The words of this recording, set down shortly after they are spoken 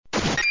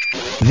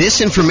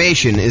This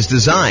information is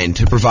designed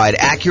to provide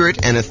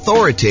accurate and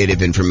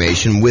authoritative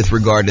information with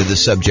regard to the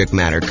subject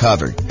matter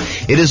covered.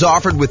 It is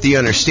offered with the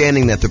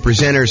understanding that the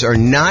presenters are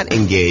not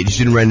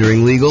engaged in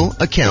rendering legal,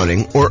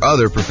 accounting, or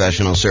other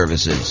professional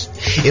services.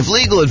 If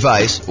legal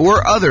advice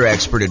or other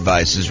expert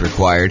advice is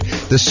required,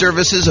 the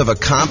services of a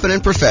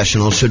competent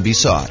professional should be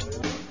sought.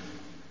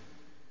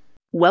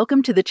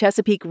 Welcome to the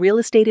Chesapeake Real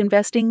Estate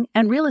Investing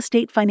and Real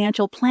Estate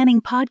Financial Planning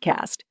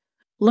Podcast.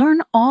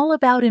 Learn all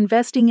about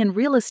investing in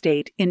real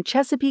estate in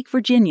Chesapeake,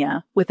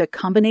 Virginia, with a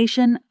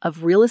combination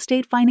of real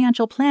estate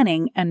financial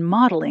planning and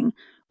modeling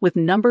with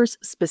numbers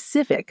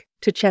specific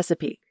to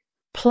Chesapeake,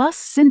 plus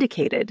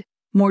syndicated,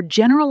 more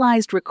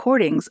generalized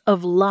recordings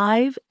of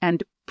live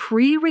and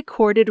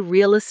pre-recorded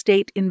real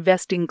estate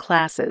investing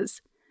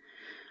classes.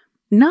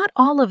 Not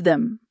all of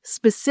them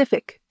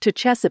specific to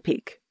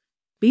Chesapeake.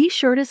 Be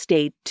sure to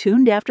stay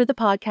tuned after the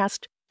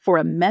podcast for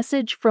a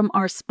message from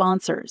our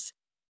sponsors.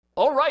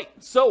 All right,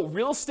 so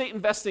real estate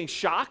investing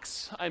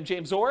shocks. I'm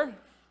James Orr.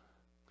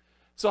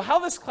 So how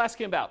this class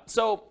came about.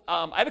 So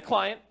I had a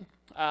client,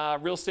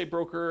 real estate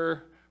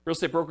brokerage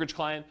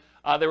client.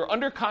 They were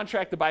under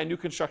contract to buy a new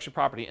construction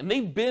property, and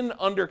they've been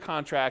under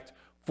contract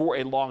for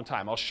a long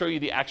time. I'll show you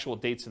the actual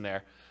dates in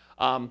there.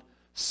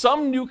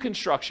 Some new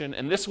construction,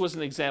 and this was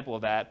an example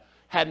of that,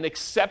 had an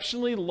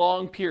exceptionally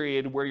long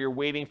period where you're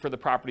waiting for the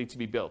property to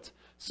be built.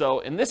 So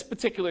in this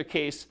particular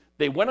case,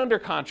 they went under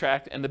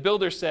contract, and the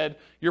builder said,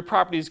 your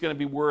property is going to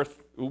be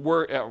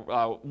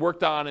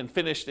worked on and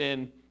finished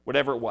in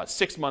whatever it was,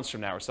 6 months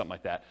from now or something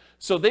like that.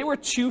 So they were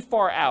too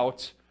far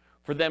out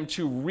for them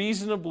to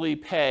reasonably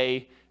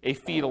pay a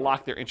fee to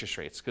lock their interest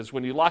rates. Because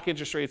when you lock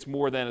interest rates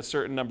more than a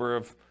certain number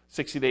of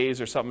 60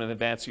 days or something in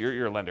advance,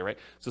 you're a lender, right?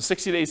 So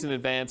 60 days in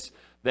advance,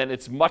 then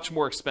it's much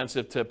more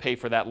expensive to pay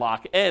for that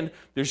lock. And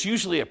there's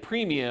usually a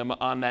premium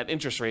on that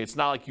interest rate. It's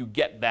not like you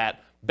get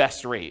that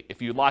best rate.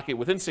 If you lock it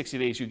within 60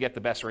 days, you get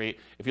the best rate.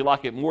 If you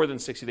lock it more than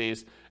 60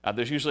 days,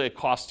 there's usually a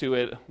cost to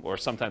it, or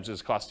sometimes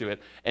there's a cost to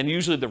it, and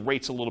usually the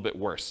rate's a little bit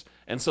worse.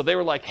 And so they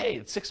were like, hey,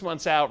 it's 6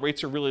 months out,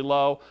 rates are really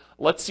low.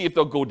 Let's see if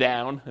they'll go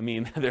down. I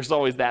mean, there's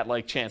always that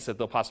chance that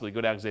they'll possibly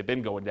go down because they've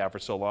been going down for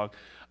so long.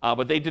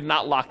 But they did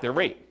not lock their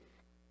rate.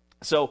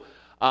 So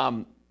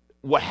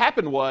what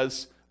happened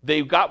was,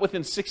 they got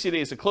within 60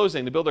 days of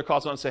closing. The builder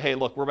calls on and says, hey,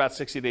 look, we're about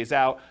 60 days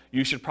out.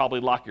 You should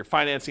probably lock your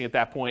financing at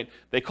that point.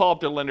 They call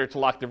up their lender to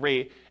lock the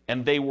rate,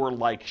 and they were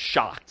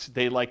shocked.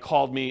 They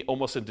called me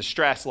almost in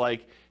distress,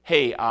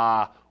 hey,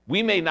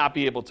 we may not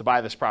be able to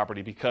buy this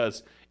property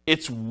because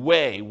it's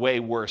way,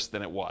 way worse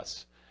than it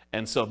was.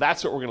 And so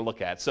that's what we're going to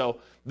look at. So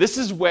this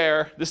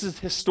is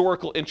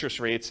historical interest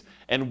rates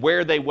and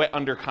where they went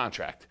under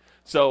contract.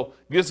 So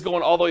this is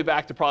going all the way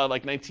back to probably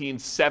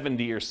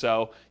 1970 or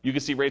so. You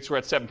can see rates were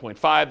at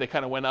 7.5. They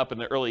kind of went up in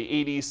the early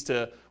 80s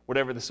to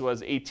whatever this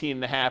was,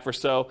 18.5 or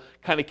so.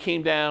 Kind of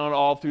came down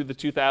all through the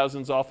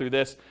 2000s, all through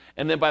this.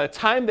 And then by the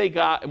time they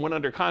got and went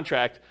under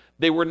contract,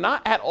 they were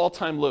not at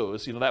all-time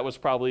lows. That was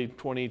probably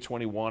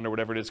 2021 or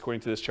whatever it is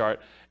according to this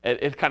chart.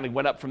 It kind of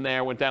went up from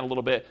there, went down a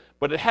little bit,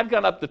 but it had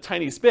gone up the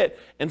tiniest bit.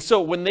 And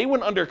so when they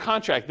went under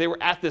contract, they were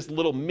at this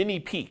little mini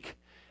peak.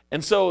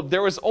 And so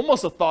there was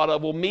almost a thought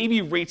of, well,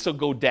 maybe rates will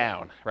go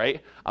down,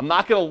 right? I'm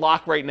not going to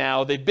lock right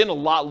now. They've been a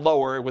lot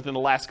lower within the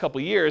last couple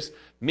of years.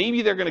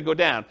 Maybe they're going to go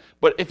down.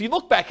 But if you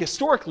look back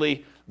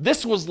historically,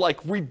 this was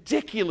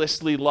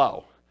ridiculously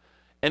low.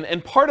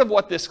 And part of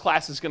what this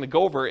class is going to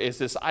go over is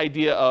this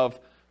idea of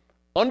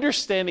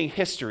understanding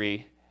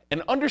history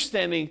and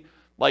understanding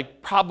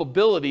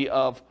probability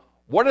of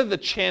what are the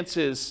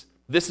chances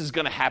this is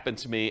going to happen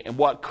to me and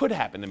what could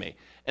happen to me.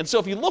 And so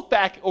if you look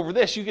back over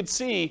this, you can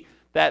see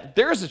that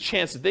there's a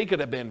chance that they could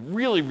have been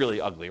really,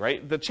 really ugly,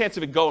 right? The chance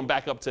of it going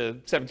back up to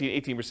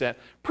 17, 18%,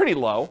 pretty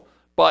low.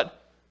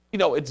 But,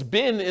 it's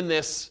been in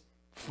this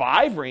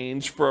 5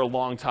 range for a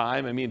long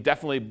time. I mean,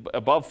 definitely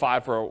above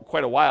 5 for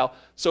quite a while.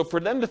 So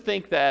for them to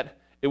think that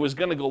it was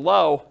going to go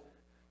low,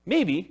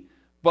 maybe,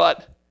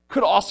 but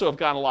could also have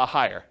gone a lot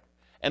higher.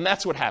 And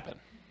that's what happened.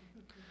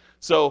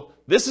 So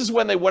this is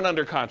when they went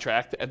under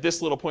contract at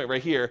this little point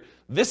right here.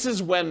 This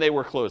is when they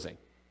were closing.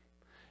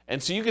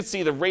 And so you can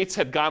see the rates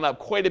had gone up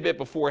quite a bit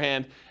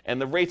beforehand,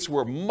 and the rates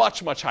were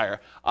much, much higher.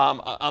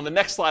 On the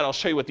next slide, I'll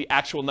show you what the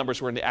actual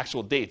numbers were and the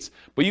actual dates.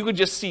 But you could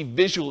just see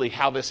visually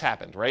how this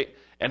happened, right?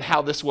 And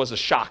how this was a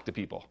shock to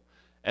people.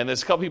 And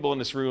there's a couple people in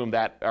this room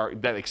that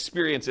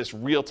experienced this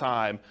real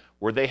time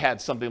where they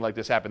had something like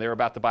this happen. They were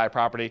about to buy a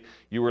property.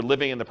 You were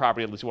living in the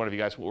property, at least one of you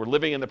guys were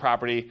living in the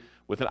property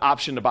with an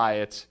option to buy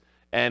it.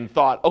 And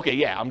thought, okay,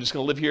 yeah, I'm just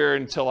going to live here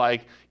until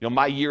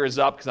my year is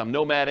up because I'm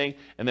nomading.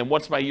 And then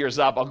once my year is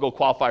up, I'll go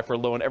qualify for a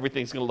loan.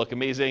 Everything's going to look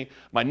amazing.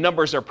 My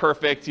numbers are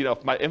perfect.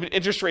 If my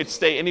interest rates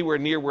stay anywhere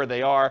near where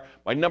they are,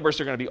 my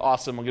numbers are going to be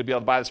awesome. I'm going to be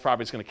able to buy this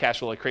property. It's going to cash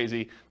flow like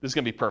crazy. This is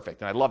going to be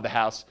perfect. And I love the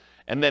house.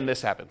 And then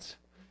this happens.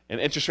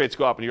 And interest rates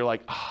go up and you're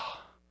like, oh,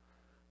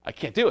 I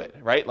can't do it,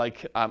 right?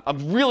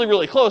 I'm really,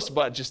 really close,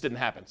 but it just didn't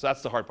happen. So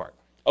that's the hard part.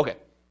 Okay.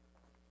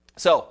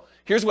 So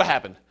here's what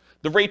happened.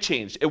 the rate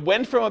changed. It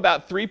went from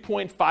about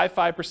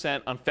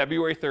 3.55% on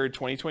February 3rd,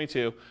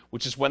 2022,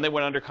 which is when they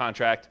went under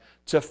contract,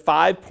 to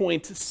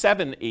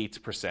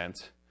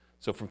 5.78%.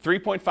 So from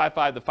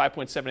 3.55 to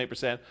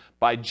 5.78%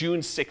 by June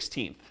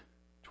 16th,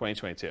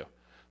 2022.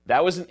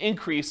 That was an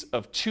increase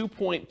of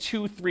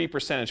 2.23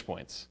 percentage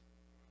points.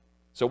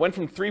 So it went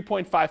from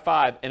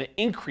 3.55 and it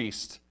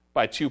increased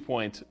by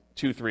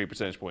 2.23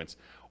 percentage points,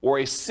 or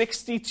a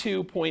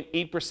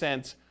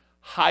 62.8%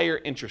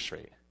 higher interest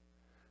rate.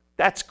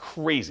 That's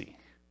crazy.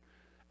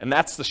 And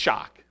that's the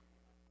shock.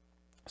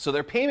 So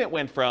their payment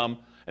went from,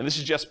 and this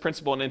is just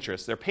principal and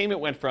interest, their payment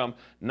went from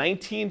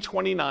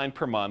 $1,929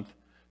 per month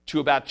to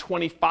about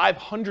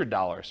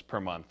 $2,500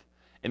 per month,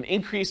 an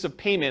increase of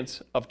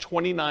payments of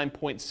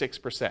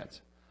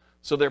 29.6%.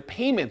 So their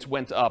payments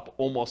went up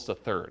almost a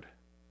third.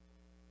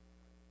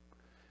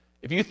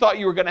 If you thought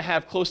you were going to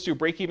have close to a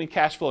break-even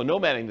cash flow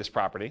nomading this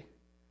property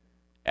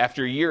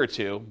after a year or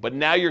two, but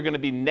now you're going to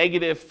be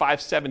negative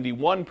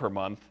 $571 per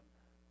month,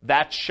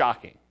 that's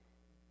shocking,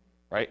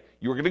 right?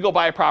 You were going to go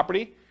buy a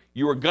property.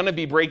 You were going to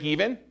be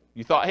break-even.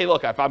 You thought, hey,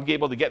 look, if I'm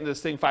able to get into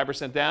this thing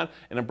 5% down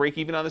and I'm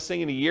break-even on this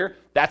thing in a year,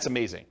 that's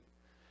amazing.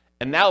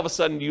 And now all of a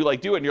sudden you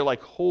do it and you're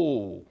like,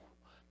 oh,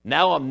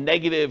 now I'm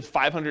negative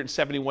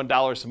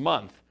 $571 a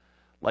month,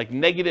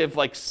 negative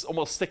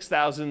almost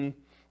 $6,000,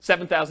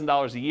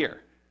 $7,000 a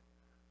year.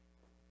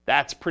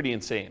 That's pretty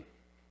insane.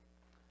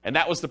 And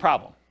that was the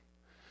problem.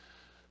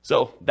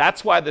 So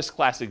that's why this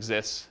class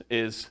exists,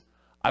 is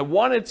I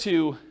wanted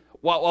to,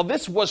 while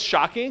this was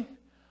shocking,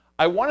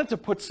 I wanted to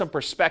put some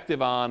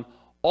perspective on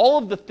all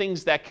of the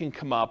things that can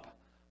come up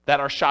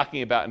that are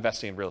shocking about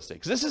investing in real estate.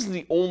 Because this isn't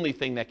the only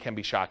thing that can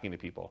be shocking to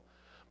people.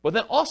 But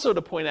then also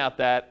to point out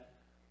that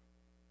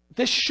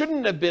this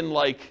shouldn't have been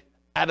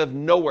out of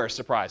nowhere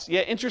surprise.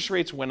 Yeah, interest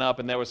rates went up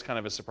and that was kind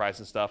of a surprise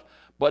and stuff.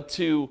 But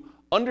to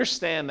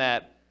understand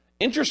that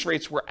interest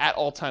rates were at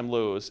all-time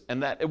lows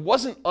and that it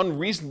wasn't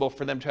unreasonable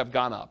for them to have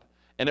gone up.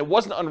 And it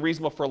wasn't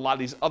unreasonable for a lot of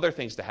these other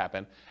things to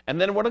happen.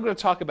 And then what I'm going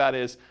to talk about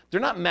is,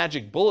 they're not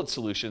magic bullet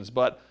solutions,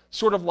 but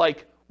sort of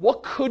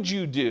what could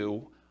you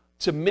do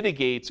to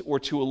mitigate or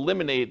to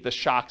eliminate the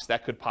shocks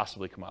that could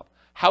possibly come up?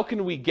 How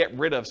can we get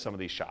rid of some of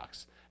these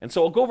shocks? And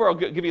so I'll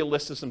give you a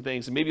list of some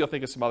things, and maybe you'll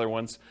think of some other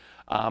ones.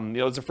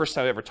 It's the first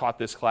time I ever taught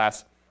this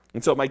class,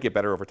 and so it might get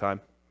better over time.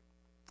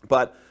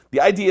 But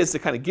the idea is to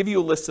kind of give you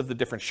a list of the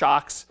different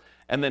shocks,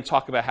 and then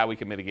talk about how we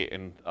can mitigate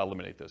and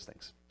eliminate those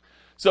things.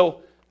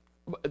 So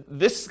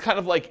this kind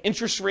of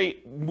interest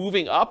rate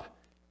moving up,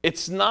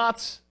 it's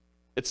not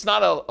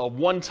a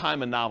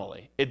one-time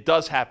anomaly. It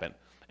does happen.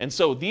 And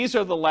so these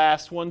are the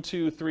last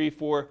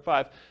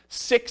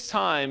 6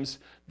 times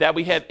that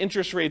we had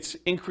interest rates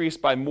increase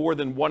by more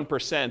than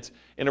 1%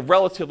 in a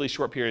relatively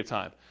short period of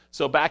time.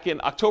 So back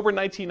in October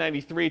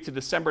 1993 to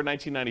December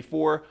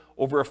 1994,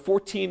 over a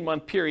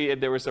 14-month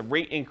period, there was a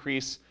rate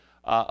increase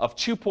of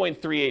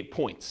 2.38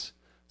 points.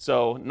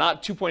 So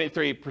not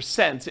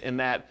 2.83% in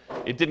that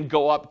it didn't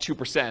go up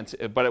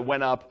 2%, but it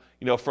went up,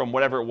 from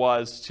whatever it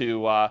was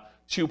to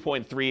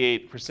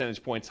 2.38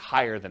 percentage points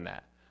higher than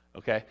that.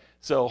 Okay,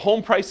 so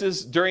home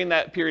prices during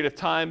that period of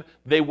time,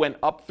 they went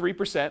up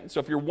 3%. So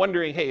if you're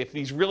wondering, hey, if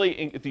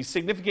these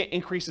significant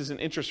increases in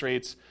interest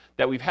rates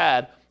that we've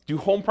had, do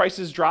home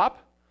prices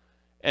drop?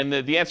 And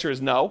the answer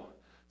is no.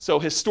 So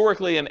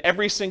historically, in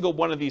every single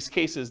one of these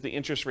cases, the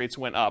interest rates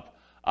went up.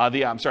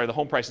 The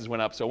home prices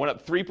went up. So it went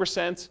up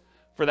 3%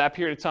 for that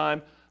period of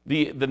time.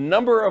 The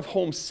number of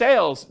home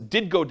sales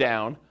did go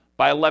down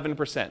by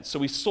 11%. So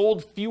we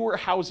sold fewer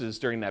houses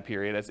during that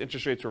period as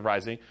interest rates were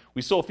rising.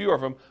 We sold fewer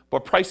of them,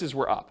 but prices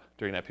were up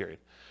during that period.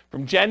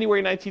 From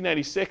January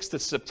 1996 to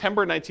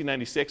September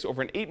 1996,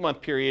 over an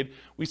 8-month period,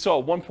 we saw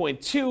a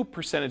 1.2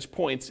 percentage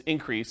points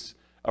increase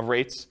of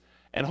rates,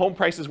 and home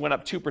prices went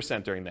up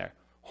 2% during there.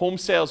 Home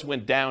sales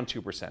went down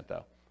 2%,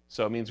 though.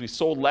 So it means we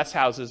sold less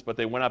houses, but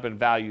they went up in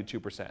value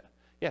 2%.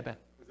 Yeah, Ben?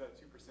 Was that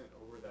 2%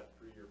 over that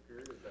 3-year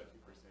period, or is that 2%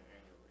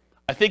 annually?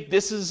 I think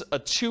this is a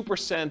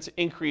 2%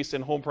 increase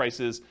in home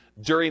prices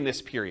during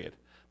this period.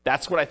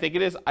 That's what I think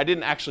it is. I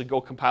didn't actually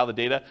go compile the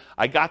data.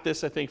 I got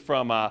this, I think,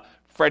 from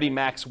Freddie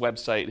Mac's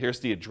website. Here's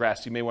the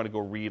address. You may want to go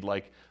read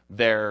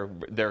their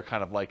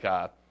kind of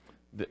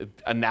the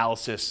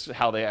analysis,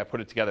 how they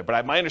put it together.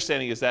 But my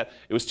understanding is that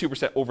it was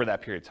 2% over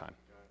that period of time.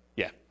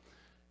 Yeah.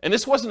 And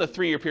this wasn't a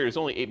 3-year period. It was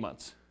only 8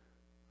 months.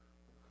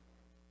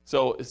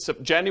 So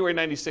January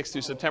 96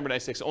 through September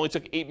 96, it only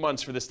took 8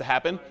 months for this to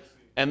happen.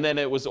 And then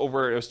it was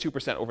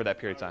 2% over that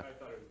period of time. I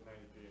thought it was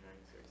 93 and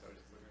 96. I was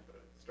just looking at the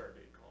start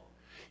date column.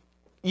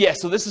 Yeah,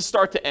 so this is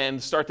start to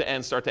end, start to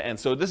end, start to end.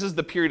 So this is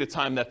the period of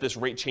time that this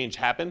rate change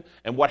happened,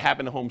 and what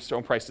happened to home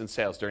prices and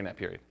sales during that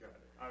period. Got it.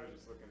 I was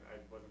just looking, I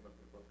wasn't looking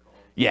at both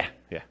columns. Yeah.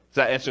 Does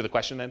that answer the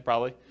question then,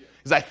 probably?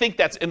 Because I think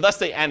that's, unless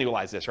they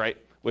annualize this, right?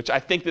 Which I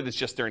think that it's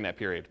just during that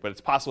period, but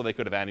it's possible they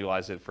could have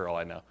annualized it for all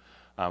I know.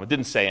 It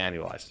didn't say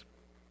annualized.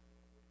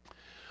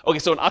 Okay,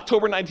 so in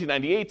October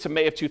 1998 to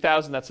May of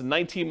 2000, that's a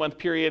 19-month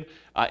period,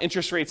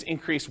 interest rates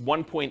increased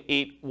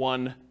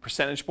 1.81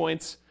 percentage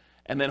points,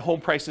 and then home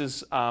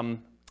prices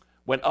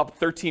went up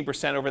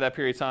 13% over that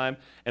period of time,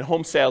 and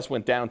home sales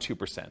went down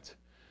 2%.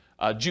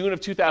 June of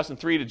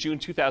 2003 to June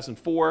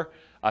 2004,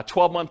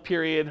 12-month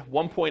period,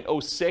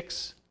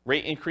 1.06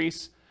 rate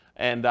increase,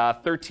 and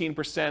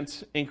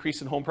 13%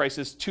 increase in home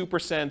prices,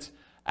 2%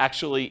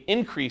 actually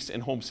increase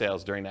in home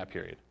sales during that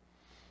period.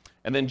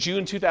 And then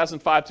June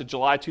 2005 to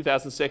July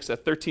 2006, a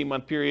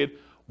 13-month period,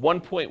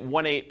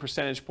 1.18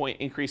 percentage point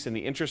increase in the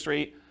interest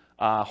rate.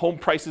 Home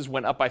prices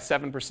went up by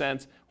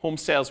 7%. Home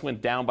sales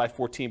went down by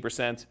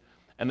 14%.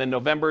 And then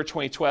November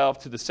 2012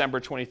 to December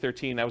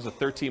 2013, that was a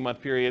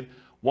 13-month period,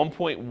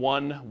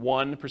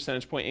 1.11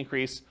 percentage point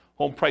increase.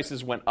 Home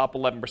prices went up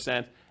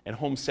 11%, and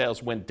home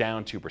sales went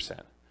down 2%.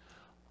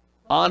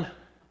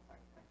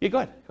 Yeah, go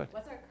ahead. What's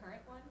our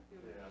current one?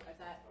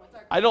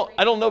 I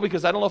don't know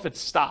because I don't know if it's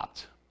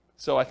stopped.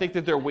 So I think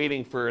that they're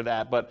waiting for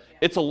that, but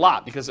it's a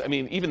lot because, I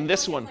mean, even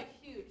this one. It's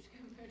like huge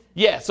compared to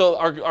Yeah, so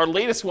our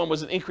latest one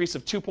was an increase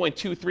of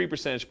 2.23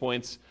 percentage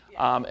points,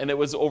 and it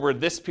was over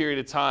this period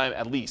of time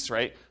at least,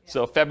 right? Yeah.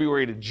 So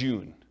February to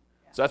June.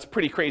 Yeah. So that's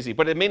pretty crazy,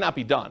 but it may not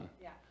be done.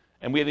 Yeah.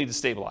 And we need to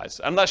stabilize.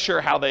 I'm not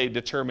sure how they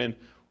determine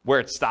where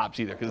it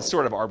stops either, because it's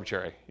sort of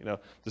arbitrary, to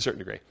a certain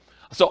degree.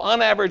 So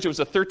on average, it was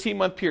a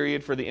 13-month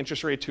period for the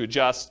interest rate to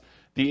adjust.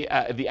 The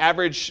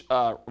average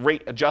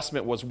rate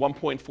adjustment was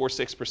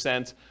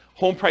 1.46%.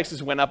 Home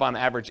prices went up on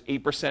average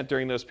 8%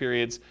 during those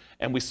periods,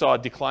 and we saw a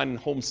decline in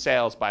home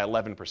sales by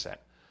 11%.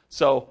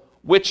 So,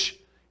 which,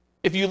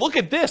 if you look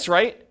at this,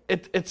 right,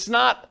 it's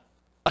not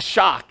a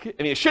shock.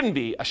 I mean, it shouldn't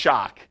be a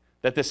shock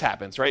that this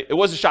happens, right? It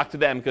was a shock to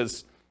them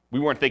because we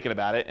weren't thinking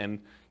about it, and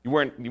you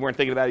weren't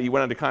thinking about it. You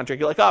went under contract.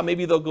 You're like, oh,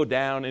 maybe they'll go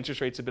down.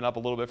 Interest rates have been up a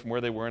little bit from where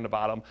they were in the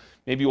bottom.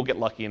 Maybe we'll get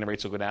lucky and the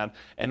rates will go down.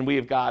 And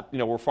we've got,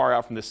 we're far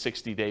out from this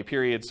 60-day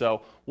period,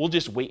 so we'll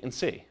just wait and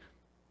see.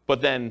 But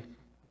then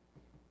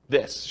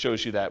this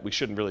shows you that we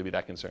shouldn't really be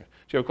that concerned.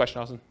 Do you have a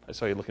question, Austin? I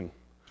saw you looking.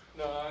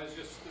 No, I was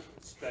just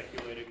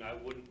speculating.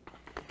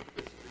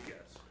 This is a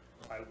guess.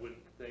 I wouldn't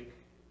think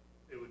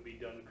it would be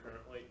done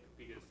currently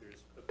because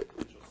there's a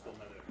potential still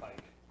another hike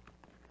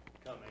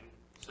coming.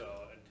 So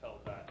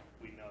until that,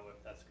 we know if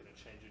that's going to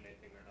change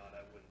anything or not.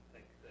 I wouldn't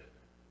think that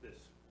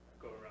this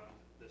go around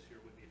this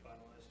year would be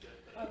finalized yet.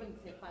 I wouldn't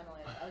say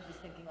finalized. I was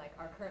just thinking like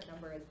our current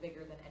number is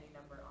bigger than any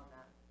number on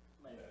that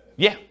list.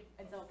 Yeah.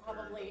 And so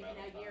probably in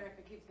a year, if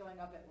it keeps going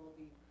up, it will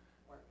be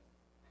worse.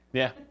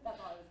 Yeah. That's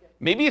all I was getting.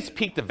 Maybe it's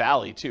peak to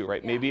valley too,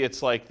 right? Yeah. Maybe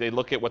it's like they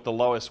look at what the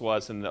lowest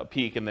was and the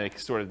peak and they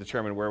sort of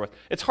determine where it was.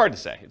 It's hard to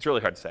say. It's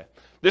really hard to say.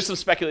 There's some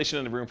speculation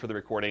in the room for the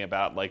recording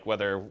about like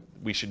whether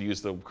we should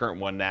use the current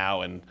one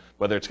now and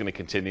whether it's going to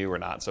continue or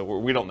not. So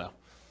we don't know.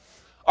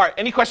 All right,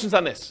 any questions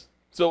on this?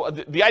 So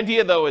the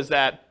idea though is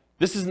that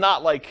this is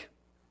not like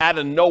out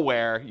of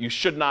nowhere. You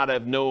should not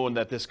have known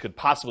that this could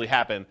possibly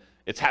happen.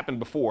 It's happened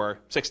before,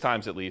 6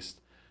 times at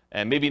least,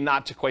 and maybe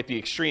not to quite the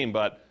extreme,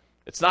 but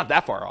it's not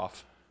that far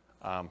off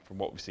from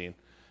what we've seen.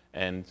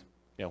 And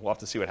we'll have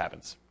to see what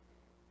happens.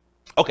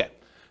 Okay,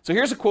 so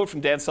here's a quote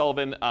from Dan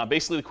Sullivan.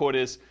 Basically, the quote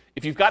is: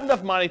 if you've got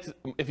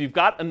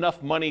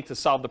enough money to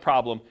solve the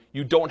problem,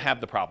 you don't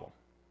have the problem.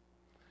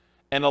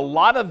 And a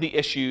lot of the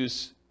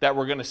issues that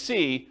we're going to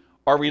see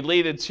are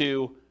related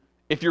to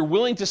if you're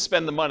willing to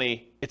spend the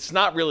money, it's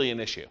not really an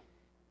issue,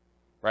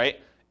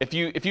 right? If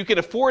you can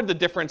afford the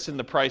difference in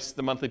the price,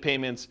 the monthly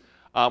payments,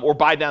 or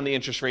buy down the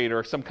interest rate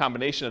or some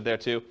combination of their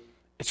two,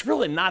 it's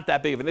really not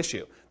that big of an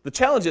issue. The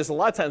challenge is a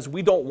lot of times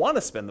we don't want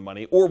to spend the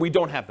money or we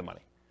don't have the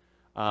money.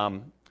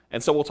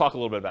 And so we'll talk a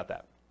little bit about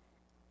that.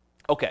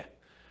 Okay,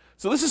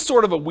 so this is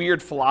sort of a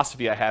weird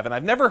philosophy I have, and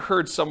I've never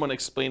heard someone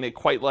explain it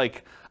quite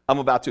like I'm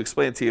about to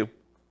explain it to you.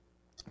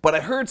 But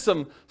I heard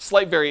some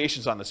slight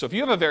variations on this. So if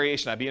you have a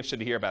variation, I'd be interested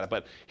to hear about it.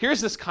 But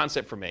here's this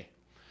concept for me.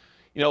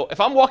 If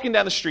I'm walking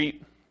down the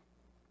street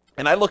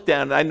and I look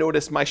down and I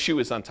notice my shoe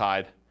is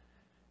untied,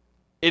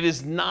 it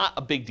is not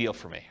a big deal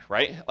for me,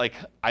 right? Like,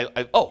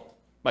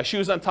 my shoe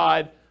is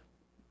untied.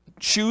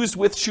 Shoes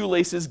with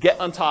shoelaces get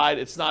untied.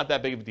 It's not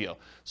that big of a deal.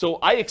 So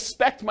I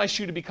expect my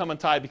shoe to become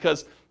untied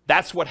because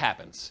that's what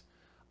happens.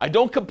 I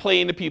don't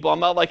complain to people. I'm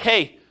not like,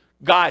 hey,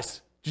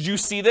 guys, did you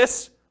see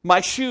this? My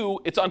shoe,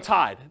 it's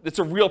untied. It's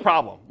a real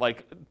problem.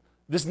 Like,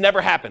 this never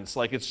happens.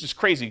 Like, it's just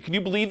crazy. Can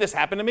you believe this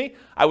happened to me?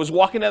 I was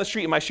walking down the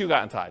street and my shoe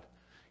got untied.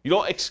 You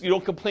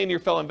don't complain to your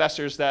fellow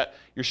investors that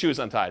your shoe is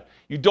untied.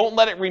 You don't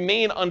let it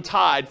remain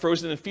untied,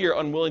 frozen in fear,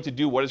 unwilling to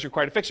do what is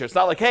required to fix it. It's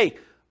not like, hey,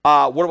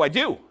 what do I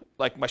do?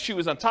 Like, my shoe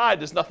is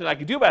untied. There's nothing I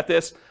can do about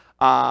this.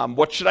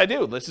 What should I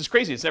do? This is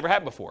crazy. It's never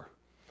happened before.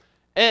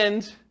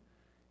 And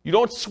you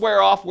don't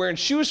swear off wearing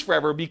shoes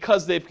forever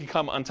because they've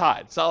become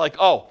untied. It's not like,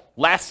 oh,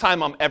 last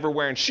time I'm ever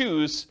wearing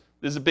shoes,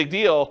 this is a big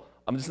deal.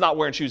 I'm just not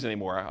wearing shoes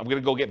anymore. I'm going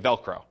to go get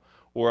Velcro.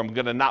 Or I'm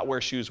going to not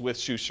wear shoes with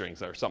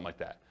shoestrings or something like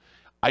that.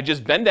 I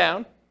just bend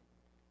down,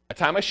 I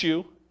tie my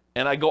shoe,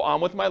 and I go on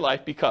with my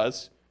life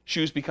because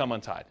shoes become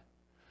untied.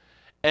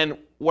 And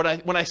when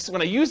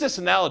I use this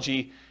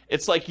analogy,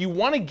 it's like you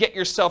want to get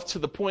yourself to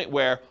the point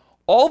where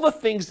all the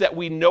things that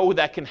we know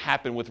that can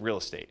happen with real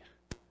estate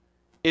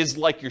is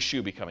like your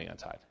shoe becoming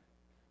untied.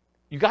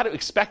 You got to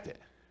expect it.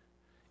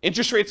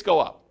 Interest rates go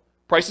up.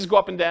 Prices go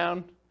up and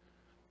down.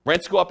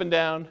 Rents go up and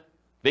down,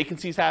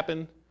 vacancies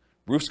happen,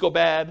 roofs go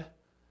bad,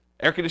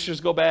 air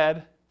conditioners go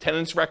bad,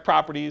 tenants wreck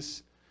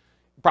properties,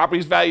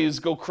 properties values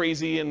go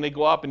crazy and they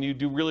go up and you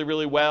do really,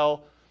 really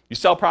well. You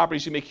sell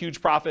properties, you make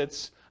huge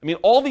profits. I mean,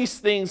 all these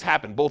things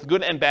happen, both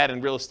good and bad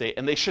in real estate,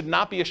 and they should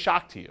not be a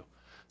shock to you.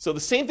 So the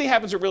same thing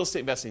happens with real estate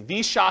investing.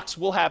 These shocks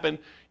will happen.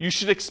 You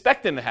should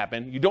expect them to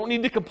happen. You don't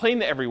need to complain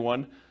to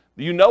everyone.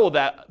 You know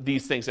that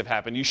these things have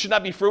happened. You should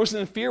not be frozen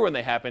in fear when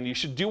they happen. You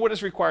should do what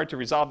is required to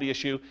resolve the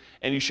issue,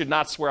 and you should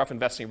not swear off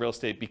investing in real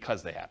estate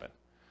because they happen.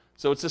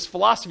 So it's this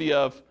philosophy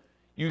of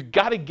you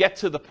got to get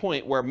to the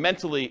point where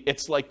mentally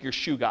it's like your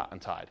shoe got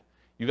untied.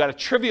 You got to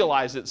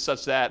trivialize it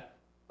such that,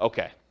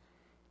 okay,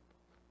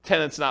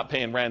 tenant's not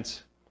paying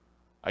rent.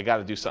 I got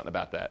to do something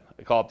about that.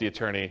 I call up the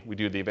attorney, we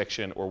do the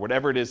eviction, or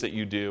whatever it is that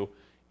you do,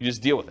 you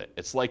just deal with it.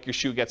 It's like your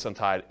shoe gets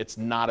untied. It's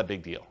not a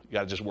big deal. You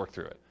got to just work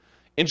through it.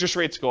 Interest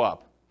rates go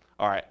up.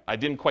 All right, I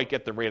didn't quite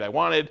get the rate I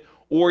wanted,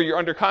 or you're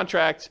under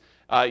contract,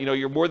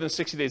 you're more than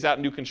 60 days out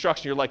in new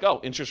construction, you're like,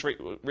 oh, interest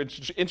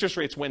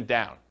rates went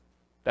down.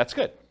 That's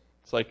good.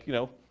 It's like,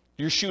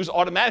 your shoe's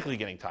automatically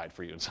getting tied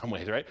for you in some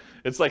ways, right?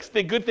 It's like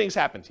good things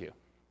happen to you.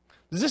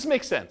 Does this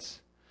make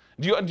sense?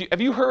 Have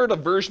you heard a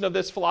version of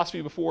this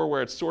philosophy before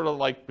where it's sort of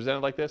like presented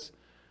like this?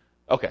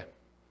 Okay.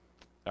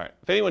 All right.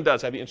 If anyone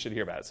does, I'd be interested to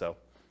hear about it. So,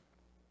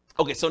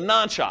 okay, so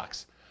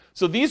non-shocks.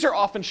 So these are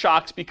often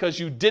shocks because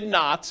you did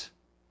not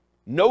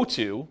know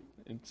to,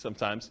 and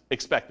sometimes,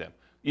 expect them.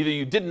 Either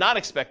you did not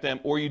expect them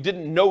or you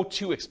didn't know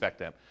to expect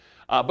them.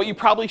 But you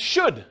probably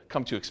should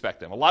come to expect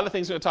them. A lot of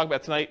things we're going to talk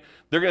about tonight,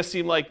 they're going to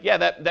seem like, yeah,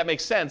 that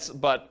makes sense,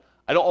 but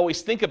I don't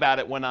always think about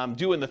it when I'm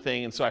doing the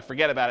thing, and so I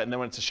forget about it, and then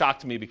when it's a shock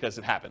to me because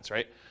it happens,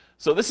 right?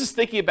 So this is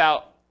thinking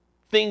about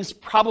things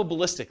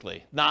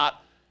probabilistically,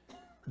 not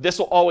this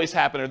will always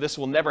happen or this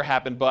will never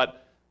happen,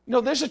 but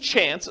there's a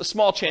chance, a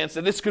small chance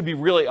that this could be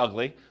really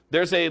ugly.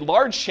 There's a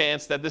large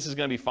chance that this is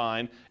going to be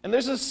fine, and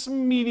there's a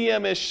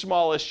medium-ish,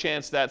 smallish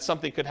chance that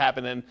something could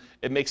happen and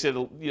it makes it,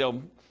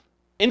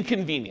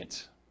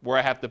 inconvenient where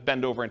I have to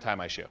bend over and tie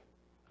my shoe,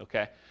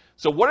 okay?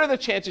 So what are the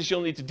chances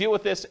you'll need to deal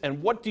with this,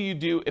 and what do you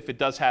do if it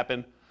does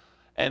happen?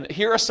 And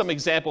here are some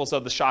examples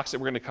of the shocks that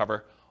we're going to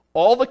cover.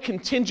 All the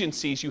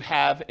contingencies you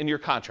have in your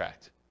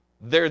contract,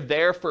 they're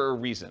there for a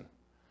reason.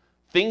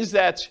 Things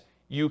that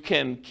you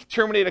can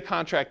terminate a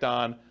contract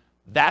on,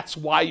 that's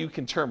why you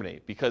can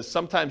terminate, because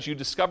sometimes you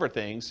discover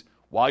things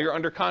while you're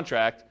under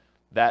contract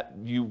that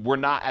you were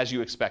not as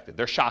you expected.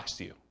 They're shocks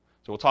to you.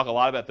 So we'll talk a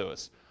lot about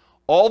those.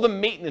 All the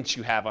maintenance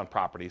you have on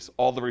properties,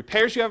 all the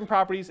repairs you have on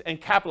properties, and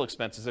capital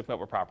expenses that come up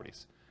with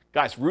properties.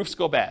 Guys, roofs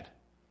go bad.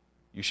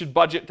 You should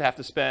budget to have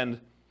to spend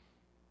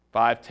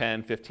 $5,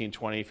 $10, $15,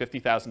 $20,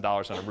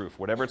 $50,000 on a roof.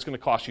 Whatever it's going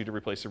to cost you to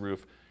replace a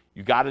roof,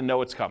 you got to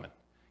know it's coming.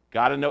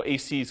 Got to know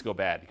ACs go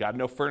bad. You got to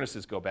know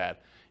furnaces go bad.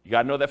 You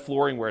got to know that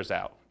flooring wears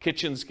out.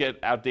 Kitchens get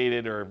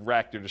outdated or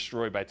wrecked or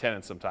destroyed by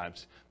tenants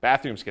sometimes.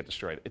 Bathrooms get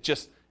destroyed.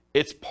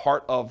 It's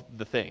part of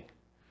the thing.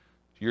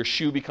 Your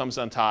shoe becomes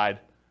untied.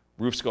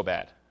 Roofs go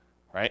bad,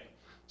 right?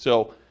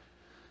 So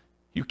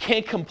you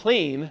can't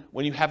complain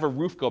when you have a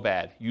roof go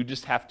bad. You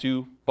just have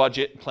to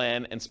budget,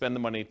 plan, and spend the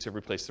money to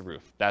replace the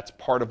roof. That's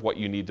part of what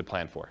you need to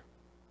plan for.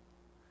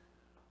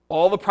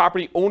 All the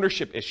property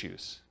ownership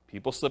issues.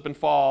 People slip and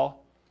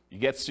fall. You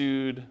get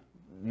sued.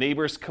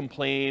 Neighbors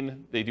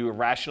complain. They do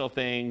irrational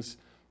things.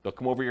 They'll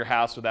come over your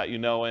house without you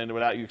knowing,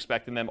 without you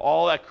expecting them.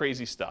 All that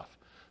crazy stuff.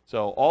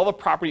 So all the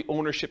property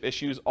ownership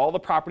issues, all the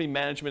property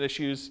management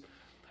issues.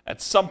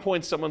 At some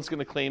point, someone's going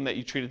to claim that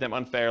you treated them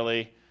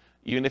unfairly.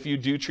 Even if you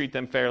do treat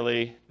them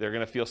fairly, they're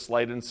going to feel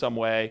slighted in some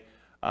way.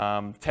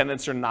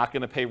 Tenants are not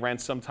going to pay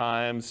rent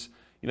sometimes.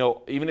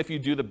 Even if you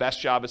do the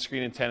best job at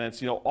screening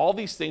tenants, all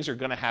these things are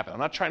going to happen. I'm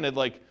not trying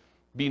to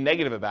be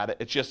negative about it.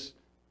 It's just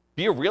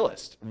be a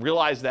realist.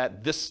 Realize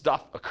that this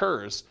stuff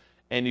occurs,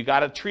 and you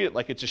got to treat it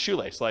like it's a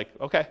shoelace. Like,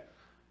 okay,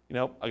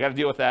 I got to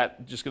deal with that.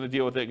 I'm just going to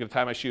deal with it. I'm going to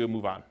tie my shoe and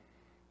move on.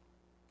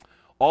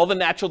 All the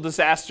natural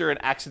disaster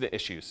and accident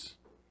issues.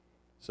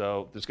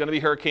 So there's going to be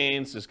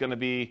hurricanes, there's going to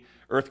be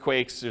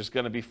earthquakes, there's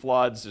going to be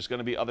floods, there's going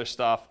to be other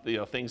stuff,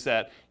 things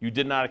that you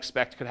did not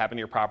expect could happen to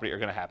your property are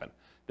going to happen.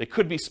 They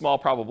could be small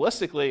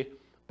probabilistically,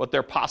 but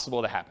they're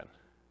possible to happen.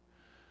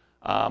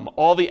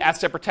 All the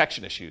asset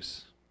protection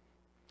issues.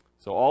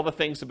 So all the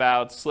things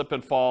about slip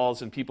and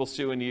falls and people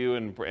suing you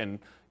and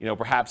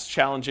perhaps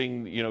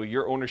challenging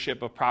your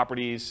ownership of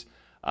properties,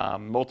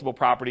 multiple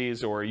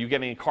properties, or you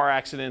getting in car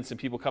accidents and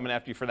people coming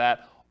after you for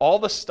that. All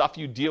the stuff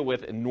you deal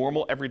with in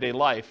normal everyday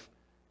life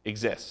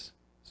exists.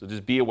 So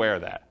just be aware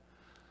of that.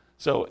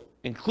 So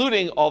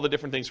including all the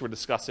different things we're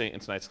discussing in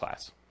tonight's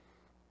class.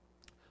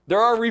 There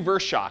are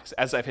reverse shocks,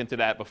 as I've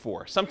hinted at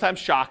before. Sometimes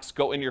shocks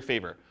go in your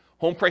favor.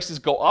 Home prices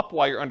go up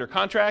while you're under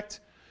contract.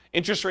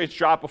 Interest rates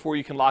drop before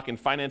you can lock in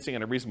financing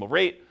at a reasonable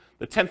rate.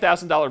 The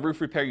 $10,000 roof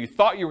repair you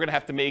thought you were going to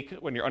have to make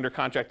when you're under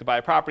contract to buy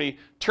a property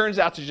turns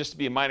out to just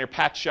be a minor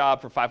patch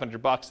job for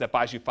 $500 that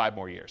buys you 5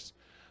 more years.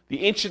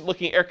 The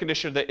ancient-looking air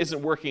conditioner that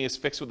isn't working is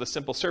fixed with a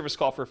simple service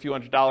call for a few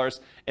 $100s,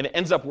 and it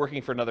ends up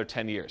working for another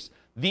 10 years.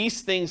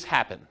 These things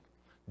happen.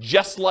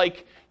 Just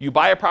like you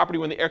buy a property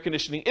when the air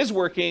conditioning is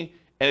working,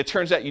 and it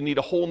turns out you need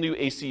a whole new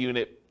AC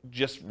unit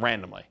just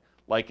randomly.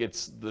 Like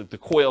it's the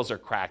coils are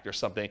cracked or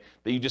something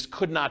that you just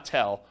could not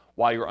tell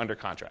while you were under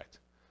contract.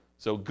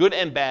 So good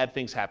and bad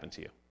things happen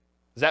to you.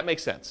 Does that make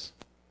sense?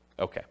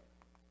 Okay.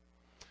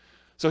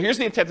 So here's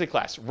the intent of the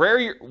class.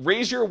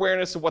 Raise your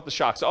awareness of what the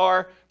shocks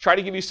are. Try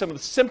to give you some of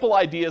the simple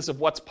ideas of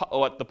what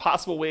the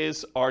possible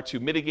ways are to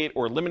mitigate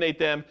or eliminate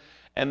them,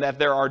 and that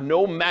there are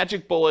no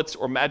magic bullets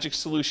or magic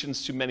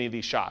solutions to many of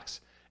these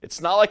shocks. It's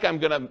not like I'm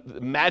going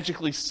to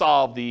magically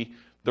solve the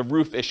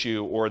roof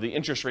issue or the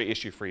interest rate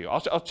issue for you.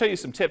 I'll tell you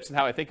some tips and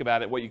how I think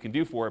about it, what you can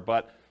do for it,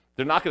 but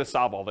they're not going to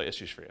solve all the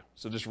issues for you.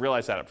 So just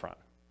realize that up front.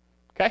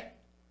 Okay?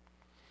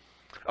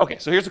 Okay,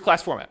 so here's the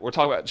class format. We're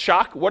talking about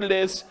shock, what it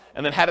is,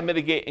 and then how to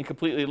mitigate and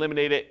completely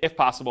eliminate it if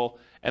possible.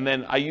 And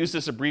then I use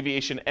this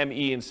abbreviation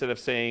ME instead of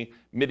saying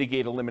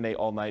mitigate, eliminate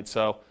all night.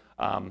 So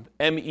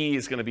ME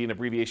is going to be an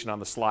abbreviation on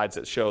the slides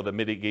that show the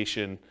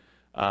mitigation,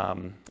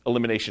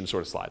 elimination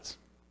sort of slides.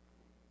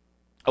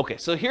 Okay,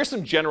 so here's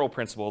some general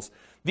principles.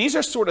 These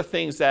are sort of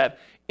things that,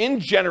 in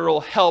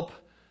general, help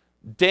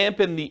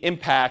dampen the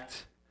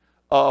impact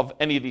of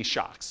any of these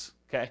shocks.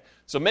 Okay,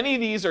 so many of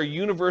these are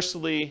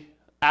universally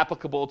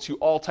applicable to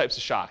all types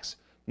of shocks.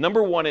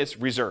 Number one is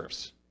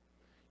reserves.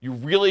 You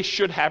really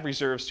should have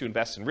reserves to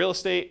invest in real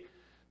estate.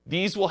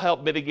 These will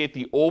help mitigate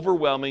the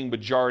overwhelming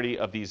majority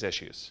of these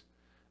issues.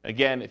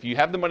 Again, if you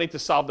have the money to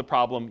solve the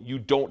problem, you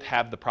don't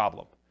have the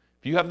problem.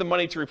 If you have the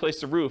money to replace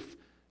the roof,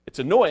 it's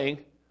annoying,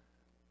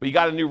 but you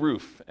got a new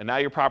roof, and now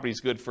your property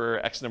is good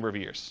for X number of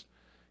years.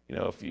 You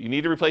know, if you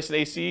need to replace an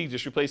AC,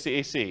 just replace the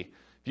AC.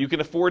 If you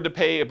can afford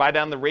to buy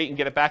down the rate and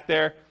get it back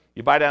there,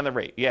 you buy down the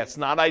rate. Yeah, it's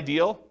not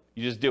ideal.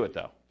 You just do it,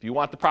 though. If you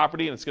want the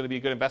property and it's going to be a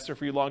good investment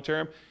for you long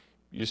term,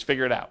 you just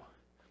figure it out.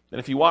 And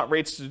if you want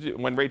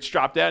when rates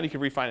drop down, you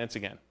can refinance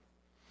again.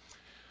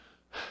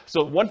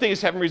 So one thing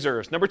is having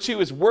reserves. Number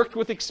two is worked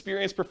with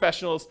experienced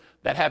professionals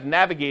that have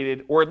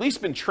navigated or at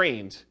least been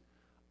trained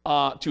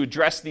to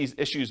address these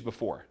issues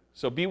before.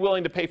 So be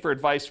willing to pay for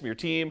advice from your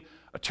team,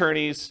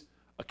 attorneys,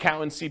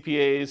 accountants,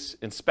 CPAs,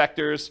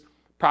 inspectors,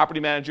 property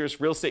managers,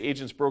 real estate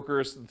agents,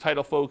 brokers, the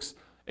title folks,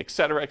 et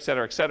cetera, et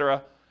cetera, et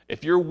cetera.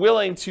 If you're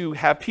willing to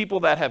have people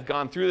that have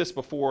gone through this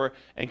before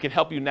and can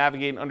help you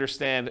navigate and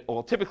understand,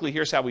 well, typically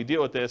here's how we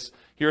deal with this,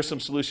 here are some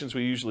solutions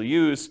we usually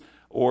use,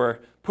 or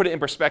put it in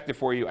perspective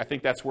for you, I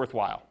think that's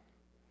worthwhile.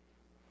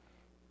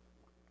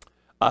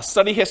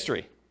 Study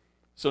history.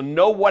 So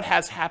know what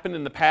has happened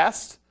in the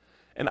past,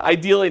 and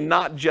ideally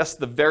not just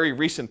the very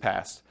recent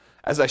past.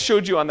 As I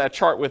showed you on that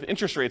chart with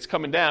interest rates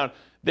coming down,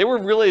 they were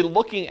really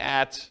looking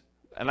at,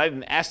 and I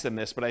didn't ask them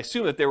this, but I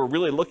assume that they were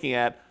really looking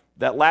at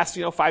that last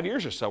 5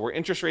 years or so where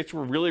interest rates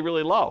were really,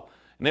 really low.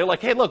 And they were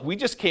like, hey, look, we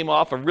just came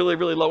off a really,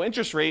 really low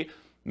interest rate.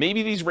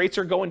 Maybe these rates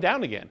are going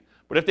down again.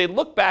 But if they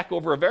look back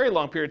over a very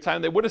long period of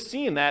time, they would have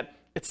seen that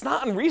it's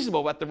not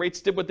unreasonable that the rates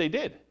did what they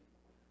did,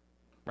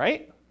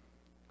 right?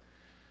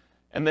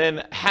 And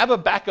then have a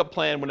backup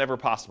plan whenever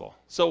possible.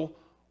 So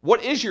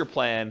what is your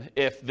plan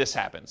if this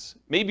happens?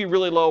 Maybe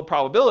really low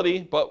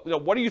probability, but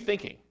what are you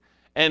thinking?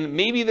 And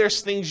maybe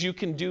there's things you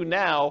can do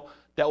now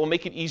that will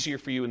make it easier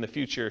for you in the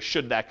future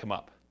should that come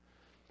up.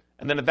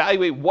 And then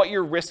evaluate what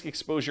your risk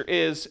exposure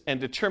is and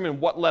determine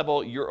what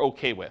level you're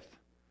okay with.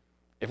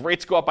 If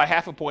rates go up by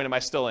 0.5 point, am I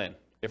still in?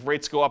 If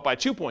rates go up by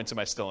 2 points, am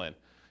I still in?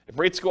 If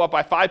rates go up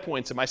by 5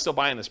 points, am I still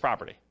buying this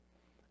property?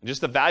 And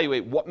just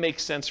evaluate what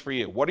makes sense for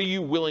you. What are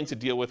you willing to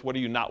deal with? What are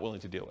you not willing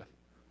to deal with?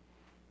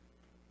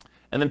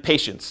 And then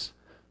patience.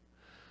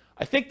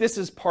 I think this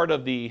is part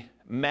of the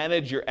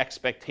manage your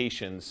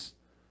expectations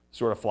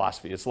sort of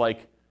philosophy. It's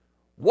like,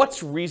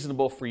 what's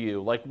reasonable for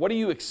you? Like, what do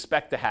you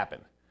expect to happen?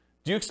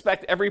 Do you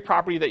expect every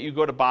property that you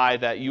go to buy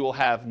that you will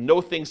have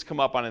no things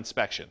come up on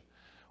inspection?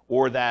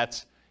 Or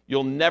that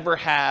you'll never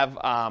have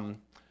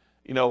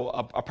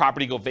a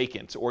property go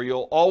vacant? Or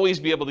you'll always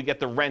be able to get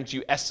the rent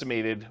you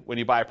estimated when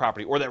you buy a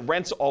property? Or that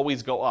rents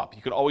always go up?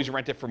 You can always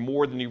rent it for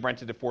more than you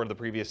rented it for the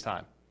previous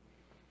time.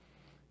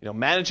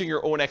 Managing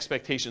your own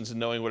expectations and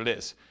knowing what it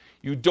is.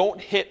 You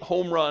don't hit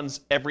home runs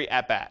every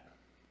at-bat.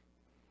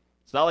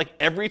 It's not like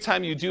every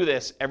time you do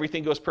this,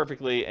 everything goes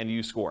perfectly and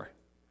you score.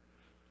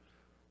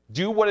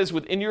 Do what is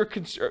within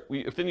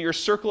your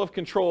circle of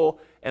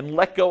control and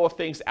let go of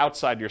things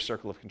outside your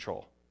circle of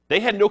control. They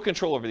had no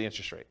control over the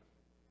interest rate.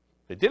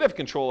 They did have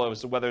control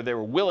as to whether they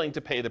were willing to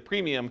pay the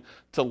premium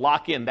to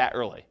lock in that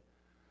early.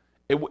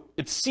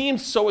 It seemed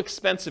so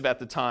expensive at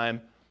the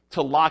time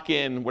to lock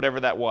in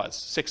whatever that was,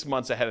 6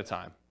 months ahead of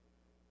time.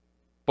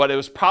 But it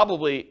was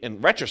probably,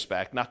 in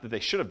retrospect, not that they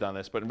should have done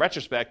this, but in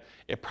retrospect,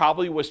 it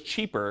probably was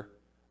cheaper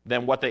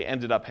than what they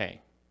ended up paying.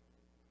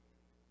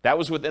 That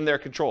was within their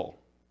control.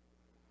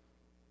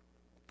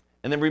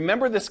 And then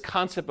remember this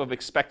concept of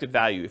expected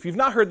value. If you've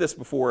not heard this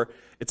before,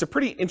 it's a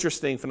pretty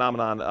interesting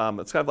phenomenon.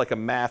 It's kind of like a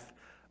math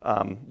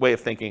way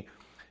of thinking.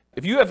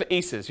 If you have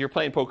aces, you're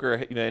playing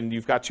poker, and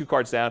you've got 2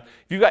 cards down.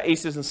 If you've got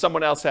aces and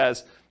someone else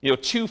has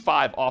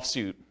 2-5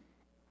 offsuit,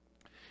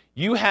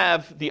 you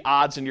have the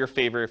odds in your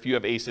favor if you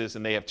have aces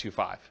and they have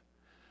 2-5.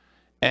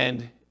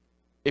 And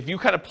if you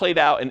kind of played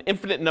out an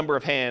infinite number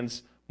of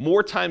hands,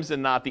 more times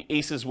than not, the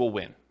aces will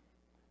win.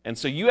 And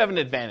so you have an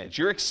advantage.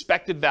 Your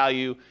expected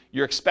value,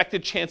 your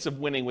expected chance of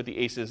winning with the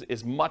aces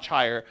is much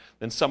higher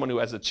than someone who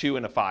has a 2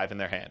 and a 5 in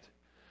their hand.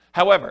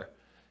 However,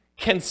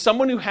 can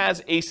someone who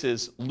has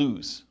aces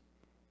lose?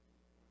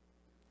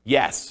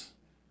 Yes.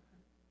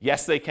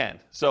 Yes, they can.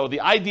 So the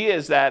idea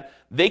is that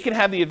they can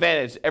have the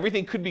advantage.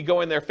 Everything could be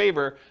going in their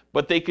favor,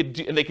 but they could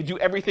do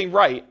everything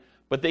right,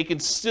 but they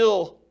could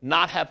still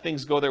not have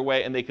things go their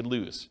way and they could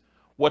lose.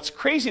 What's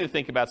crazy to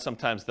think about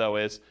sometimes, though,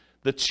 is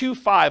the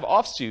 2-5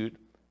 offsuit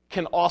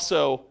can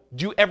also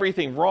do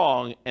everything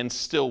wrong and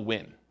still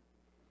win.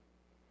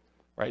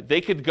 Right?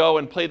 They could go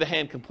and play the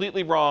hand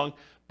completely wrong,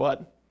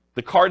 but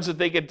the cards that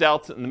they get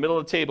dealt in the middle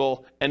of the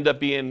table end up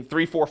being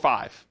 3, 4,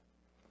 5.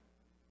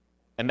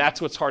 And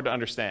that's what's hard to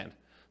understand.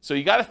 So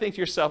you got to think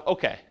to yourself,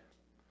 okay,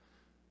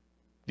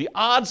 the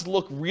odds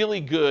look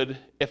really good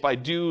if I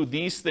do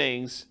these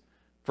things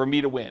for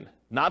me to win.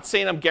 Not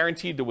saying I'm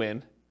guaranteed to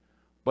win,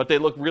 but they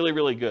look really,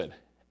 really good.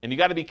 And you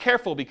got to be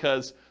careful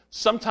because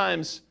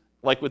sometimes,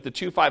 like with the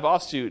 2-5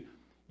 offsuit,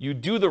 you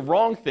do the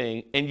wrong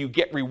thing and you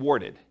get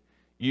rewarded.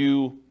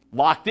 You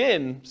locked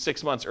in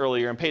 6 months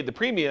earlier and paid the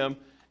premium,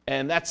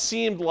 and that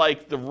seemed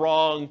like the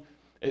wrong,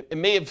 it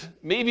may have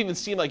even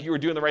seemed like you were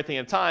doing the right thing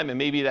at the time, and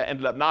maybe that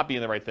ended up not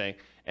being the right thing.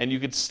 And you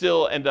could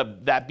still end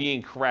up that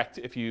being correct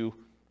if you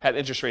had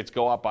interest rates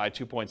go up by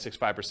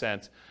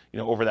 2.65%,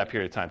 over that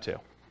period of time too.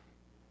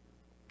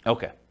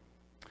 Okay.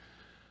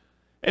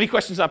 Any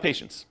questions on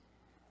patience?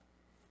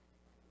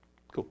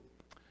 Cool.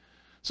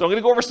 So I'm going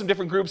to go over some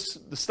different groups,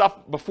 the stuff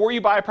before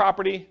you buy a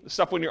property, the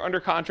stuff when you're under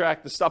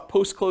contract, the stuff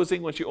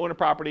post-closing once you own a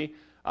property,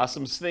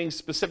 some things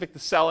specific to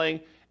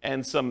selling,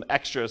 and some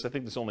extras. I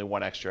think there's only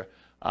one extra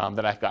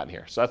that I've gotten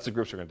here. So that's the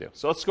groups we're going to do.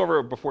 So let's go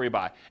over before you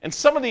buy. And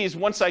some of these,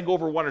 once I go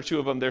over one or two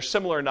of them, they're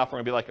similar enough we're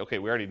going to be like, okay,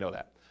 we already know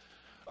that.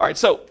 All right,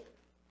 so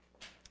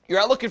you're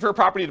out looking for a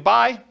property to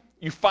buy.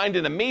 You find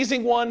an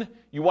amazing one.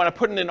 You want to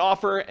put in an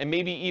offer, and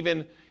maybe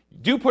even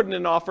do put in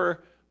an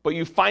offer, but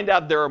you find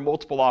out there are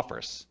multiple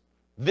offers.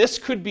 This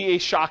could be a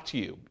shock to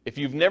you. If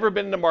you've never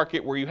been in a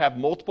market where you have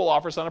multiple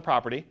offers on a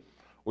property,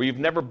 or you've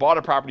never bought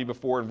a property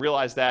before and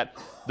realized that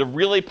the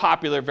really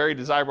popular, very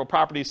desirable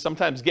properties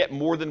sometimes get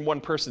more than one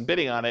person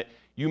bidding on it,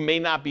 you may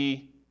not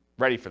be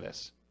ready for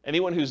this.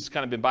 Anyone who's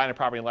kind of been buying a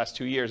property in the last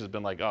 2 years has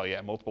been like, oh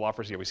yeah, multiple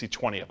offers here, we see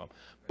 20 of them.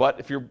 But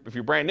if you're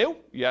brand new,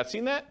 you haven't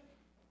seen that,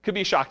 could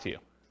be a shock to you.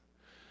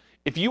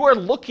 If you are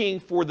looking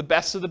for the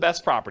best of the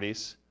best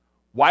properties,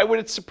 why would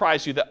it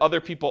surprise you that other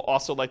people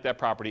also like that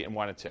property and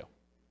want it too?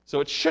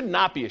 So it should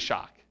not be a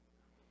shock.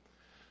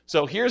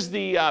 So here's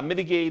the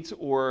mitigate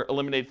or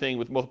eliminate thing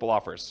with multiple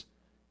offers.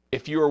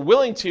 If you are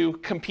willing to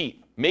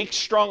compete, make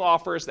strong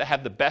offers that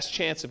have the best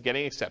chance of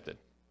getting accepted.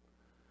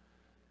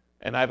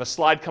 And I have a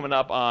slide coming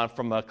up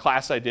from a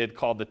class I did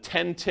called the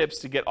 10 tips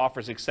to get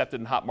offers accepted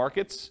in hot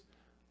markets.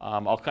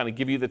 I'll kind of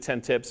give you the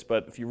 10 tips,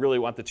 but if you really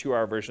want the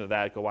 2-hour version of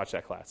that, go watch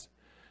that class.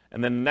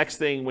 And then the next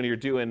thing when you're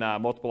doing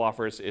multiple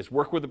offers is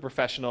work with a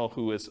professional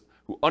who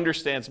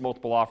understands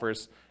multiple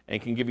offers and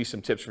can give you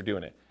some tips for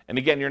doing it. And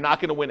again, you're not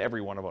going to win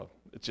every one of them.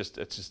 It's just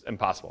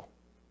impossible.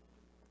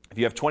 If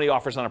you have 20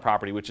 offers on a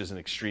property, which is an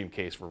extreme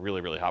case for really,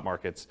 really hot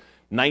markets,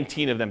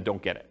 19 of them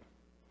don't get it.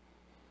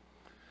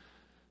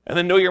 And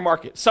then know your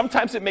market.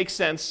 Sometimes it makes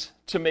sense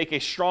to make a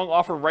strong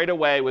offer right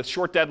away with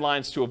short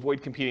deadlines to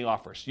avoid competing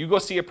offers. You go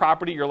see a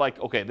property, you're like,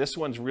 okay, this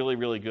one's really,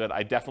 really good.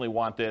 I definitely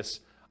want this.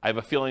 I have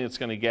a feeling it's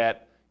going to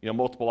get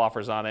multiple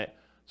offers on it.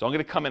 So I'm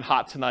going to come in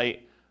hot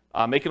tonight,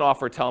 make an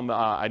offer, tell them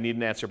I need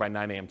an answer by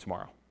 9 a.m.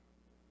 tomorrow.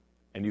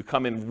 And you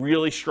come in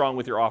really strong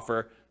with your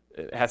offer.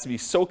 It has to be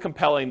so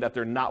compelling that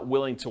they're not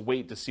willing to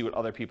wait to see what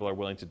other people are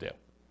willing to do.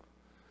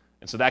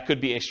 And so that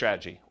could be a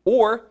strategy.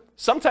 Or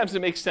sometimes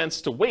it makes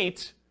sense to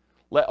wait,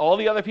 let all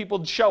the other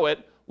people show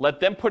it, let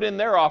them put in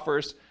their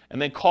offers,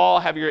 and then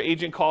have your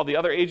agent call the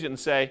other agent and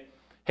say,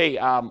 hey,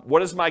 what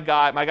does my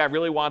guy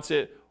really wants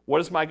it, what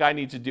does my guy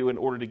need to do in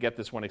order to get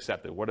this one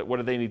accepted? What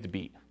do they need to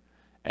beat?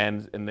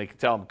 And they can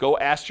tell them, go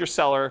ask your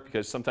seller,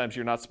 because sometimes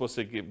you're not supposed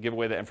to give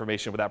away that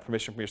information without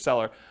permission from your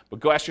seller, but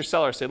go ask your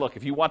seller, say, look,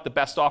 if you want the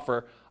best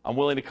offer, I'm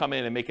willing to come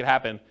in and make it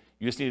happen.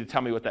 You just need to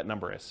tell me what that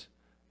number is.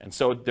 And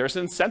so there's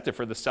an incentive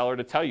for the seller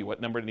to tell you what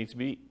number it needs to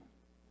be.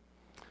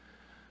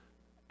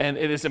 And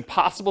it is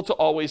impossible to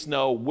always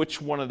know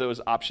which one of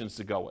those options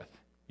to go with.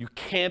 You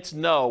can't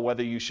know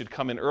whether you should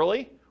come in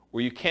early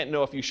or you can't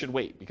know if you should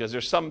wait, because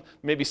there's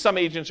maybe some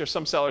agents or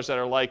some sellers that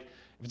are like,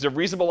 if it's a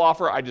reasonable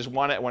offer, I just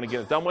want it, I want to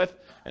get it done with.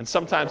 And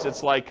sometimes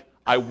it's like,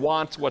 I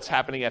want what's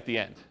happening at the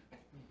end.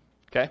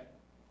 Okay?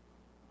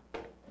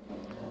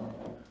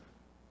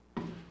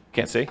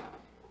 Can't see?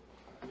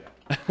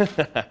 All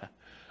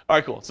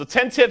right, cool. So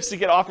 10 tips to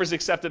get offers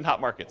accepted in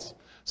hot markets.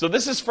 So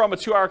this is from a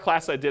 2-hour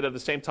class I did of the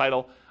same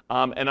title.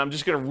 And I'm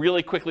just going to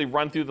really quickly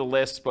run through the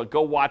list, but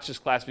go watch this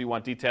class if you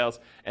want details.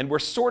 And we're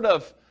sort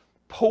of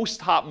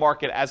post-hot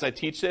market as I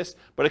teach this,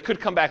 but it could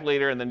come back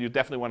later, and then you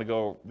definitely want to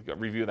go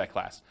review that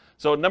class.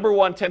 So number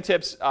 1, 10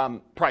 tips,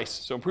 price.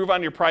 So improve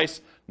on your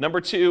price. Number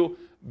 2,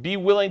 be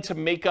willing to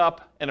make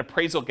up an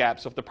appraisal gap.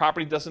 So if the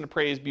property doesn't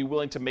appraise, be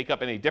willing to make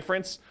up any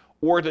difference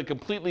or to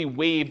completely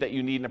waive that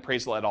you need an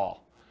appraisal at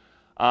all.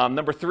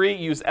 Number 3,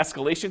 use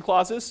escalation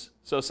clauses.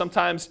 So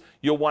sometimes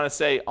you'll want to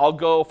say, I'll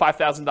go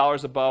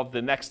 $5,000 above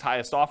the next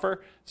highest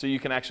offer. So you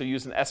can actually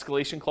use an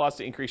escalation clause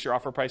to increase your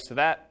offer price to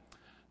that.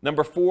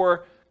 Number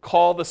 4,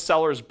 call the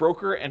seller's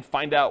broker and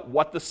find out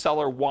what the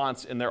seller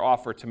wants in their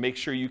offer to make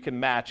sure you can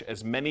match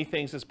as many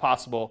things as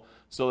possible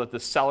so that the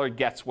seller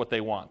gets what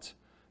they want.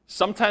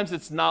 Sometimes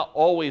it's not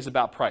always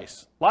about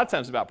price. A lot of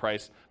times it's about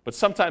price, but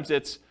sometimes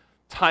it's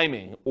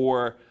timing,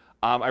 or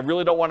I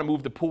really don't want to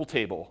move the pool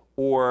table,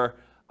 or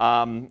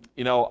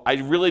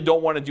I really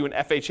don't want to do an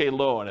FHA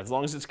loan. As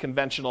long as it's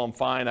conventional, I'm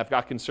fine. I've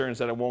got concerns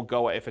that it won't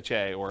go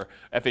FHA or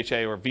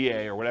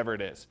VA or whatever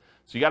it is.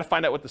 So you got to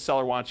find out what the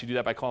seller wants. You do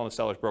that by calling the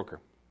seller's broker.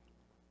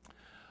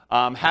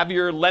 Have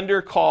your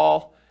lender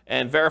call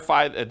and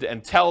verify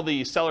and tell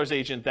the seller's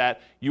agent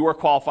that you are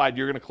qualified,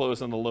 you're going to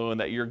close on the loan,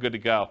 that you're good to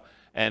go.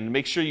 And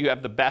make sure you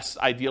have the best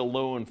ideal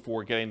loan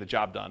for getting the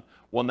job done.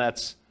 One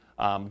that's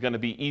going to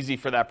be easy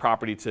for that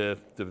property to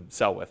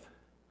sell with.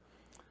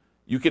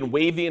 You can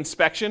waive the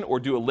inspection or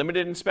do a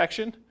limited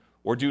inspection,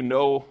 or do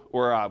no,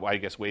 or I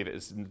guess waive it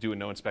is do a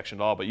no inspection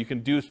at all, but you can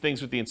do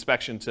things with the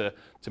inspection to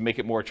make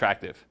it more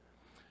attractive.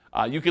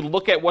 You can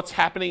look at what's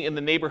happening in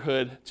the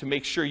neighborhood to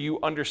make sure you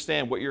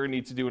understand what you're going to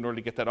need to do in order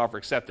to get that offer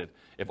accepted.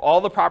 If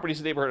all the properties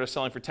in the neighborhood are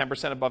selling for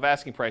 10% above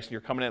asking price and you're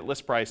coming in at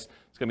list price,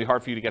 it's going to be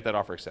hard for you to get that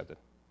offer accepted.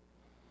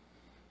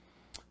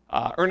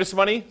 Earnest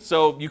money.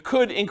 So you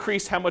could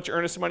increase how much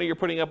earnest money you're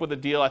putting up with a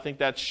deal. I think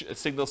that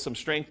signals some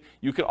strength.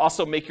 You could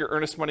also make your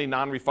earnest money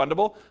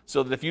non-refundable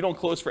so that if you don't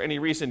close for any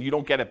reason, you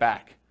don't get it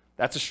back.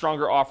 That's a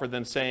stronger offer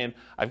than saying,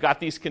 I've got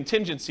these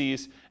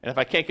contingencies, and if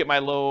I can't get my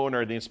loan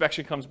or the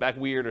inspection comes back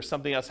weird or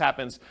something else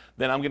happens,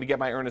 then I'm going to get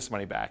my earnest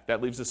money back.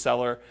 That leaves the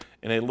seller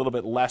in a little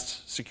bit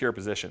less secure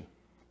position.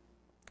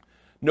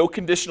 No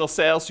conditional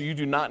sales, so you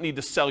do not need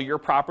to sell your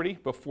property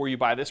before you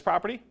buy this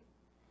property.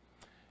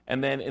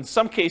 And then in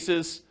some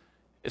cases,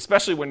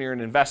 especially when you're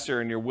an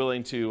investor and you're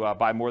willing to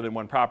buy more than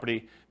one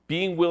property,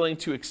 being willing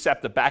to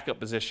accept a backup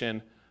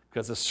position,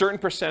 because a certain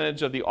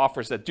percentage of the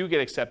offers that do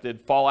get accepted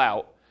fall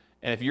out.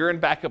 And if you're in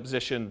backup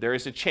position, there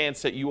is a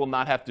chance that you will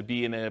not have to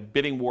be in a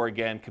bidding war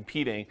again,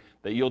 competing,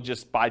 that you'll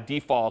just by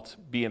default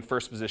be in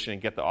first position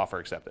and get the offer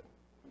accepted.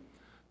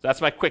 So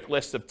that's my quick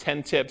list of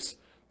 10 tips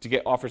to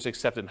get offers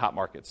accepted in hot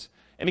markets.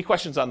 Any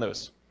questions on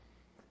those?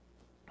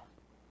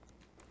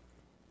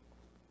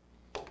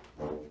 All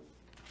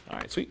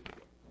right, sweet.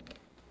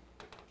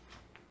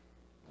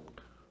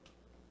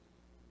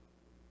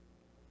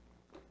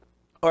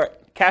 All right,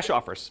 cash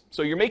offers.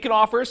 So you're making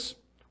offers,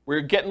 where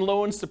you're getting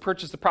loans to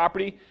purchase the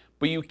property,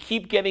 but you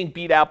keep getting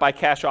beat out by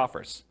cash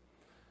offers.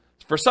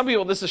 For some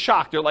people, this is a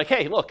shock. They're like,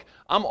 hey, look,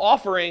 I'm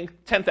offering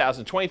 $10,000,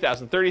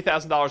 $20,000,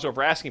 $30,000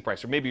 over asking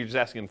price, or maybe you're just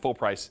asking full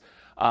price.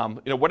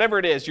 Whatever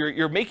it is,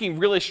 you're making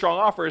really strong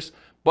offers,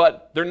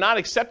 but they're not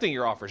accepting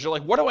your offers. You're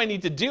like, what do I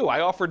need to do? I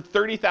offered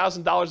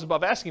 $30,000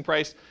 above asking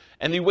price,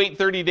 and you wait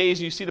 30 days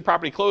and you see the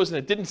property close and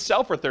it didn't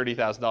sell for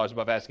 $30,000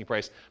 above asking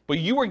price, but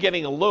you were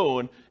getting a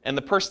loan and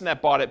the person that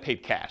bought it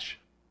paid cash.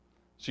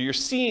 So you're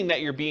seeing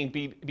that you're being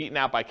beaten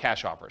out by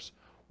cash offers.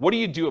 What do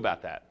you do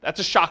about that? That's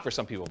a shock for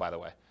some people, by the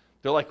way.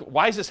 They're like,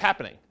 why is this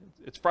happening?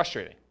 It's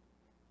frustrating.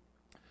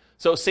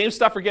 So same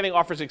stuff for getting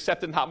offers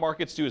accepted in hot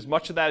markets. Do as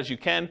much of that as you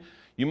can.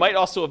 You might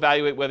also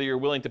evaluate whether you're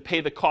willing to pay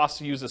the cost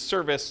to use a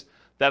service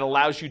that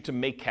allows you to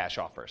make cash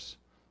offers.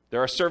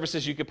 There are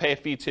services you could pay a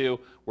fee to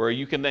where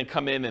you can then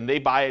come in and they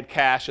buy it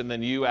cash and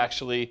then you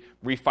actually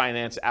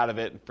refinance out of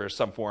it for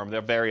some form.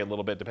 They'll vary a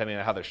little bit depending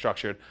on how they're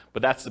structured,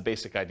 but that's the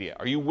basic idea.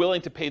 Are you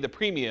willing to pay the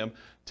premium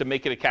to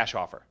make it a cash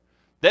offer?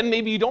 Then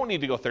maybe you don't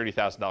need to go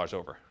 $30,000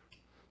 over.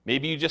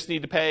 Maybe you just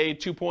need to pay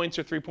 2 points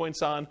or 3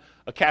 points on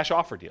a cash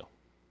offer deal.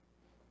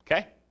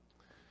 Okay?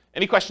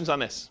 Any questions on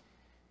this?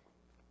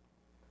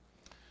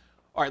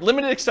 All right,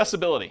 limited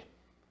accessibility.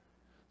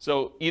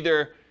 So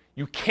either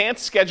you can't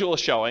schedule a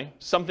showing,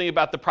 something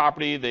about the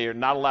property, they're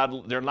not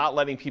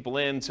letting people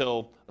in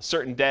until a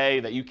certain day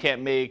that you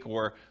can't make,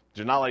 or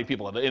they're not letting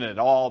people in at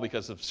all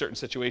because of a certain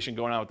situation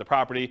going on with the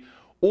property,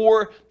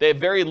 or they have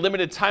very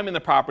limited time in the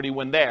property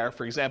when there.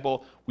 For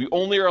example, we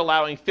only are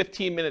allowing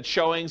 15-minute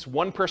showings,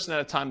 one person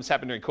at a time. This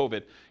happened during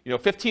COVID.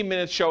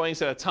 15-minute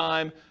showings at a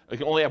time. We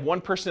can only have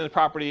one person in the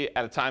property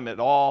at a time at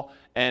all.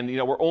 And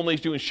we're only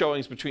doing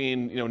showings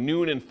between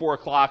noon and 4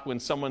 o'clock when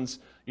someone's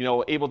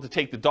able to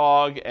take the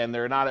dog and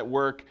they're not at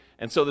work.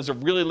 And so there's a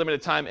really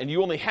limited time, and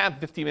you only have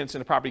 15 minutes in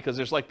the property because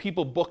there's like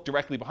people booked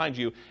directly behind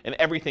you, and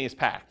everything is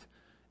packed.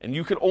 And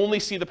you can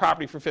only see the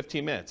property for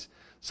 15 minutes.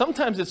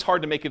 Sometimes it's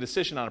hard to make a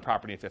decision on a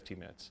property in 15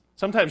 minutes.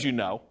 Sometimes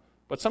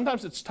but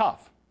sometimes it's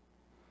tough.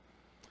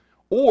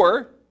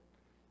 Or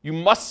you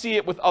must see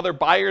it with other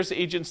buyers,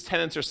 agents,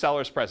 tenants, or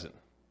sellers present.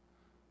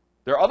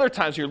 There are other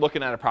times you're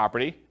looking at a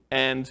property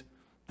and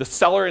the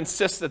seller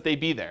insists that they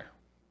be there.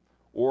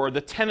 Or the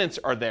tenants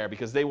are there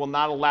because they will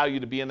not allow you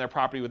to be in their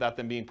property without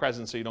them being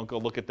present, so you don't go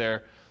look at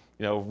their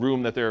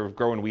room that they're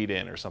growing weed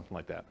in or something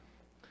like that.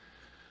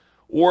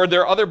 Or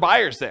there are other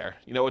buyers there.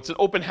 It's an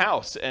open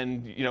house,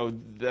 and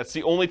that's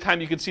the only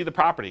time you can see the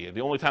property,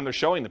 the only time they're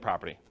showing the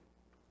property.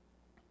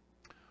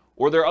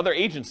 Or there are other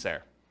agents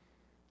there.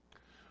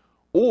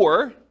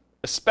 Or,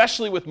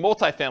 especially with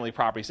multifamily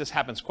properties, this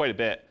happens quite a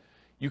bit,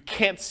 you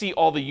can't see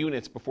all the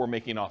units before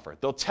making an offer.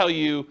 They'll tell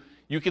you,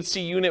 you can see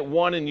unit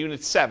 1 and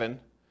unit 7.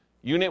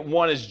 Unit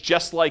 1 is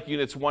just like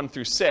units 1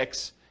 through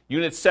 6.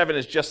 Unit 7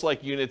 is just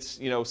like units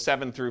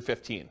 7 through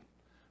 15.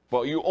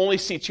 But you only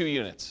see 2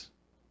 units.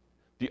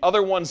 The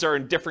other ones are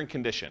in different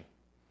condition.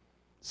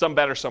 Some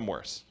better, some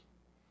worse.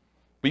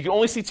 But you can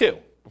only see 2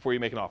 before you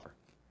make an offer.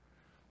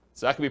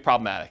 So that can be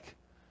problematic.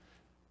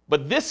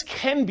 But this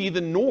can be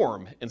the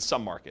norm in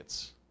some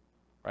markets,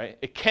 right?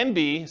 It can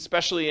be,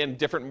 especially in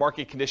different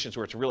market conditions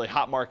where it's a really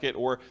hot market,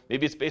 or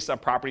maybe it's based on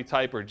property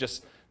type, or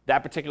just that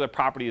particular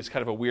property is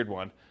kind of a weird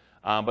one.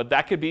 But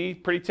that could be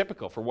pretty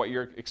typical for what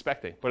you're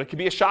expecting. But it could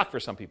be a shock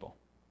for some people.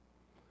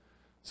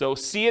 So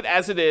see it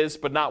as it is,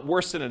 but not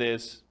worse than it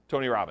is,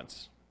 Tony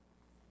Robbins.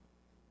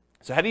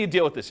 So how do you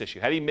deal with this issue?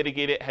 How do you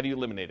mitigate it? How do you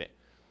eliminate it?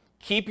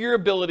 Keep your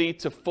ability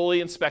to fully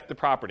inspect the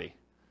property.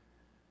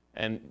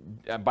 And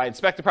by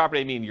inspect the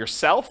property, I mean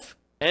yourself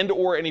and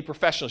or any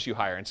professionals you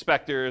hire,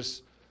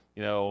 inspectors,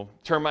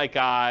 termite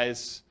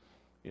guys,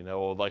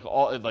 radon,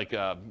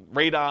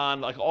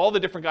 all the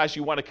different guys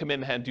you want to come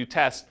in and do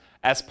tests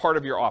as part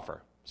of your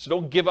offer. So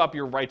don't give up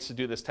your rights to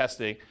do this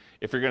testing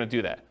if you're going to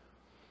do that.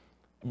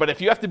 But if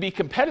you have to be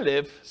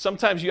competitive,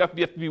 sometimes you have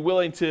to be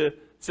willing to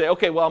say,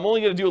 okay, well, I'm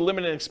only going to do a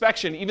limited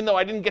inspection, even though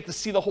I didn't get to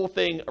see the whole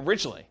thing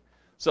originally.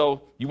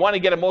 So you want to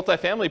get a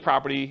multifamily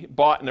property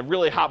bought in a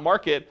really hot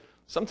market.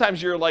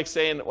 Sometimes you're like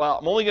saying, well,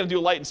 I'm only going to do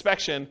a light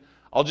inspection.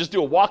 I'll just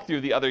do a walkthrough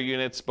of the other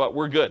units, but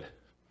we're good.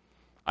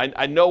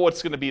 I know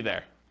what's going to be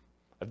there.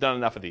 I've done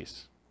enough of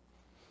these.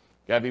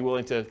 You got to be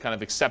willing to kind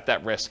of accept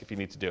that risk if you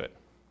need to do it.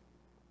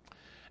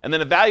 And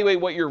then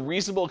evaluate what your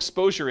reasonable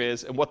exposure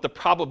is and what the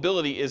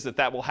probability is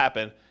that will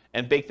happen,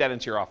 and bake that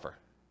into your offer.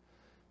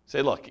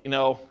 Say, look,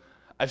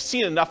 I've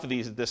seen enough of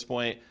these at this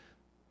point.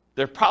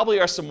 There probably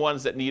are some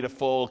ones that need a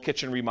full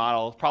kitchen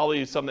remodel,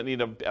 probably some that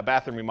need a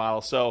bathroom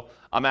remodel. So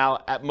I'm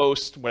out at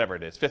most, whatever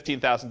it is,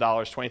 $15,000,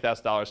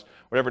 $20,000,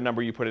 whatever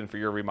number you put in for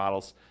your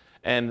remodels.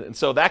 And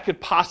so that could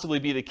possibly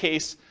be the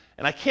case.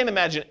 And I can't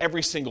imagine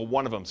every single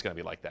one of them is going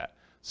to be like that.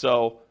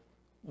 So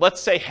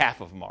let's say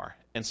half of them are.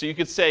 And so you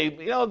could say,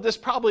 there's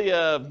probably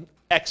a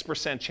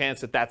X%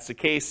 chance that that's the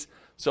case.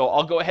 So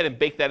I'll go ahead and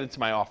bake that into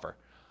my offer.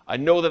 I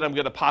know that I'm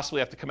going to possibly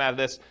have to come out of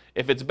this.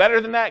 If it's better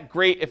than that,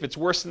 great. If it's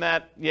worse than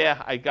that,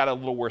 yeah, I got a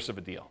little worse of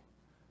a deal.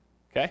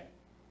 Okay?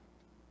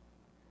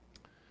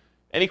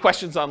 Any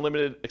questions on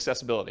limited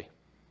accessibility?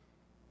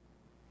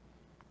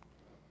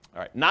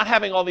 All right, not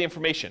having all the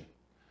information.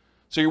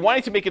 So you're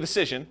wanting to make a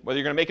decision, whether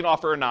you're going to make an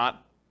offer or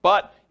not,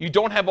 but you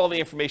don't have all the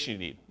information you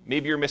need.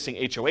 Maybe you're missing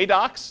HOA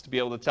docs to be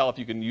able to tell if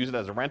you can use it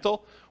as a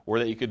rental, or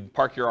that you could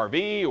park your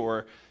RV,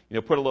 or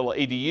put a little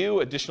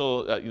ADU,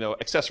 additional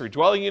accessory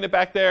dwelling unit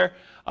back there.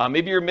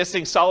 Maybe you're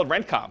missing solid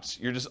rent comps.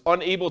 You're just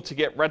unable to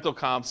get rental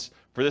comps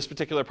for this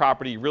particular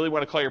property. You really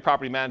want to call your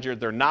property manager.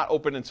 They're not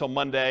open until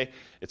Monday.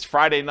 It's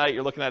Friday night.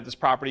 You're looking at this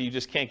property. You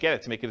just can't get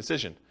it to make a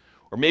decision.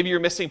 Or maybe you're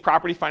missing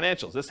property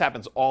financials. This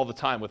happens all the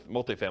time with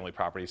multifamily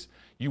properties.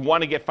 You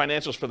want to get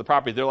financials for the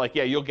property. They're like,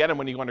 yeah, you'll get them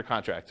when you go under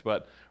contract,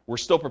 but we're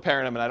still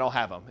preparing them and I don't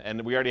have them. And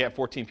we already have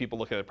 14 people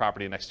looking at the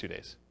property in the next 2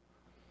 days.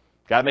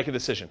 Got to make a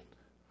decision.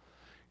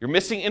 You're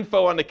missing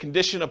info on the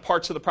condition of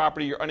parts of the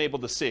property you're unable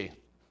to see.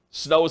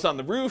 Snow is on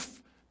the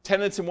roof,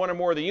 tenants in one or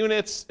more of the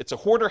units. It's a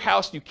hoarder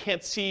house. You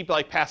can't see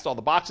past all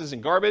the boxes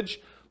and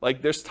garbage.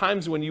 There's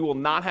times when you will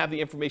not have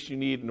the information you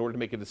need in order to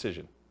make a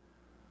decision.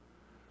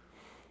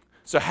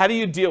 So how do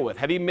you deal with,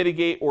 how do you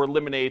mitigate or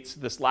eliminate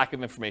this lack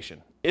of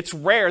information? It's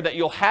rare that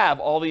you'll have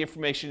all the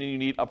information you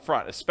need up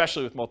front,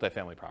 especially with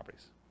multifamily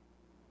properties.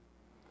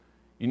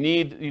 You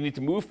need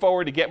to move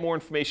forward to get more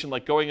information,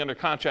 like going under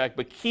contract,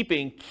 but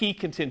keeping key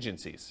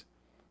contingencies.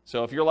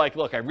 So if you're like,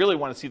 look, I really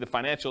want to see the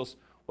financials,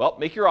 well,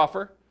 make your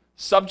offer,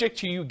 subject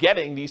to you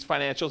getting these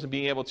financials and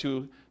being able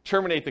to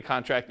terminate the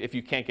contract if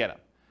you can't get them.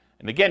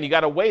 And again, you got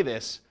to weigh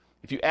this.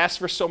 If you ask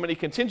for so many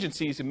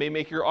contingencies, it may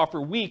make your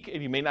offer weak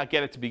and you may not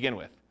get it to begin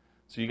with.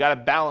 So you got to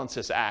balance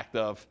this act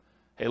of,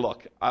 hey,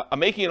 look, I'm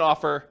making an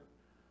offer.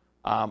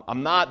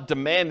 I'm not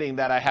demanding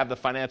that I have the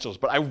financials,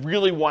 but I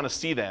really want to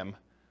see them.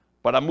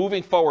 But I'm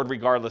moving forward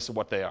regardless of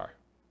what they are.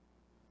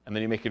 And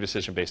then you make your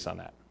decision based on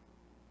that.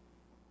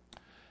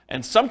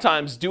 And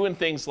sometimes doing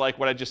things like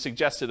what I just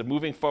suggested of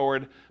moving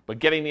forward but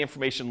getting the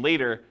information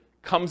later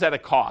comes at a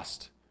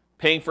cost.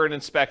 Paying for an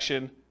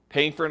inspection,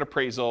 paying for an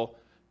appraisal,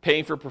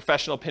 paying for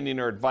professional opinion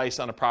or advice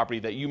on a property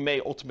that you may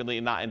ultimately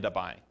not end up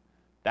buying.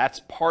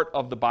 That's part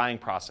of the buying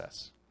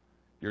process.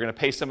 You're going to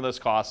pay some of those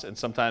costs, and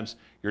sometimes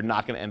you're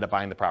not going to end up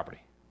buying the property.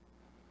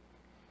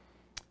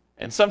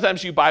 And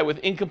sometimes you buy with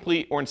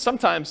incomplete or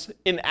sometimes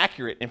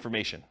inaccurate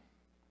information.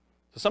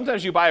 So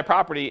sometimes you buy a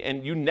property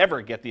and you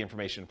never get the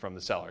information from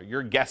the seller.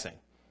 You're guessing.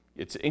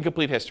 It's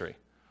incomplete history.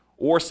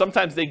 Or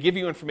sometimes they give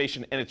you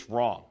information and it's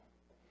wrong.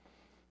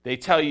 They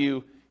tell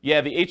you,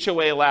 yeah, the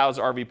HOA allows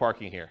RV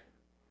parking here.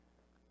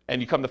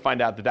 and you come to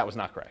find out that that was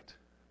not correct.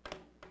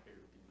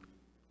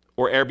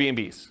 Or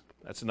Airbnbs.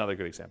 That's another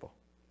good example.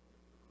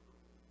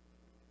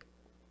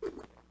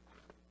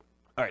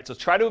 All right, so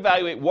try to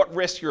evaluate what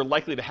risk you're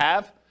likely to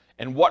have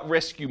and what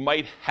risk you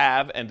might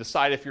have and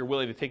decide if you're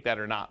willing to take that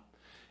or not.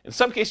 In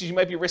some cases, you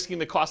might be risking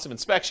the cost of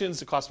inspections,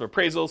 the cost of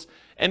appraisals,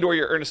 and or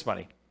your earnest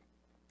money.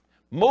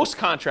 Most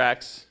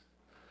contracts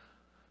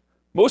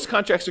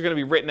are going to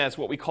be written as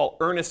what we call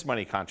earnest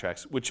money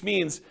contracts, which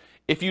means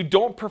if you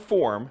don't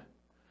perform,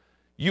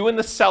 you and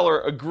the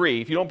seller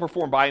agree, if you don't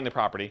perform buying the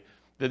property,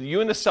 that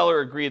you and the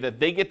seller agree that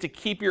they get to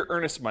keep your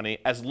earnest money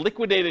as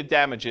liquidated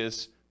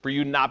damages for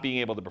you not being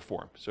able to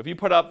perform. So if you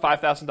put up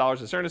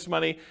 $5,000 as earnest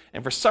money,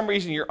 and for some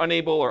reason you're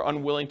unable or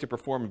unwilling to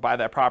perform and buy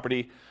that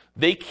property,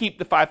 they keep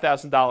the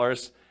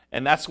 $5,000,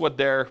 and that's what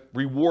their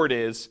reward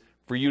is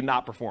for you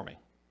not performing.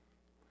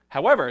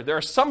 However, there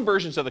are some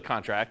versions of the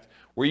contract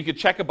where you could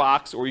check a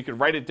box or you could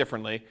write it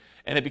differently,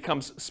 and it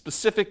becomes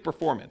specific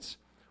performance,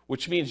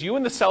 which means you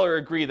and the seller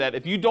agree that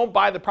if you don't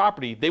buy the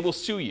property, they will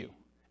sue you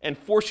and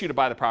force you to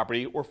buy the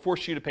property or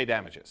force you to pay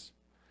damages.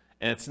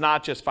 And it's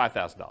not just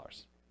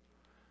 $5,000.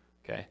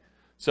 Okay?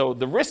 So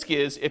the risk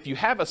is if you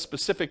have a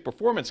specific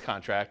performance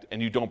contract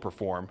and you don't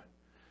perform,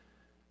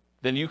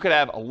 then you could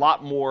have a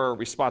lot more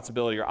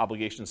responsibility or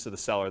obligations to the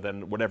seller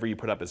than whatever you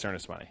put up as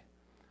earnest money.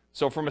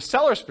 So from a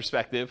seller's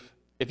perspective,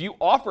 if you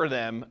offer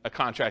them a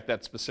contract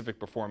that's specific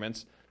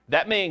performance,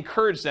 that may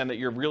encourage them that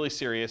you're really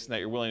serious and that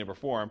you're willing to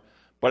perform,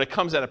 but it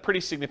comes at a pretty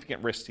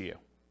significant risk to you.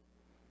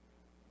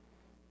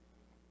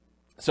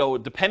 So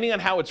depending on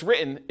how it's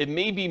written, it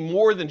may be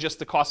more than just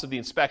the cost of the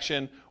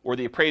inspection or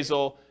the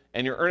appraisal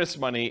and your earnest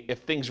money if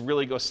things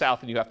really go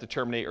south and you have to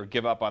terminate or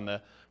give up on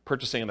the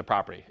purchasing of the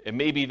property. It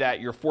may be that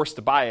you're forced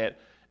to buy it,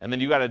 and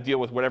then you got to deal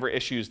with whatever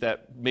issues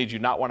that made you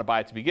not want to buy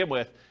it to begin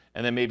with,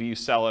 and then maybe you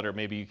sell it or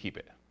maybe you keep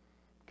it.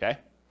 Okay?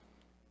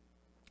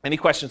 Any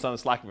questions on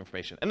this lack of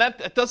information? And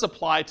that does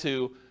apply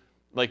to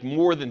like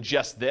more than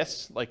just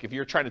this. Like if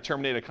you're trying to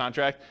terminate a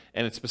contract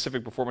and it's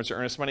specific performance or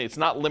earnest money, it's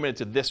not limited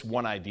to this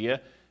one idea.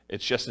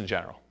 It's just in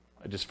general.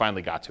 I just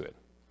finally got to it.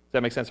 Does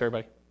that make sense,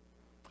 everybody?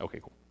 Okay,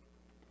 cool.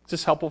 Is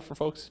this helpful for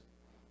folks?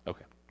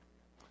 Okay.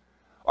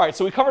 All right,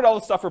 so we covered all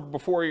the stuff for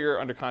before you're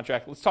under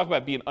contract. Let's talk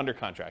about being under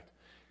contract.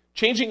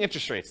 Changing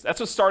interest rates. That's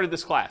what started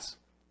this class,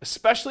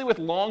 especially with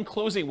long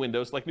closing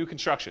windows like new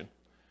construction.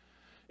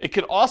 It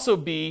could also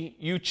be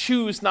you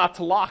choose not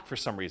to lock for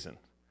some reason.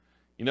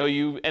 You know,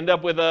 you end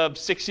up with a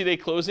 60-day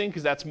closing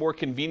because that's more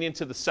convenient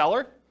to the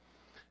seller.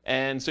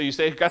 And so you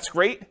say, that's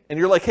great. And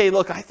you're like, hey,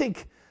 look,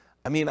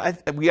 we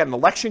got an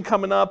election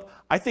coming up.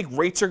 I think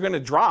rates are going to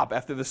drop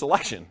after this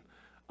election.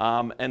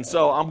 And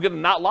so I'm going to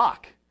not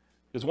lock.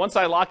 Because once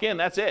I lock in,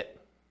 that's it.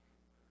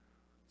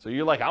 So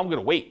you're like, I'm going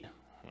to wait.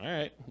 All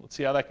right, let's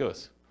see how that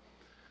goes.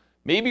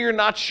 Maybe you're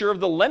not sure of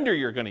the lender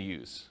you're going to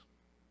use.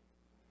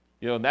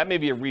 You know, that may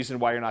be a reason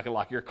why you're not going to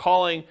lock. You're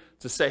calling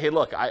to say, hey,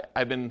 look,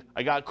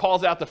 I got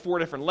calls out to 4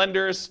 different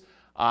lenders.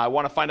 I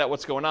want to find out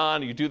what's going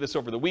on. You do this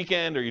over the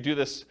weekend, or you do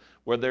this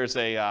where there's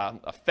a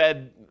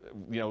Fed,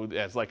 you know,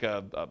 as like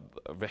a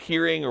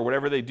hearing or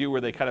whatever they do where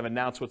they kind of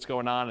announce what's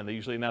going on, and they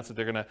usually announce that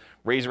they're going to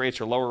raise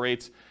rates or lower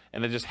rates,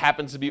 and it just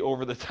happens to be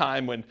over the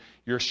time when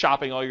you're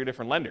shopping all your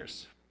different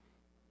lenders.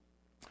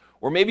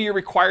 Or maybe you're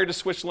required to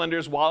switch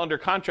lenders while under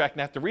contract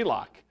and have to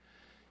relock.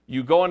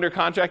 You go under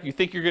contract, you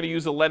think you're going to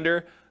use a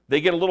lender, they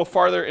get a little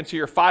farther into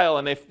your file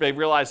and they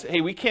realize,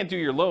 hey, we can't do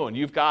your loan.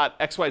 You've got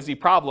XYZ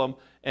problem,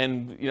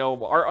 and you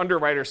know our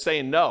underwriter's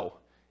saying no,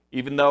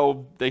 even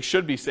though they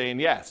should be saying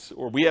yes.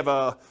 Or we have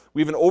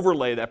an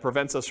overlay that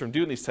prevents us from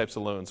doing these types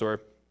of loans.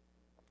 Or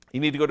you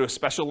need to go to a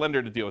special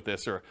lender to deal with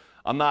this. Or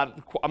I'm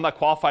not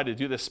qualified to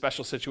do this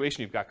special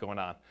situation you've got going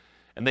on.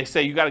 And they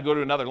say you got to go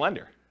to another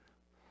lender.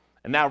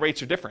 And now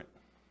rates are different.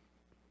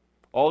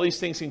 All these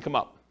things can come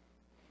up.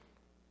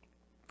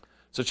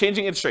 So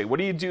changing interest rate, what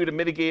do you do to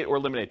mitigate or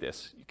eliminate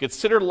this? You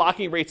consider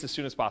locking rates as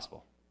soon as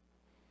possible.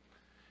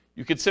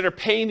 You consider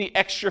paying the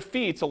extra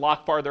fee to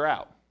lock farther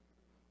out.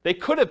 They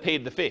could have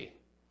paid the fee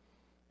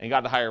and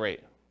got a higher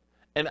rate.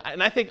 And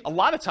I think a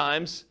lot of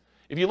times,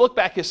 if you look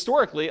back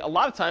historically, a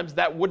lot of times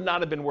that would not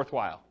have been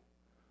worthwhile.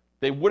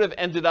 They would have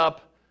ended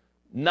up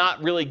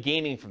not really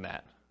gaining from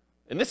that.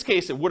 In this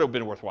case, it would have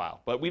been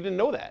worthwhile, but we didn't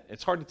know that.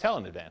 It's hard to tell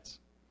in advance.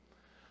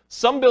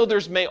 Some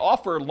builders may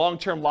offer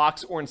long-term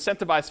locks or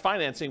incentivized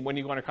financing when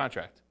you go under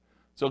contract.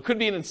 So it could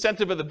be an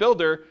incentive of the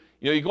builder.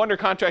 You know, you go under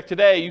contract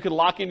today, you can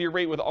lock in your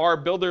rate with our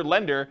builder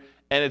lender,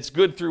 and it's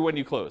good through when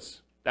you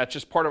close. That's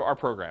just part of our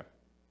program.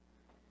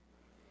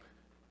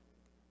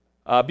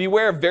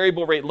 Beware of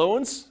variable rate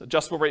loans,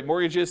 adjustable rate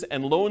mortgages,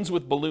 and loans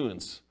with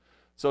balloons.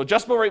 So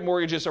adjustable rate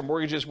mortgages are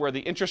mortgages where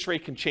the interest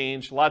rate can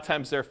change. A lot of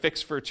times they're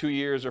fixed for 2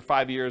 years or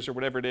 5 years or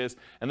whatever it is.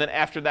 And then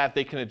after that,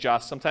 they can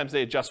adjust. Sometimes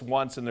they adjust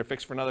once and they're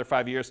fixed for another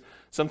 5 years.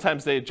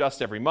 Sometimes they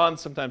adjust every month.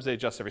 Sometimes they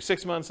adjust every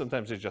 6 months.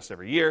 Sometimes they adjust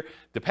every year.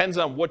 Depends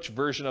on which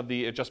version of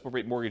the adjustable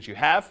rate mortgage you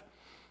have.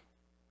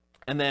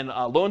 And then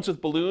loans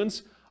with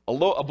balloons. A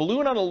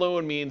balloon on a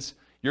loan means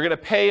you're going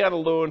to pay on a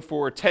loan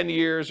for 10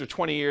 years or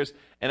 20 years.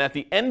 And at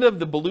the end of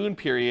the balloon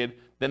period,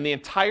 then the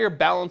entire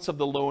balance of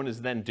the loan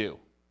is then due.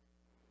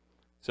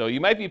 So you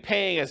might be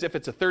paying as if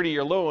it's a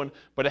 30-year loan,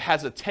 but it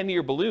has a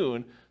 10-year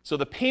balloon, so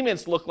the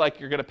payments look like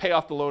you're going to pay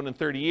off the loan in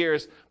 30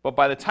 years, but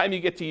by the time you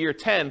get to year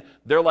 10,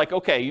 they're like,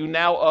 okay, you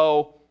now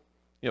owe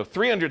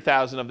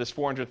 $300,000 of this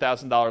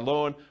 $400,000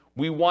 loan.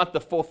 We want the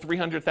full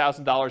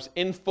 $300,000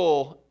 in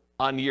full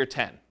on year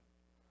 10.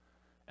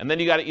 And then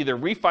you got to either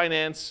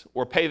refinance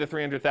or pay the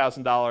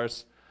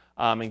 $300,000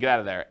 and get out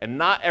of there. And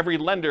not every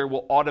lender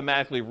will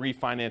automatically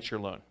refinance your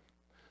loan.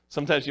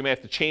 Sometimes you may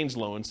have to change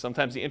loans.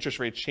 Sometimes the interest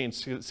rates change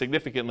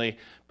significantly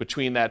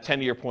between that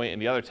 10-year point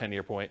and the other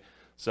 10-year point.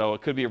 So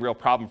it could be a real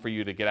problem for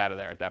you to get out of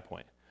there at that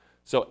point.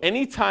 So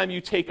anytime you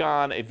take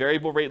on a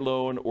variable rate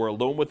loan or a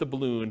loan with a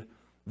balloon,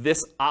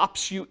 this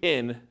opts you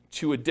in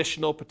to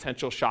additional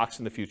potential shocks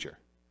in the future.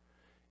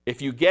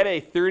 If you get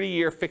a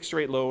 30-year fixed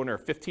rate loan or a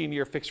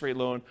 15-year fixed rate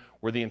loan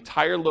where the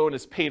entire loan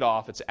is paid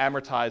off, it's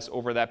amortized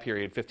over that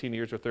period, 15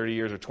 years or 30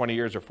 years or 20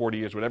 years or 40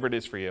 years, whatever it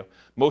is for you.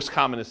 Most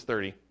common is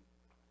 30.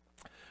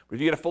 But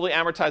if you get a fully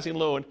amortizing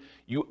loan,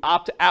 you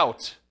opt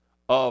out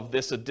of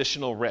this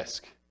additional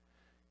risk.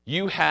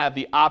 You have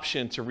the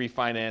option to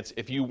refinance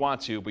if you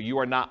want to, but you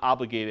are not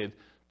obligated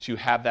to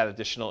have that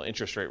additional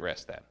interest rate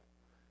risk then.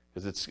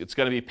 Because it's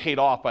going to be paid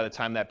off by the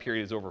time that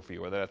period is over for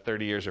you, whether that's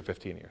 30 years or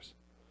 15 years.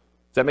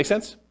 Does that make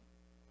sense?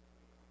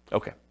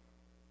 Okay.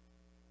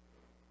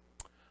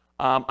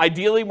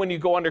 Ideally, when you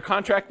go under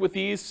contract with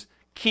these,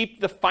 keep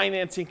the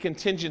financing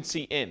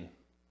contingency in.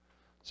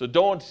 So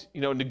don't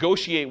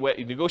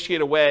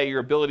negotiate away your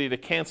ability to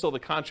cancel the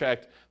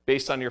contract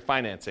based on your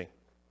financing.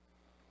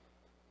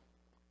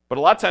 But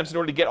a lot of times, in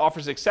order to get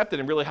offers accepted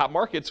in really hot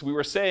markets, we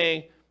were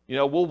saying,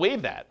 we'll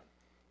waive that.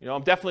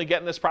 I'm definitely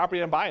getting this property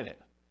and I'm buying it.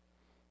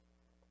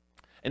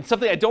 And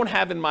something I don't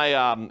have in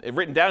my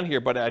written down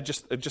here, but it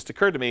just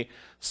occurred to me,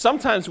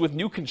 sometimes with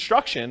new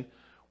construction,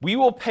 we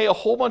will pay a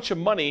whole bunch of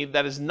money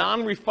that is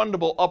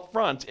non-refundable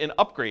upfront in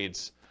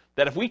upgrades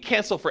that if we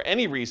cancel for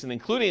any reason,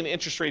 including the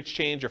interest rates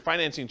change or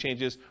financing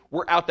changes,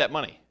 we're out that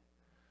money.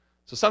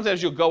 So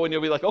sometimes you'll go and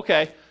you'll be like,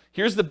 okay,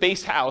 here's the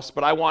base house,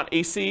 but I want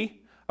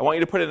AC. I want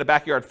you to put in a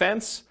backyard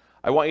fence.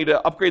 I want you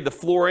to upgrade the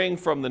flooring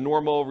from the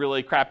normal,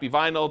 really crappy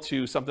vinyl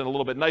to something a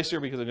little bit nicer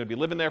because I'm going to be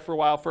living there for a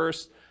while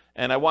first.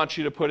 And I want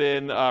you to put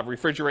in a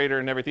refrigerator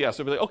and everything else.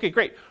 So we'll be like, okay,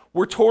 great.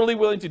 We're totally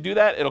willing to do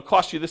that. It'll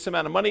cost you this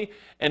amount of money,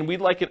 and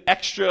we'd like an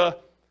extra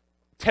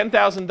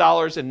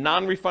 $10,000 in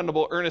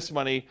non-refundable earnest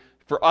money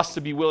for us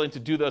to be willing to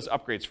do those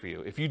upgrades for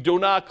you. If you do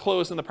not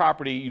close on the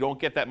property, you don't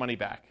get that money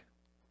back.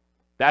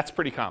 That's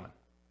pretty common.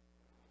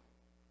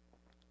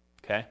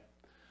 Okay?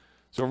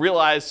 So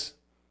realize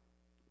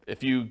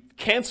if you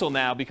cancel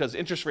now because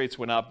interest rates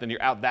went up, then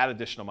you're out that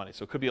additional money.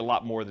 So it could be a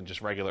lot more than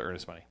just regular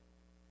earnest money.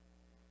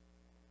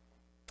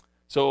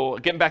 So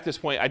getting back to this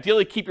point,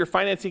 ideally keep your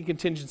financing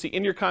contingency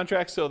in your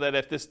contract so that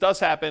if this does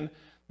happen,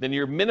 then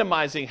you're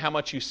minimizing how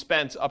much you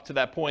spent up to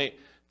that point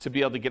to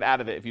be able to get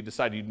out of it if you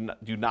decide you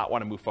do not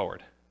want to move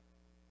forward.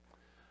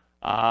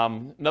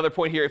 Another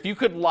point here, if you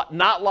could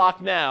not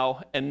lock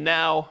now, and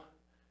now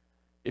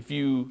if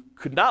you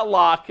could not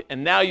lock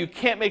and now you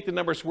can't make the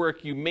numbers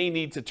work, you may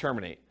need to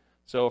terminate.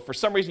 So if for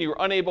some reason you were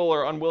unable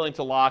or unwilling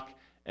to lock,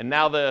 and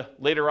now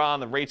later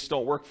on the rates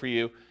don't work for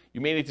you, you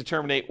may need to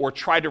terminate or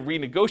try to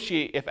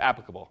renegotiate if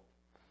applicable.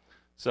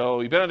 So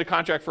you've been under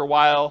contract for a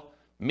while.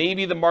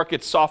 Maybe the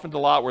market's softened a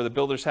lot where the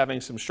builder's having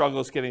some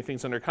struggles getting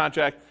things under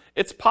contract.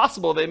 It's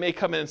possible they may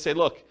come in and say,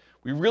 look,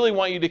 we really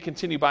want you to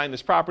continue buying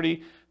this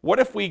property. What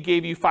if we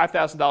gave you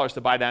 $5,000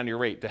 to buy down your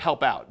rate to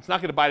help out? It's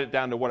not going to buy it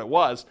down to what it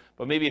was,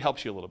 but maybe it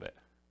helps you a little bit.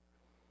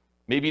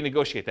 Maybe you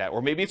negotiate that.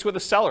 Or maybe it's with a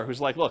seller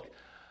who's like, look,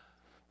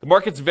 the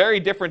market's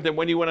very different than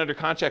when you went under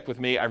contract with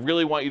me. I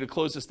really want you to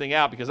close this thing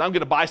out because I'm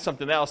going to buy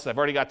something else. I've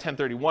already got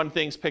 1031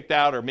 things picked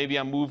out, or maybe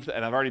I'm moved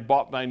and I've already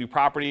bought my new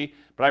property,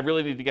 but I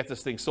really need to get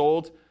this thing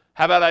sold.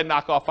 How about I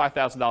knock off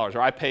 $5,000,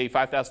 or I pay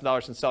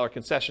 $5,000 in seller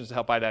concessions to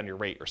help buy down your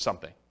rate or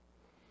something?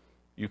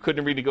 You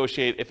couldn't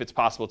renegotiate if it's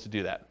possible to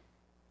do that.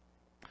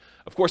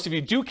 Of course, if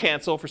you do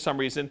cancel for some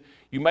reason,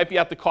 you might be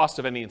at the cost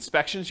of any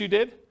inspections you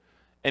did,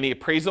 any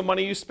appraisal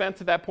money you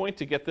spent at that point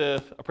to get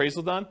the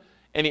appraisal done,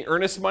 any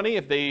earnest money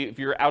if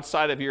you're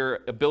outside of your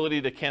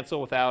ability to cancel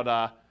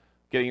without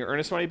getting your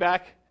earnest money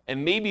back,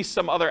 and maybe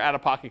some other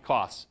out-of-pocket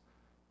costs.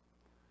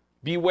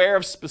 Beware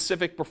of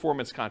specific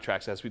performance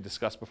contracts, as we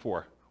discussed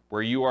before,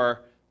 where you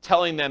are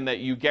telling them that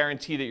you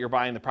guarantee that you're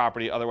buying the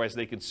property, otherwise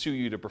they could sue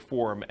you to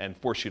perform and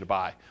force you to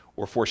buy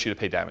or force you to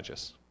pay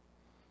damages.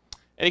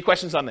 Any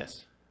questions on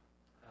this?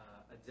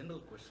 A general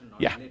question not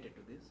Yeah. related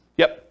to this.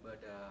 Yep. But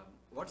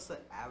what's the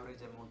average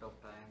amount of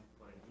time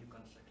for a new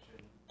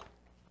construction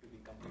to be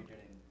completed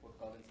in Fort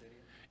Collins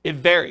area? It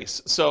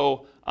varies.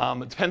 So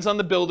it depends on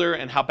the builder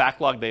and how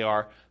backlogged they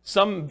are.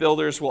 Some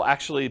builders will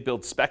actually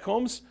build spec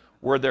homes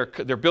where they're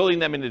building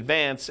them in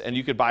advance and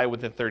you could buy it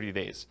within 30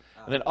 days.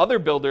 And then other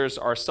builders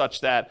are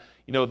such that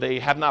they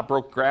have not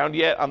broke ground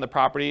yet on the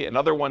property, and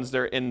other ones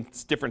they're in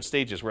different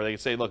stages where they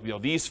say, look,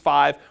 these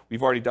 5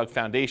 we've already dug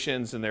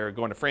foundations and they're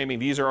going to framing.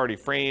 These are already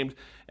framed,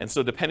 and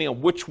so depending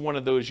on which one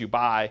of those you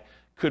buy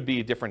could be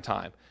a different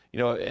time.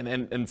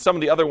 And some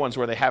of the other ones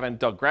where they haven't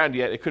dug ground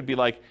yet, it could be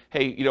like,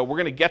 hey, we're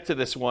going to get to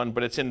this one,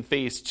 but it's in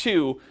phase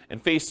 2,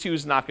 and phase 2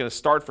 is not going to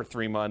start for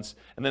 3 months,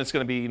 and then it's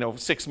going to be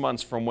 6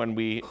 months from when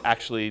we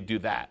actually do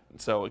that.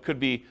 So it could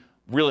be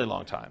really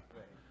long time.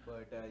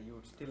 Right, but you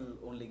would still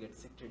only get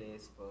 60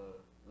 days for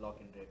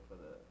lock-in rate for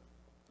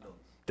the loans.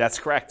 That's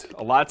correct.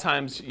 A lot of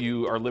times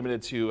you are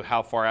limited to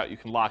how far out you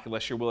can lock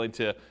unless you're willing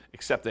to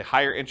accept a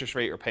higher interest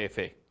rate or pay a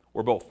fee,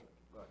 or both.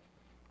 Got it.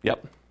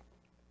 Yep.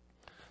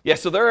 Yeah,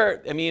 so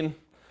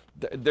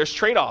there's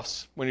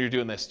trade-offs when you're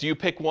doing this. Do you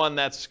pick one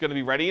that's going to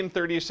be ready in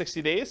 30 or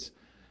 60 days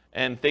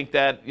and think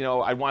that,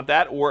 I want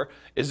that? Or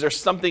is there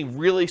something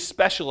really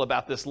special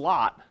about this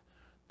lot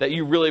that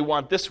you really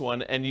want this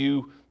one and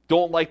you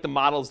don't like the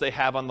models they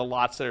have on the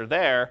lots that are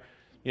there?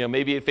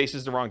 Maybe it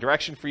faces the wrong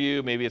direction for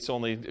you. Maybe it's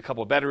only a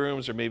couple of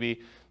bedrooms, or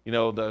maybe,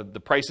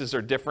 the prices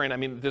are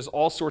different. There's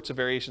all sorts of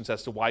variations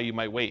as to why you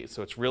might wait.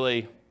 So it's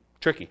really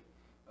tricky.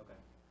 Okay.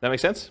 That make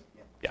sense?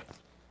 Yeah.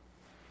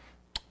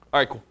 All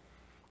right, cool.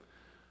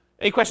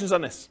 Any questions on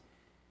this?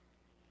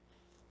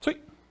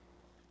 Sweet.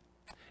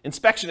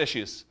 Inspection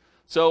issues.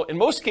 So in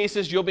most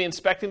cases, you'll be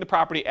inspecting the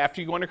property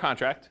after you go under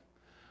contract,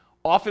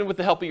 often with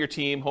the help of your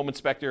team, home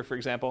inspector, for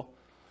example.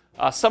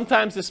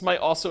 Sometimes this might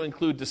also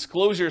include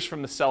disclosures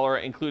from the seller,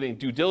 including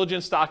due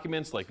diligence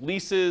documents like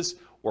leases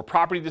or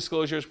property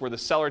disclosures where the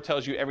seller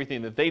tells you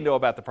everything that they know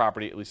about the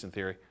property, at least in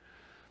theory.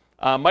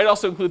 Might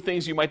also include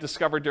things you might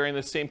discover during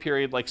the same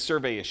period, like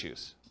survey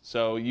issues.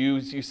 So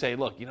you say,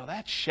 look,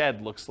 that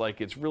shed looks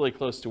like it's really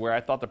close to where I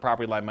thought the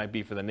property line might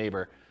be for the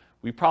neighbor.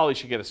 We probably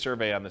should get a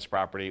survey on this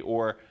property.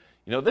 Or,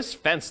 this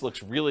fence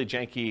looks really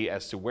janky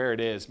as to where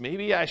it is.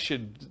 Maybe I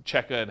should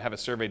check and have a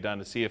survey done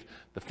to see if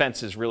the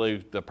fence is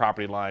really the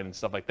property line and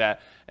stuff like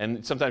that.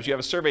 And sometimes you have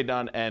a survey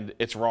done and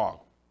it's wrong.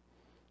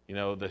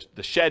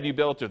 The shed you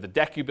built or the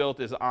deck you built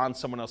is on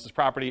someone else's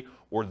property,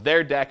 or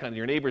their deck on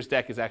your neighbor's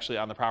deck is actually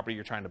on the property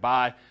you're trying to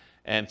buy,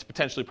 and it's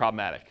potentially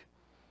problematic.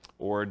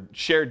 Or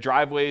shared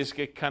driveways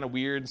get kind of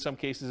weird in some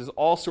cases. There's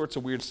all sorts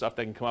of weird stuff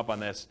that can come up on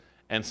this,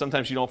 and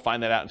sometimes you don't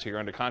find that out until you're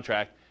under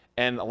contract.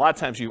 And a lot of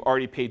times you've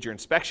already paid your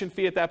inspection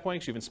fee at that point,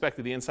 because you've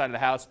inspected the inside of the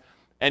house,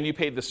 and you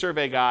paid the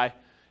survey guy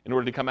in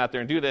order to come out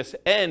there and do this,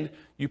 and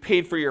you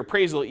paid for your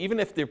appraisal, even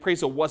if the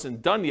appraisal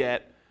wasn't done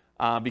yet,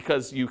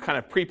 because you kind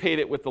of prepaid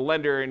it with the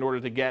lender in order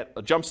to get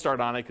a jump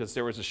start on it, because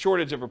there was a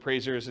shortage of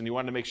appraisers and you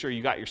wanted to make sure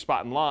you got your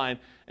spot in line.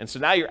 And so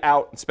now you're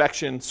out,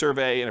 inspection,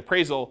 survey, and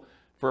appraisal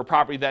for a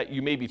property that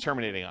you may be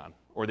terminating on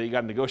or that you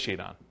got to negotiate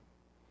on.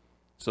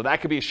 So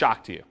that could be a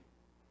shock to you. You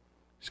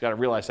just got to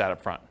realize that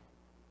up front.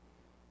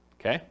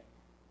 Okay?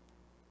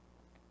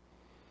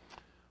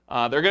 There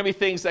are going to be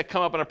things that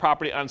come up on a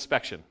property on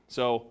inspection.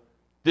 So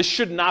this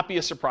should not be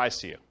a surprise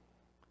to you.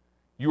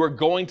 You are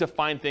going to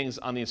find things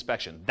on the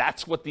inspection.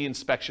 That's what the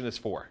inspection is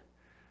for.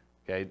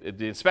 Okay?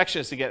 The inspection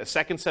is to get a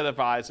second set of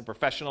eyes, a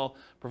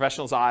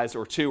professional's eyes,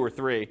 or 2 or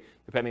 3,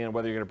 depending on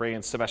whether you're going to bring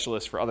in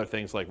specialists for other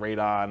things like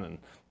radon and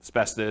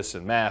asbestos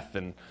and meth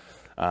and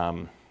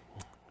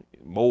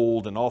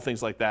mold and all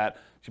things like that.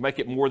 So you might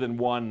get more than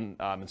one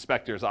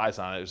inspector's eyes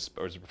on it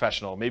or as a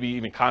professional. Maybe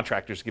even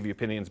contractors give you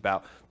opinions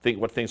about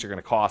what things are going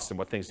to cost and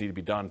what things need to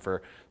be done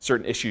for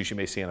certain issues you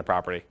may see on the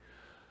property.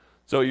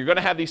 So you're going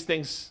to have these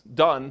things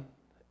done,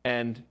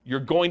 and you're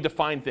going to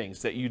find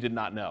things that you did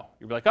not know.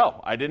 You'll be like,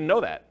 oh, I didn't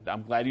know that.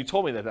 I'm glad you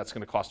told me that that's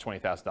going to cost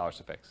 $20,000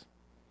 to fix.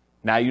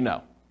 Now you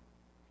know.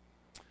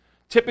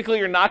 Typically,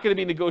 you're not going to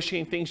be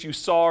negotiating things you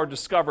saw or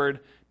discovered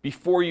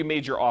before you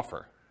made your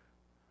offer.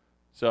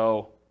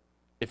 So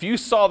if you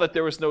saw that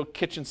there was no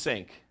kitchen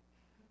sink,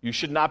 you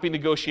should not be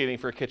negotiating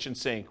for a kitchen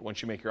sink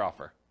once you make your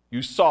offer.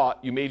 You saw it,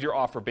 you made your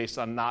offer based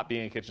on not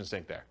being a kitchen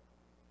sink there.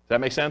 Does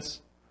that make sense?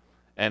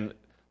 And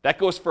that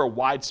goes for a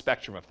wide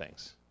spectrum of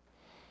things.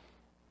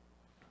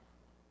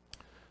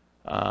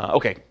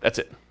 Okay, that's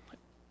it.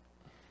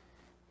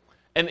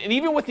 And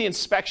even with the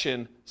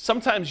inspection,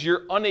 sometimes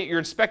your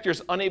inspector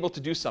is unable to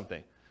do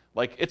something.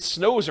 Like it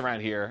snows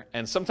around here,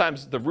 and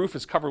sometimes the roof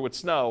is covered with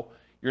snow.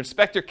 Your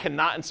inspector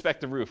cannot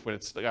inspect the roof when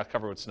it's got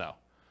covered with snow.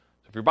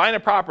 So if you're buying a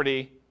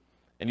property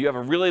and you have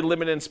a really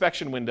limited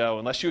inspection window,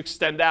 unless you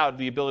extend out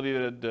the ability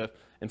to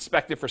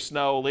inspect it for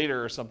snow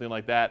later or something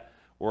like that,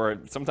 or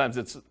sometimes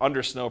it's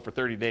under snow for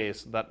 30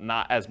 days,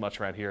 not as much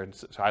around here, and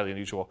it's highly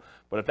unusual.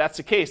 But if that's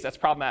the case, that's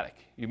problematic.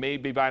 You may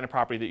be buying a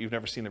property that you've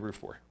never seen the roof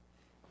for.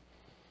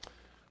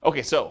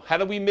 Okay, so how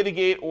do we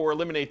mitigate or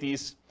eliminate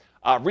these?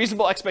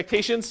 Reasonable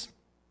expectations.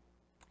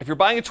 If you're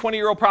buying a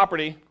 20-year-old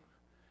property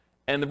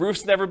and the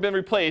roof's never been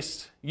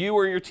replaced, you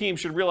or your team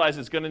should realize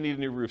it's going to need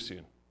a new roof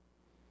soon.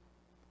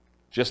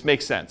 Just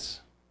makes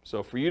sense.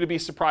 So for you to be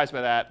surprised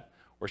by that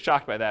or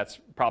shocked by that's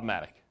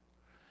problematic.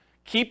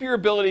 Keep your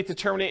ability to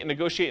terminate and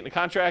negotiate in a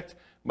contract.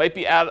 Might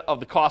be out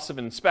of the cost of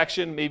an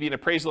inspection, maybe an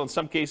appraisal in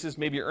some cases,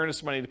 maybe your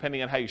earnest money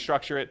depending on how you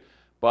structure it.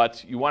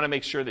 But you want to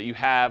make sure that you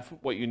have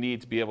what you need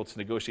to be able to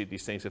negotiate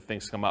these things if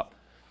things come up.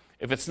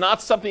 If it's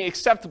not something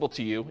acceptable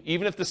to you,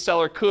 even if the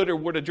seller could or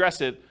would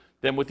address it,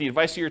 then with the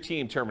advice of your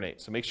team,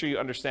 terminate. So make sure you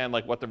understand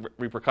what the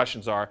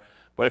repercussions are.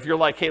 But if you're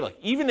like, hey, look,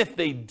 even if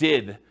they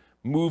did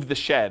move the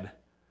shed.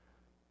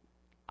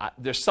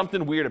 There's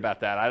something weird about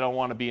that. I don't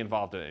want to be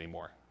involved in it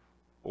anymore,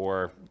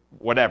 or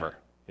whatever.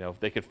 If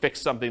they could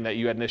fix something that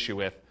you had an issue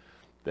with,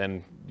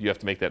 then you have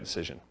to make that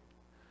decision.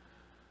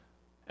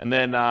 And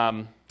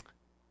then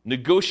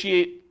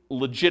negotiate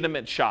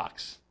legitimate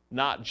shocks,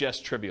 not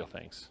just trivial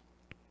things.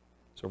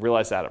 So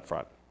realize that up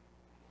front.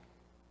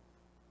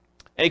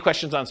 Any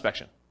questions on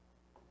inspection?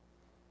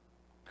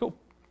 Cool.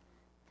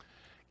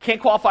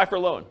 Can't qualify for a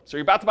loan. So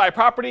you're about to buy a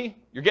property,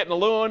 you're getting a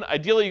loan.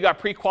 Ideally, you got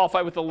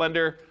pre-qualified with a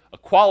lender, a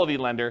quality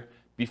lender,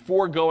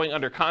 before going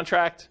under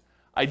contract.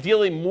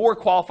 Ideally, more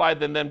qualified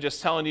than them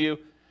just telling you,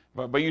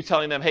 but you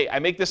telling them, hey, I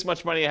make this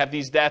much money, I have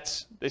these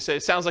debts. They say,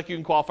 it sounds like you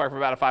can qualify for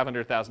about a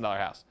 $500,000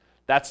 house.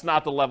 That's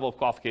not the level of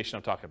qualification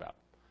I'm talking about.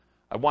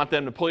 I want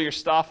them to pull your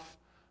stuff.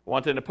 I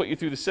want them to put you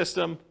through the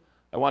system.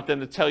 I want them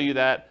to tell you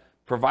that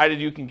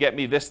provided you can get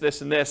me this,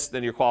 this, and this,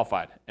 then you're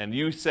qualified. And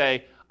you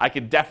say, I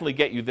could definitely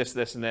get you this,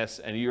 this, and this,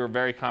 and you're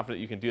very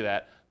confident you can do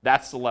that.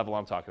 That's the level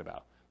I'm talking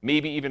about.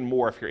 Maybe even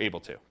more if you're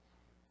able to.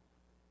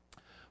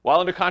 While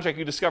under contract,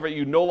 you discover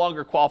you no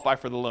longer qualify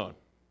for the loan.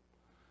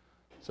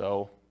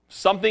 So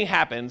something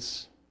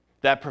happens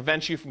that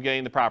prevents you from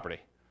getting the property.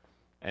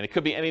 And it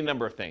could be any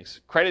number of things.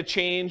 Credit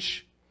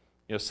change,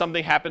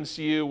 something happens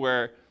to you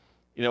where,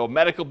 a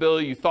medical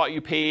bill you thought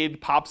you paid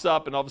pops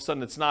up and all of a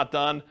sudden it's not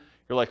done.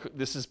 You're like,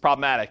 this is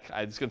problematic.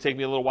 It's going to take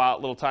me a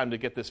little time to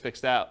get this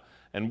fixed out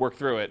and work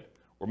through it.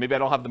 Or maybe I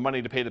don't have the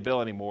money to pay the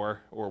bill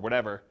anymore or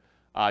whatever.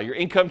 Your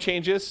income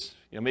changes.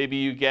 Maybe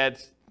you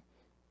get,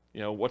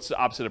 what's the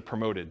opposite of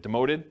promoted?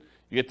 Demoted.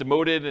 You get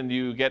demoted and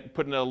you get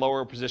put in a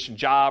lower position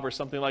job or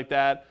something like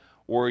that.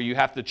 Or you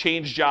have to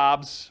change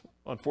jobs.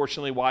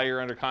 Unfortunately, while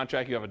you're under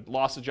contract, you have a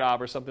loss of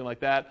job or something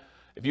like that.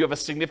 If you have a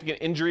significant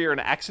injury or an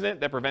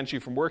accident that prevents you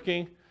from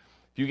working,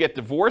 if you get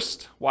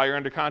divorced while you're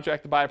under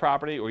contract to buy a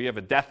property, or you have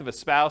a death of a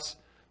spouse,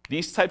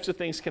 these types of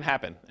things can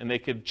happen, and they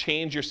could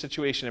change your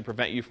situation and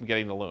prevent you from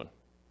getting the loan.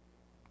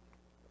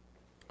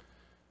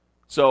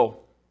 So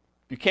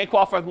if you can't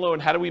qualify for the loan,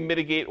 how do we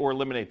mitigate or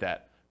eliminate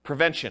that?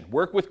 Prevention.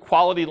 Work with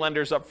quality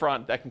lenders up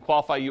front that can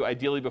qualify you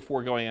ideally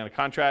before going on a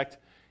contract.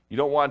 You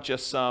don't want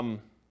just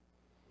some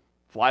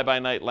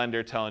fly-by-night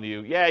lender telling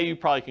you, yeah, you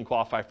probably can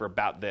qualify for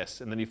about this,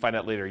 and then you find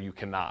out later you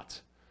cannot.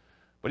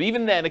 But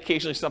even then,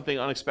 occasionally something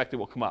unexpected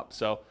will come up.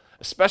 So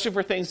especially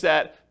for things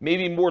that may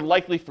be more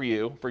likely for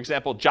you, for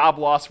example, job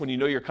loss when you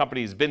know your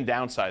company has been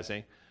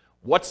downsizing,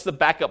 what's the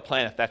backup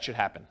plan if that should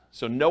happen?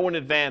 So know in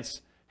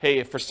advance, hey,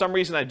 if for some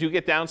reason I do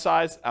get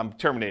downsized, I'm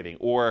terminating.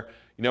 Or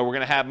we're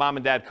going to have mom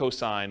and dad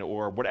co-sign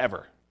or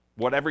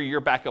whatever your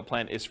backup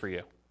plan is for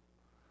you.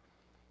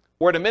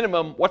 Or at a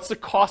minimum, what's the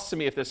cost to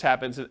me if this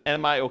happens, and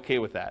am I okay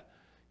with that?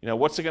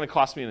 What's it going to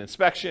cost me in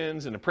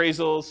inspections and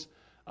appraisals?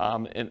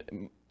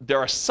 And there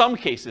are some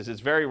cases, it's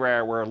very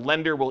rare, where a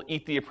lender will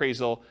eat the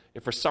appraisal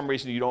if for some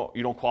reason you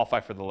don't qualify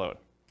for the loan.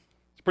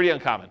 It's pretty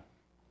uncommon,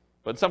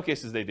 but in some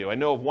cases they do. I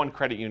know of one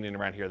credit union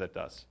around here that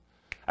does.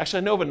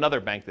 Actually, I know of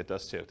another bank that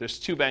does too. There's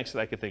 2 banks that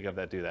I could think of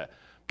that do that,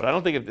 but I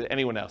don't think of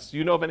anyone else. Do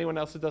you know of anyone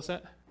else that does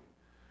that?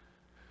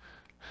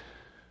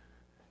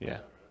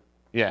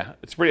 Yeah,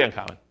 it's pretty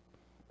uncommon.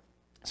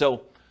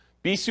 So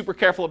be super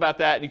careful about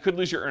that, and you could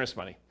lose your earnest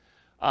money.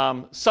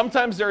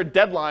 Sometimes there are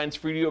deadlines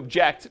for you to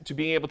object to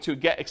being able to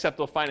get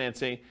acceptable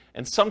financing,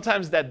 and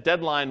sometimes that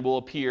deadline will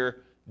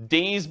appear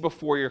days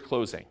before your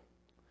closing.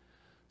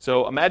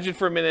 So imagine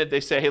for a minute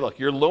they say, hey, look,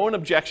 your loan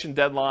objection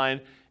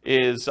deadline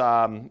is the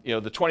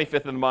 25th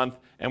of the month,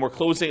 and we're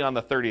closing on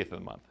the 30th of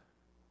the month.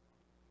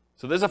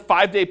 So there's a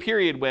 5-day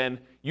period when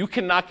you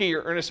cannot get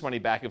your earnest money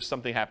back if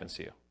something happens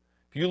to you.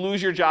 If you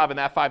lose your job in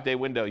that 5-day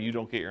window, you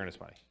don't get your earnest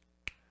money.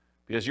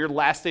 Because your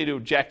last day to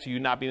object to you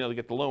not being able to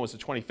get the loan was the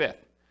 25th.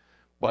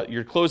 But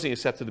your closing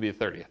is set to be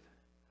the 30th.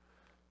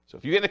 So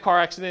if you get in a car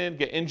accident,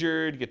 get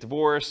injured, get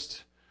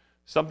divorced,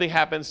 something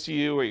happens to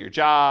you or your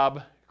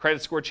job,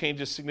 credit score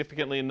changes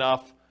significantly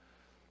enough,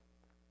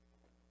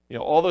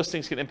 all those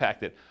things can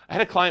impact it. I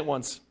had a client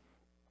once,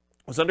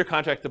 was under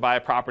contract to buy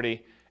a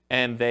property,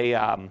 and they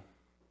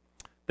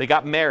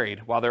got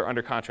married while they were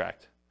under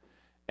contract.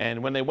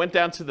 And when they went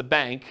down to the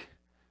bank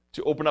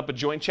to open up a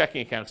joint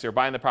checking account, because they were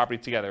buying the property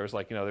together, it was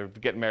like, they're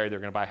getting married, they're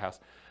going to buy a house.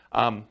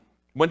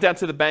 Went down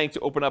to the bank to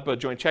open up a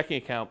joint checking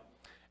account,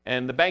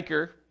 and the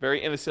banker,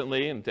 very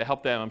innocently, and to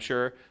help them, I'm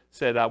sure,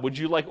 said, would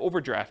you like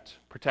overdraft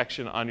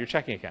protection on your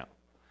checking account?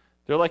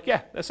 They're like,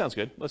 yeah, that sounds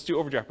good. Let's do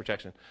overdraft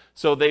protection.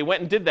 So they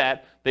went and did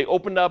that. They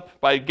opened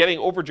up, by getting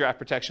overdraft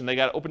protection, they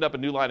got opened up a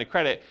new line of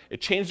credit. It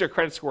changed their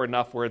credit score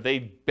enough where they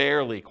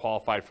barely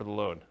qualified for the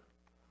loan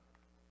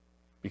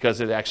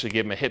because it actually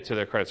gave them a hit to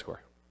their credit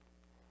score.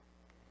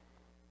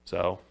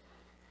 So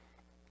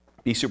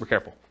be super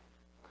careful.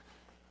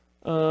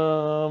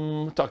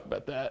 Talked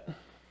about that.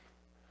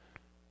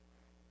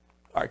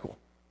 All right, cool.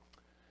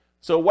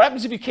 So what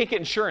happens if you can't get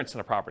insurance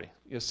on a property?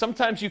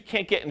 Sometimes you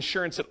can't get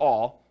insurance at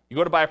all. You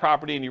go to buy a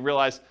property and you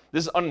realize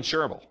this is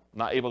uninsurable. I'm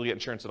not able to get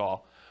insurance at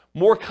all.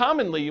 More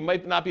commonly, you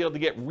might not be able to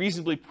get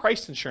reasonably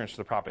priced insurance for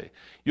the property.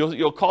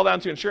 You'll call down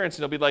to insurance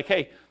and they'll be like,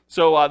 hey,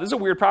 so this is a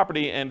weird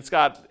property and it's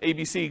got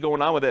ABC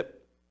going on with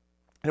it.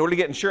 in order to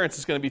get insurance,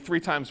 it's going to be 3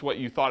 times what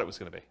you thought it was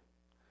going to be.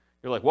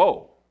 You're like,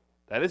 whoa,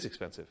 that is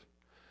expensive.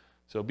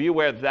 So be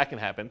aware that that can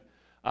happen.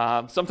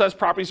 Sometimes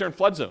properties are in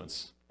flood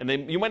zones, and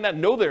you might not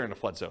know they're in a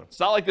flood zone. It's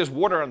not like there's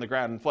water on the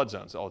ground in flood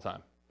zones all the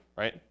time,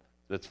 right?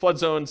 It's flood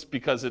zones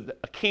because it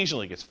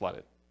occasionally gets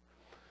flooded.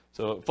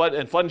 So flood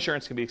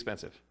insurance can be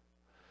expensive.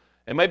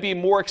 It might be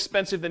more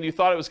expensive than you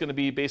thought it was going to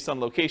be based on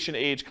location,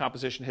 age,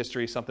 composition,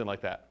 history, something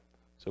like that.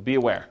 So be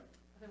aware.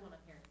 Other one on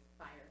here,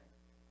 fire.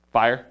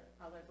 Fire?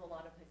 There's a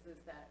lot of places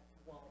that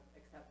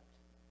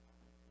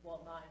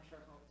will not insure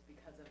homes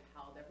because of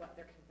what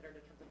they're considered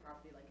in terms of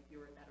property. Like if you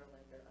were in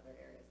Netherlands or other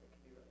areas, it can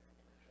be really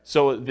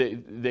hard to insure.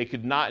 So they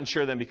could not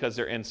insure them because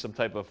they're in some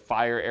type of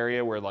fire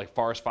area where like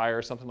forest fire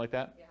or something like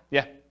that?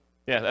 Yeah.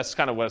 Yeah, that's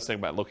kind of what I was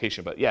thinking about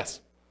location, but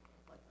yes.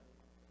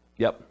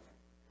 Yep.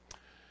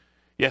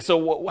 Yeah,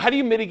 so how do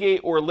you mitigate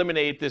or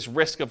eliminate this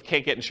risk of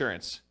can't get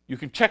insurance? You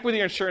can check with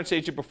your insurance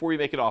agent before you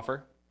make an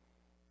offer.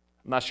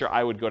 I'm not sure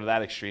I would go to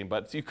that extreme,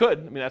 but you could.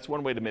 I mean, that's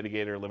one way to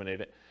mitigate or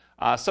eliminate it.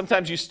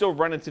 Sometimes you still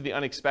run into the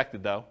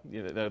unexpected, though.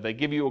 They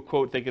give you a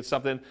quote, think it's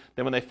something,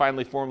 then when they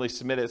finally formally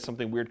submit it,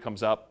 something weird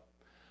comes up.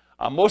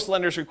 Most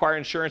lenders require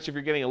insurance if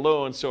you're getting a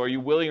loan, so are you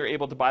willing or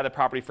able to buy the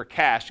property for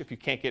cash if you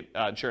can't get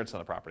insurance on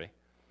the property?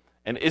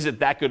 And is it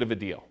that good of a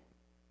deal?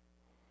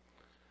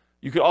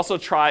 You could also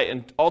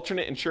try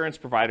alternate insurance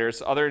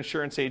providers, other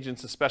insurance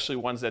agents, especially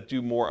ones that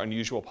do more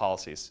unusual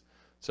policies.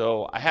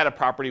 So I had a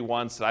property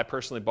once that I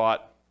personally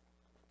bought,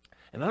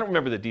 and I don't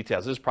remember the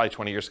details. This was probably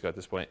 20 years ago at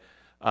this point.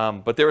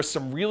 But there was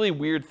some really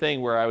weird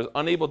thing where I was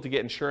unable to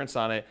get insurance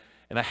on it,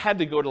 and I had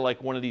to go to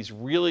like one of these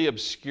really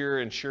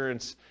obscure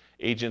insurance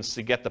agents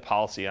to get the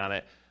policy on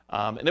it.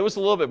 And it was a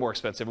little bit more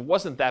expensive. It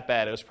wasn't that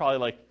bad. It was probably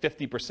like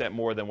 50%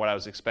 more than what I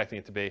was expecting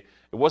it to be.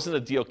 It wasn't a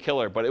deal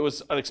killer, but it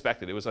was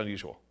unexpected. It was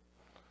unusual.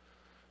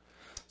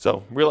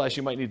 So realize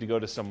you might need to go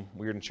to some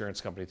weird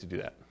insurance company to do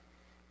that.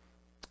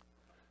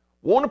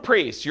 Won't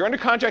appraise. You're under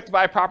contract to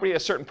buy a property at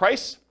a certain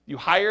price. You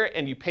hire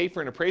and you pay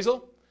for an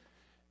appraisal.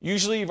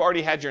 Usually you've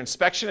already had your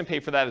inspection and pay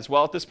for that as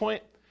well at this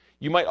point.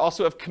 You might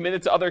also have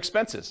committed to other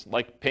expenses,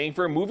 like paying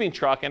for a moving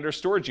truck and or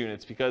storage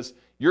units because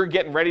you're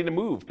getting ready to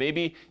move.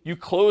 Maybe you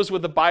close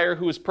with a buyer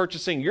who is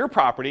purchasing your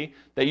property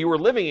that you were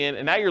living in,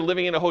 and now you're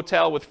living in a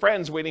hotel with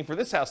friends waiting for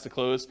this house to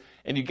close,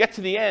 and you get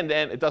to the end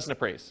and it doesn't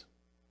appraise.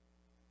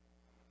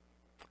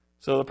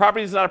 So the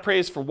property is not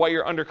appraised for what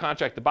you're under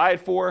contract to buy it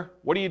for.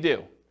 What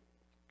do?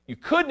 You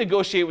could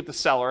negotiate with the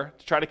seller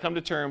to try to come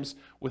to terms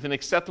with an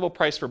acceptable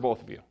price for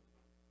both of you.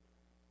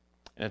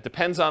 And it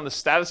depends on the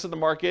status of the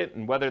market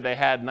and whether they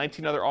had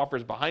 19 other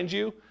offers behind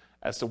you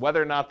as to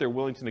whether or not they're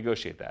willing to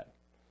negotiate that.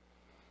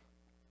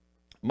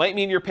 Might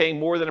mean you're paying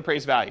more than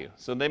appraised value.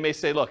 So they may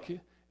say, look, it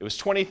was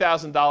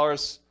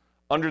 $20,000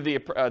 under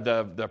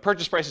the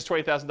purchase price is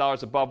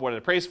 $20,000 above what it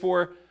appraised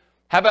for.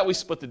 How about we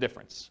split the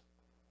difference?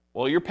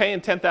 Well, you're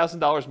paying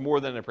 $10,000 more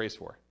than it appraised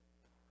for.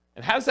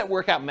 And how does that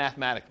work out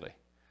mathematically,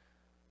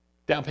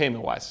 down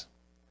payment-wise?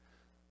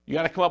 You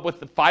got to come up with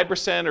the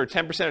 5% or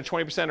 10%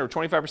 or 20% or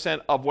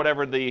 25% of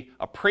whatever the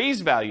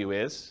appraised value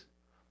is,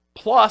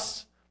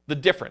 plus the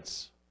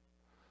difference.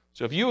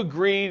 So if you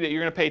agree that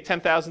you're going to pay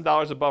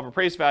 $10,000 above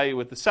appraised value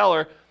with the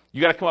seller,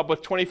 you got to come up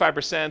with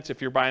 25%,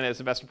 if you're buying it as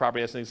investment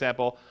property as an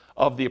example,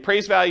 of the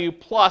appraised value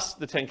plus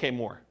the $10K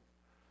more.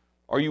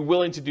 Are you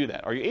willing to do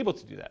that? Are you able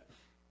to do that?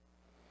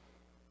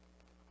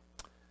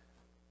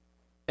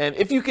 And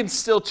if you can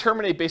still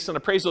terminate based on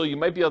appraisal, you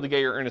might be able to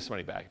get your earnest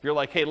money back. If you're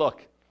like, hey,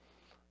 look,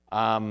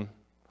 I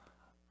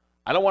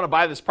don't want to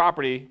buy this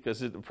property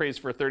because it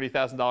appraised for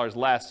 $30,000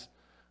 less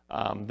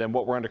than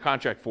what we're under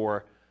contract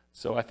for,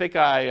 so I think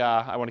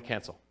I want to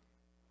cancel.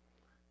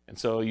 And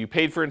so you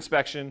paid for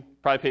inspection,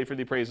 probably paid for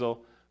the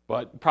appraisal,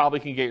 but probably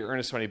can get your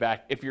earnest money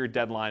back if your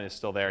deadline is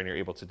still there and you're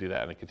able to do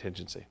that in a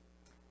contingency.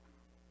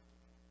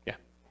 Yeah?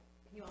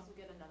 Can you also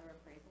get another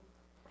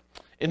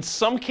appraisal? In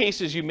some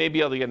cases, you may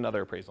be able to get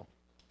another appraisal.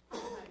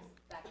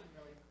 That can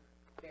really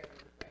vary,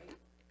 right?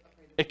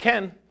 Appraisal. It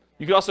can.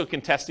 You could also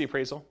contest the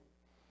appraisal.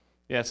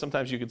 Yeah,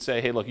 sometimes you could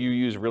say, hey, look, you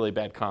use really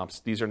bad comps.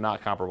 These are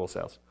not comparable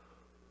sales.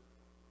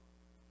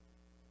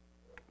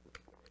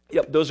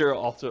 Yep, those are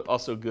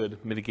also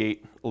good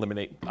mitigate,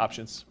 eliminate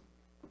options.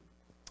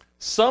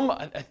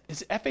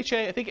 Is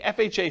FHA? I think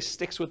FHA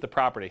sticks with the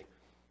property.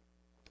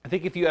 I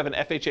think if you have an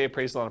FHA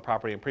appraisal on a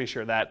property, I'm pretty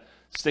sure that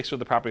sticks with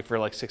the property for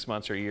like 6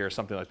 months or a year or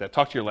something like that.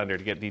 Talk to your lender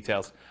to get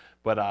details.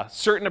 But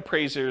certain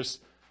appraisals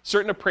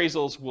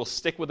will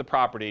stick with the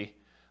property,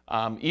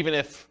 even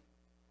if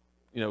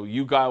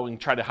you go and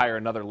try to hire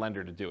another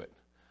lender to do it.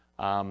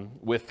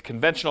 With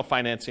conventional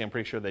financing, I'm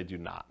pretty sure they do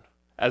not,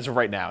 as of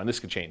right now, and this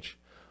could change.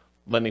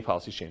 Lending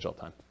policies change all the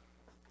time.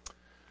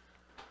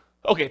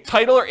 Okay,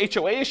 title or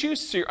HOA issues.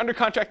 So you're under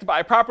contract to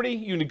buy a property.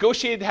 You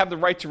negotiated to have the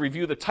right to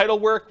review the title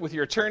work with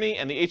your attorney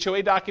and the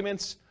HOA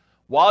documents.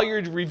 While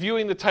you're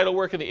reviewing the title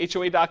work and the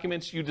HOA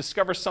documents, you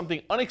discover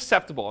something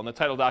unacceptable in the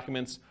title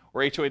documents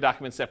or HOA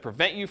documents that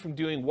prevent you from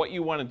doing what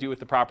you want to do with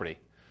the property.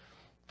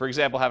 For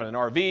example, having an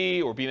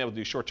RV or being able to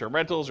do short-term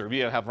rentals or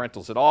being able to have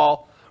rentals at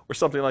all or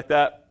something like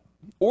that.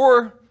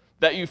 Or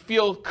that you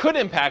feel could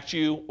impact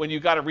you when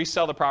you got to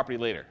resell the property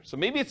later. So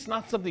maybe it's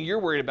not something you're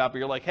worried about, but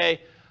you're like,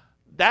 hey,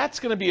 that's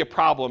going to be a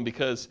problem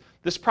because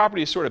this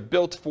property is sort of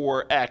built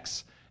for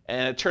X,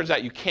 and it turns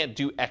out you can't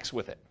do X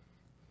with it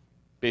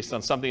based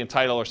on something in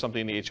title or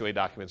something in the HOA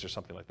documents or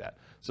something like that.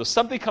 So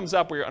something comes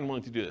up where you're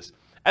unwilling to do this.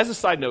 As a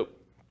side note,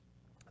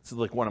 this is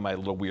like one of my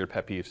little weird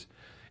pet peeves.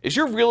 Is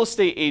your real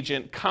estate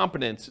agent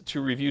competent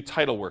to review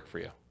title work for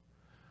you?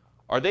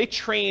 Are they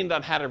trained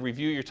on how to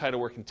review your title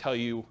work and tell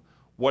you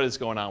what is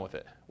going on with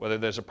it, whether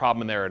there's a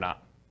problem in there or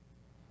not?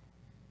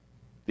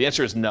 The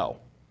answer is no.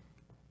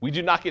 We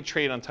do not get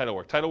trained on title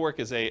work. Title work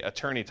is an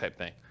attorney type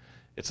thing.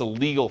 It's a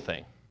legal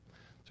thing.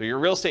 So your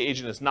real estate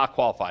agent is not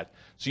qualified.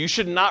 So you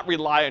should not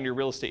rely on your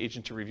real estate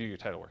agent to review your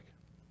title work.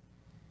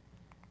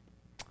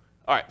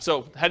 All right,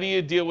 so how do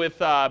you deal with,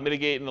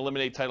 mitigate and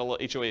eliminate title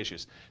HOA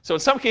issues? So in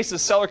some cases, the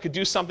seller could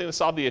do something to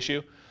solve the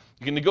issue.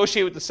 You can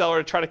negotiate with the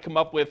seller to try to come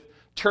up with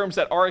terms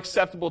that are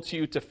acceptable to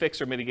you to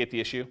fix or mitigate the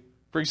issue.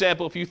 For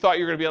example, if you thought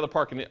you were going to be able to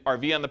park an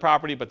RV on the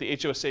property, but the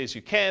HOA says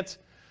you can't,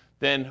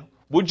 then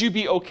would you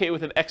be okay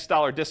with an X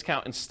dollar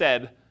discount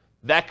instead?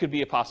 That could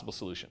be a possible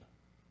solution.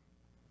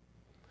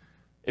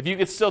 If you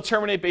could still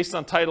terminate based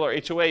on title or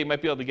HOA, you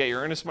might be able to get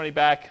your earnest money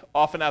back,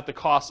 often out the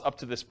costs up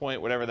to this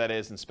point, whatever that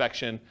is,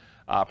 inspection,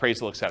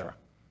 appraisal, etc.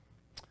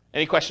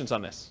 Any questions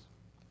on this?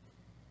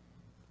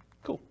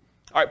 Cool.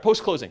 All right,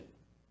 post-closing.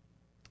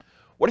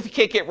 What if you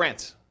can't get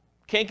rent?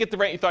 Can't get the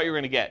rent you thought you were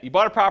going to get? You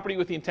bought a property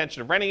with the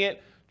intention of renting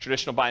it,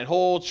 traditional buy and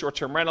hold,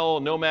 short-term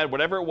rental, nomad,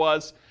 whatever it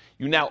was.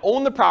 You now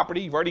own the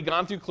property. You've already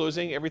gone through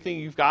closing, everything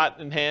you've got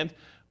in hand,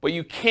 but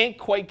you can't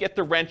quite get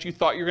the rent you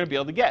thought you were going to be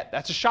able to get.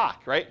 That's a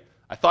shock, right?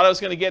 I thought I was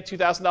going to get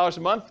 $2,000 a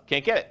month.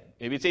 Can't get it.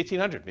 Maybe it's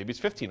 $1,800. Maybe it's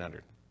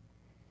 $1,500.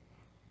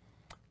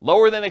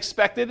 Lower than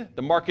expected.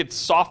 The market's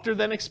softer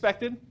than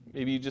expected.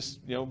 Maybe you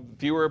just,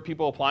 fewer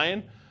people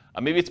applying.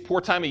 Maybe it's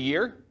poor time of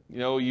year.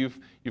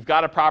 You've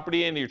got a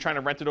property and you're trying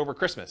to rent it over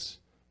Christmas.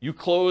 You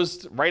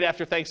closed right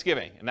after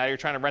Thanksgiving, and now you're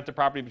trying to rent the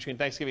property between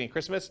Thanksgiving and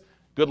Christmas.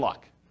 Good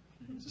luck.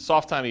 It's a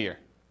soft time of year.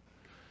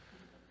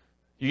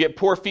 You get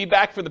poor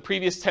feedback from the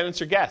previous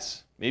tenants or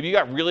guests. Maybe you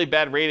got really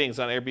bad ratings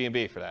on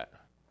Airbnb for that.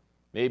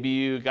 Maybe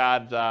you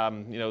got,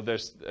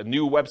 there's a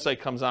new website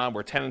comes on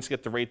where tenants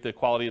get to rate the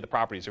quality of the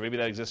properties, or maybe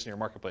that exists in your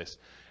marketplace,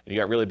 and you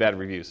got really bad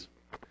reviews.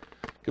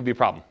 Could be a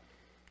problem.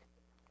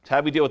 So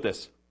how do we deal with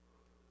this?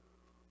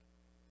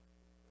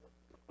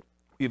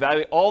 We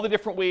evaluate all the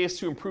different ways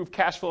to improve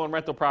cash flow on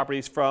rental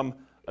properties from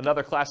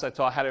another class I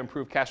taught, How to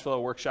Improve Cash Flow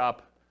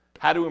Workshop,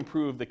 How to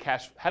Improve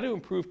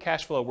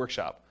Cash Flow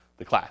Workshop,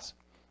 the class.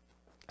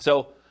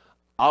 So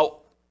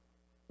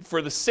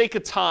for the sake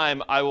of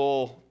time, I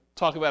will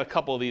talk about a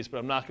couple of these, but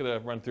I'm not going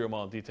to run through them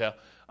all in detail.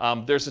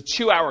 There's a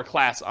 2-hour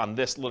class on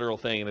this literal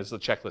thing, and there's a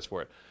checklist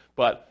for it.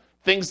 But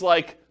things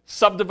like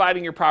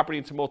subdividing your property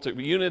into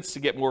multiple units to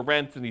get more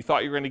rent than you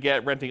thought you were going to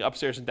get, renting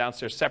upstairs and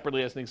downstairs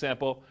separately as an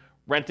example,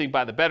 renting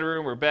by the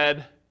bedroom or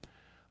bed,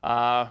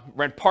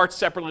 rent parts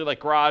separately like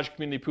garage,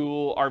 community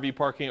pool, RV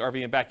parking,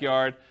 RV and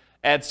backyard,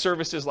 add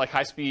services like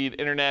high-speed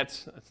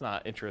internet. That's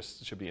not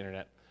interest, it should be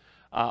internet.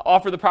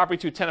 Offer the property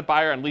to a tenant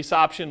buyer on lease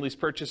option, lease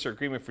purchase, or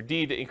agreement for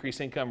deed to increase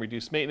income,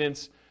 reduce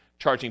maintenance,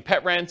 charging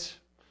pet rent,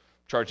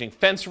 charging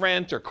fence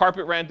rent or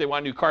carpet rent. They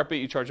want new carpet,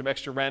 you charge them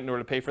extra rent in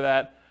order to pay for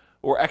that,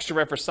 or extra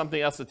rent for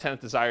something else the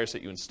tenant desires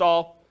that you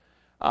install.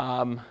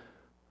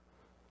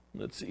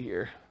 Let's see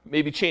here.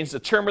 Maybe change the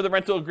term of the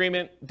rental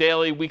agreement,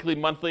 daily, weekly,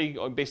 monthly,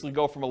 or basically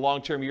go from a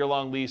long-term,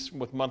 year-long lease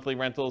with monthly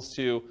rentals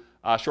to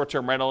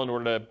short-term rental in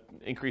order to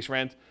increase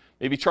rent.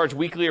 Maybe charge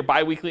weekly or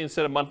bi-weekly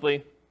instead of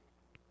monthly.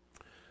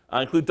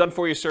 Include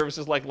done-for-you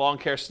services like lawn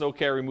care, snow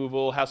care,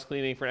 removal, house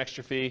cleaning for an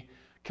extra fee.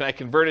 Can I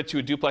convert it to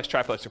a duplex,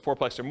 triplex, or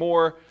fourplex or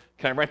more?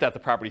 Can I rent out the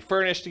property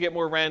furnished to get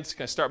more rent?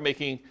 Can I start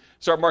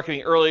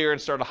marketing earlier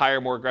and start a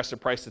higher, more aggressive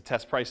price to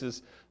test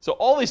prices? So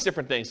all these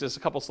different things. There's a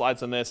couple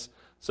slides on this.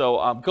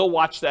 So go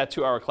watch that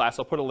 2-hour class.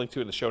 I'll put a link to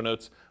it in the show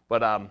notes.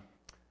 But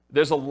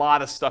there's a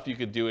lot of stuff you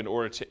could do in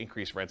order to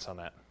increase rents on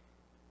that.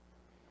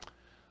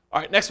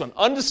 All right, next one,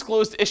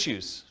 undisclosed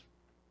issues.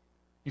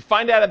 You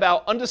find out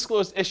about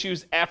undisclosed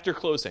issues after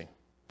closing.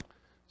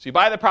 So you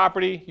buy the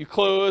property, you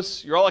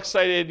close, you're all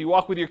excited, you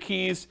walk with your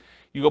keys,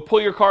 you go pull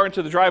your car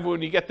into the driveway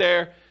when you get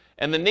there,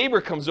 and the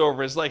neighbor comes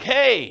over and is like,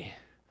 hey,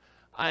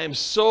 I am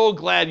so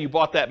glad you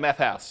bought that meth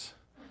house.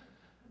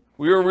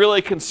 We were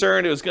really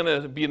concerned it was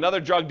going to be another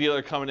drug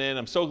dealer coming in.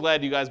 I'm so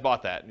glad you guys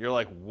bought that. And you're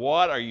like,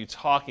 what are you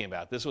talking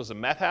about? This was a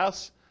meth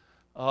house?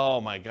 Oh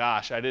my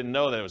gosh, I didn't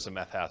know that it was a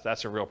meth house.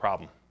 That's a real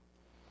problem.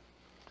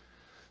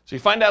 So you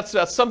find out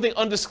about something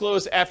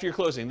undisclosed after your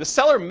closing. The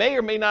seller may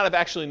or may not have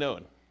actually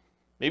known.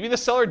 Maybe the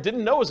seller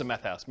didn't know it was a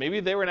meth house.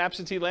 Maybe they were an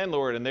absentee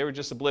landlord and they were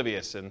just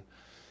oblivious, and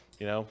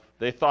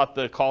they thought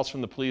the calls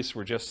from the police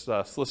were just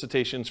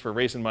solicitations for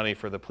raising money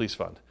for the police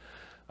fund,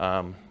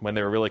 when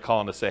they were really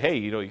calling to say, hey,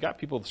 you got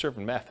people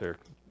serving meth or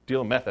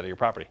dealing meth out of your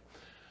property.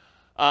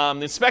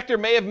 The inspector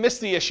may have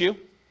missed the issue.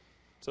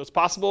 So it's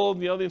possible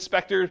the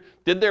inspector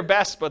did their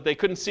best, but they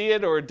couldn't see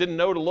it or didn't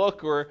know to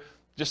look or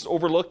just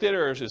overlooked it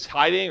or was just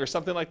hiding or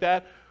something like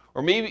that.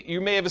 Or maybe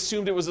you may have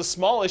assumed it was a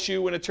small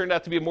issue when it turned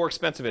out to be a more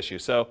expensive issue.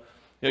 So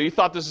you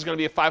thought this was going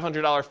to be a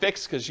 $500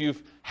 fix because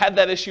you've had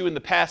that issue in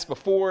the past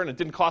before and it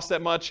didn't cost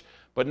that much.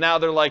 But now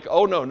they're like,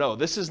 oh, no,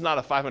 this is not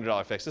a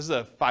 $500 fix. This is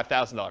a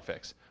 $5,000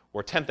 fix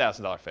or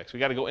 $10,000 fix. We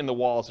got to go in the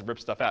walls and rip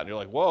stuff out. And you're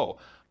like, whoa,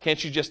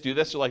 can't you just do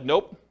this? They're like,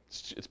 nope,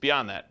 it's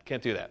beyond that.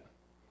 Can't do that.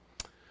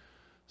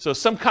 So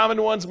some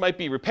common ones might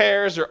be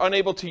repairs or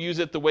unable to use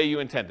it the way you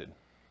intended.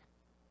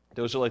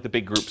 Those are like the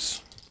big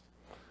groups.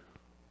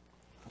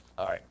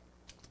 All right.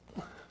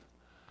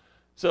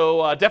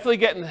 So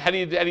definitely how do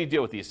you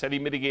deal with these? How do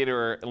you mitigate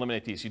or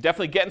eliminate these? You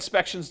definitely get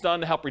inspections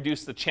done to help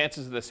reduce the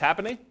chances of this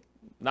happening.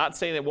 Not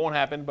saying it won't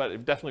happen, but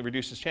it definitely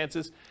reduces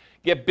chances.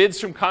 Get bids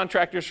from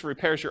contractors for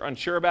repairs you're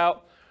unsure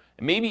about,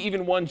 and maybe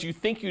even ones you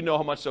think you know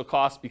how much they'll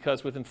cost,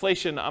 because with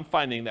inflation, I'm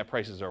finding that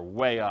prices are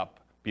way up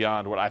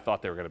beyond what I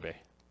thought they were going to be.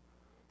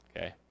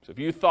 Okay, so if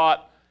you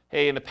thought,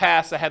 hey, in the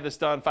past I had this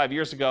done 5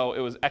 years ago, it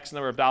was X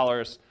number of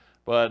dollars,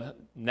 but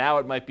now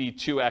it might be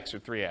 2X or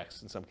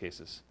 3X in some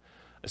cases.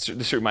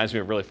 This reminds me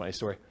of a really funny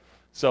story.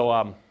 So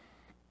I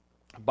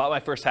bought my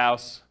first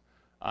house,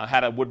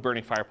 had a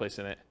wood-burning fireplace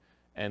in it,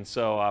 and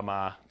so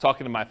I'm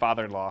talking to my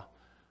father-in-law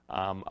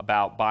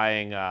about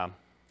buying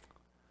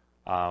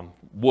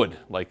wood,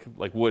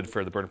 like wood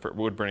for the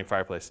wood-burning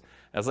fireplace. And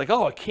I was like,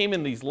 oh, it came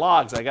in these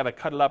logs. I got to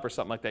cut it up or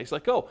something like that. He's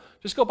like, oh,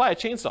 just go buy a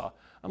chainsaw.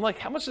 I'm like,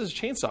 how much does a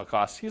chainsaw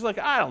cost? He's like,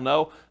 I don't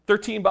know,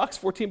 $13,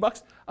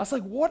 $14. I was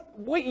like,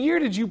 what year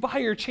did you buy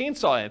your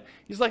chainsaw in?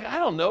 He's like, I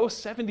don't know,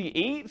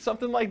 78,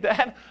 something like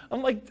that.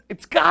 I'm like,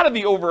 it's got to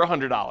be over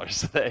 $100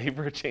 today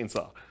for a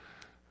chainsaw.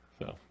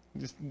 So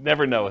you just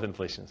never know with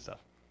inflation and stuff.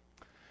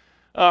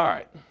 All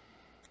right.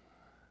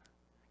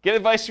 Get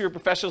advice from your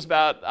professionals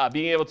about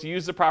being able to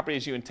use the property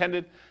as you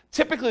intended.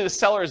 Typically, the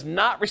seller is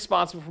not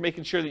responsible for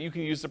making sure that you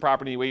can use the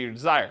property the way you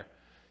desire.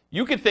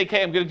 You could think,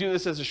 hey, I'm going to do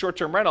this as a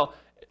short-term rental.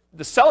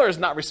 The seller is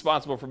not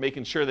responsible for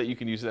making sure that you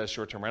can use it as a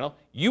short-term rental.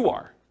 You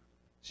are.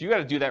 So you got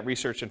to do that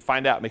research and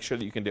find out, make sure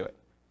that you can do it.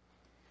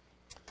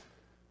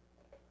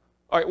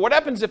 All right, what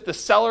happens if the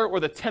seller or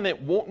the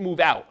tenant won't move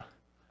out?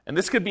 And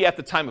this could be at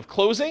the time of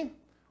closing,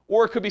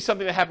 or it could be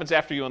something that happens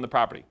after you own the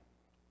property.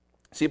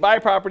 So you buy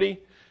a property,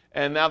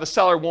 and now the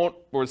seller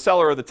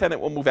or the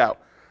tenant won't move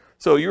out.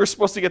 So you were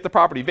supposed to get the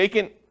property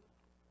vacant.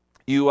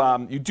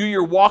 You do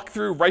your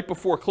walkthrough right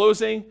before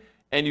closing,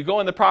 and you go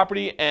in the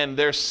property, and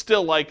there's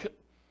still like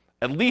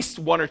at least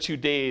 1 or 2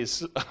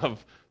 days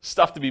of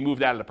stuff to be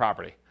moved out of the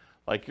property.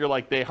 Like you're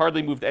like, they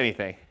hardly moved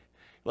anything.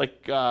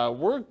 Like,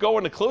 we're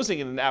going to closing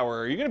in an hour.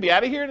 Are you going to be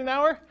out of here in an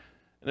hour? And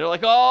they're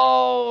like,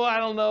 oh, I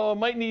don't know. I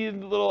might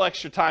need a little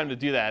extra time to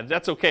do that.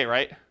 That's okay,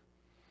 right?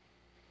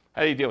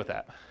 How do you deal with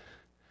that?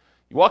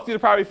 You walk through the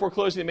property before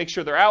closing to make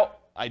sure they're out,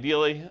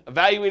 ideally.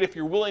 Evaluate if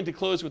you're willing to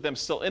close with them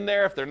still in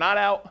there. If they're not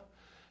out,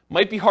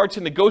 might be hard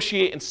to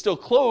negotiate and still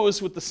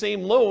close with the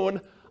same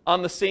loan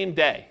on the same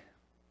day.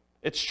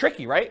 It's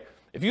tricky, right?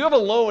 If you have a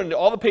loan,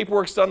 all the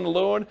paperwork's done on the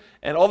loan,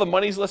 and all the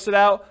money's listed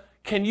out,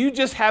 can you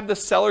just have the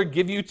seller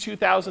give you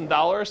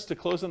 $2,000 to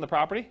close on the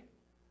property?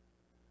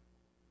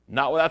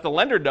 Not without the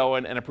lender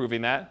knowing and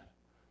approving that.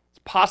 It's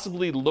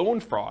possibly loan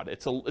fraud.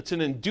 It's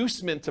an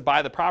inducement to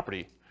buy the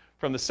property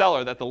from the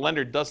seller that the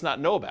lender does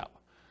not know about.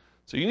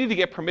 So you need to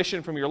get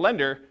permission from your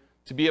lender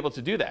to be able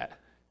to do that.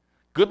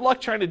 Good luck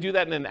trying to do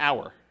that in an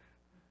hour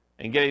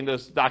and getting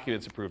those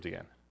documents approved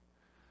again.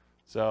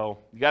 So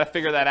you got to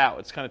figure that out.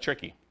 It's kind of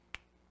tricky.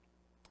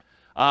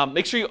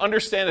 Make sure you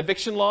understand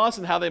eviction laws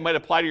and how they might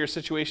apply to your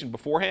situation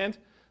beforehand.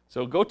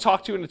 So go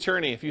talk to an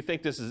attorney if you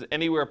think this is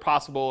anywhere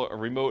possible, a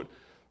remote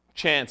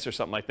chance or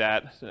something like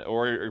that,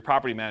 or your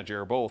property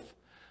manager or both.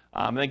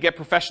 And then get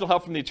professional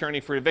help from the attorney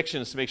for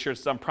evictions to make sure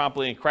it's done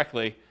promptly and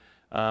correctly.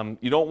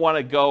 You don't want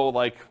to go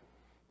like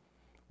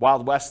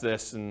Wild West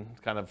this and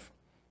kind of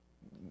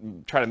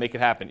try to make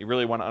it happen. You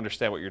really want to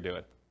understand what you're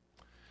doing.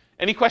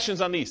 Any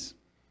questions on these?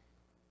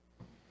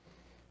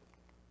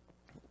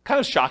 Kind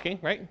of shocking,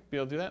 right? Be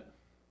able to do that?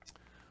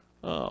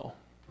 Oh.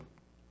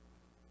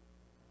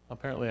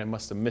 Apparently I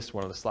must have missed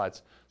one of the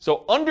slides.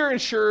 So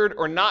underinsured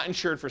or not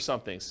insured for some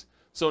things.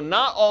 So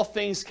not all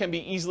things can be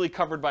easily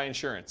covered by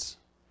insurance.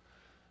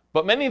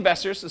 But many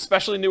investors,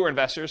 especially newer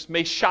investors,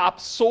 may shop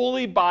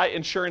solely by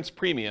insurance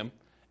premium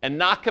and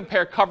not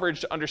compare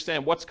coverage to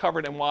understand what's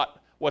covered and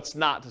what's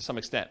not to some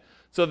extent.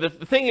 So the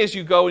thing is,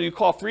 you go and you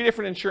call 3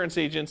 different insurance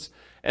agents,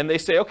 and they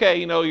say,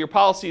 okay, your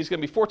policy is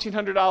going to be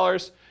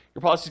 $1,400,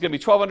 your policy is going to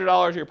be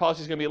 $1,200, your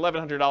policy is going to be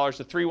 $1,100,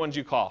 the 3 ones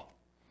you call.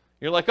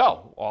 You're like,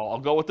 oh, well, I'll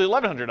go with the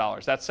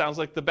 $1,100. That sounds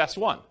like the best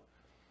one.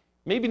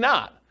 Maybe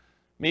not.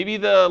 Maybe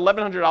the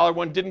 $1,100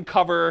 one didn't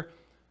cover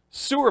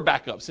sewer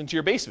backups into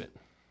your basement.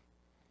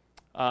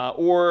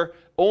 Or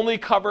only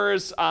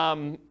covers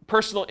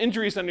personal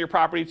injuries on your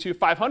property to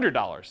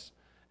 $500.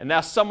 And now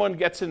someone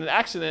gets in an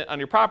accident on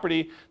your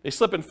property, they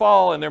slip and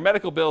fall, and their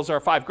medical bills are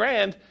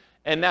 $5,000,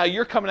 and now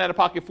you're coming out of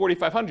pocket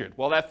 $4,500.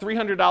 Well, that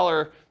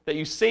 $300 that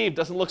you saved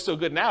doesn't look so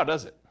good now,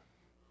 does it?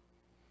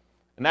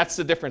 And that's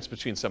the difference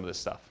between some of this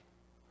stuff.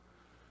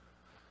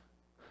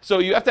 So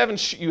you have to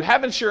have you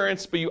have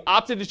insurance, but you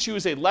opted to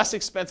choose a less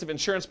expensive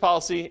insurance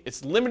policy.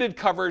 It's limited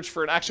coverage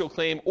for an actual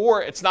claim,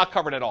 or it's not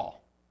covered at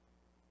all.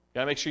 You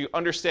gotta make sure you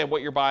understand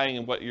what you're buying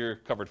and what you're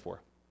covered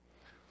for.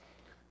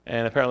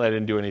 And apparently I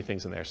didn't do any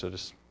things in there, so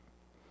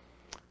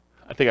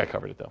I think I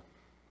covered it though.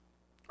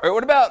 All right,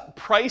 what about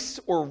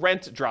price or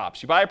rent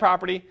drops? You buy a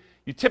property,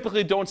 you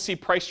typically don't see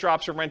price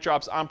drops or rent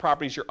drops on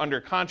properties you're under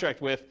contract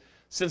with,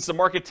 since the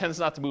market tends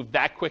not to move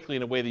that quickly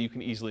in a way that you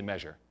can easily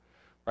measure.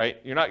 Right?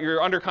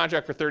 You're under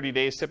contract for 30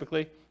 days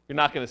typically. You're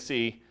not going to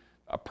see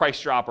a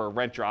price drop or a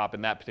rent drop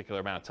in that particular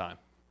amount of time.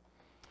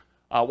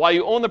 While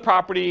you own the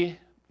property,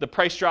 the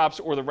price drops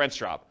or the rents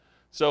drop.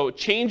 So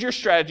change your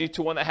strategy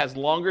to one that has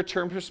longer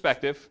term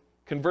perspective.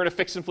 Convert a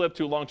fix and flip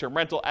to a long-term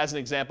rental as an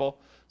example.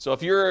 So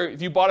if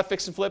you bought a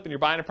fix and flip and you're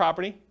buying a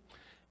property,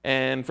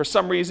 and for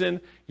some reason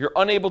you're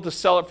unable to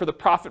sell it for the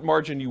profit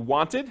margin you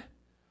wanted,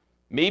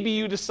 maybe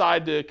you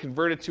decide to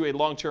convert it to a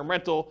long-term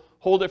rental,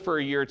 hold it for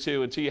a year or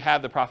two until you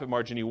have the profit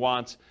margin you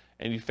want,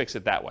 and you fix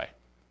it that way.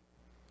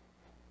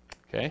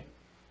 Okay.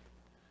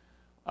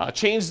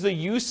 Change the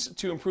use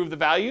to improve the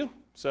value.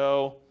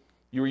 So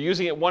you were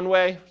using it one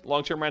way,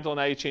 long-term rental,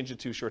 now you change it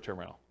to short-term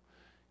rental.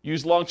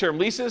 Use long-term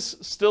leases,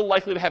 still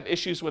likely to have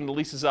issues when the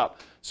lease is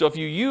up. So if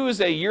you use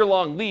a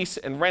year-long lease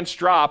and rents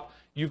drop,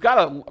 you've got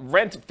a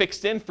rent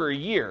fixed in for a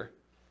year,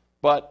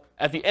 but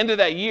at the end of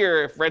that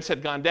year, if rents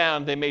had gone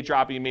down, they may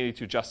drop and you may need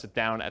to adjust it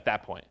down at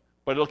that point.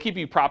 But it'll keep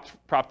you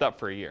propped up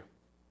for a year.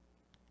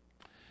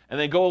 And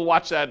then go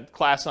watch that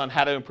class on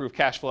how to improve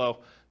cash flow.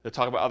 They'll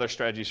talk about other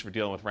strategies for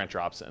dealing with rent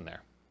drops in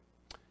there.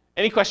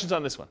 Any questions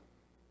on this one?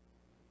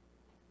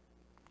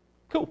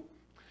 Cool.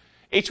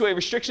 HOA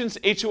restrictions.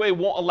 HOA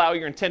won't allow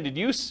your intended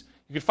use.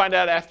 You can find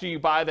out after you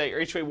buy that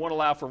your HOA won't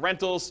allow for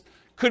rentals.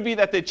 Could be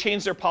that they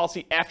change their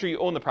policy after you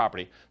own the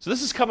property. So this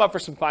has come up for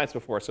some clients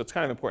before, so it's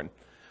kind of important.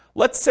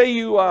 Let's say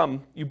you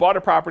bought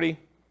a property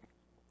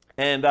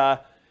and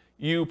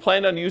you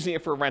planned on using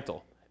it for a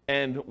rental.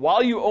 And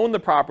while you own the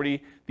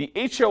property, the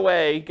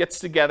HOA gets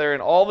together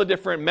and all the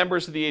different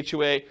members of the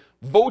HOA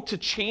vote to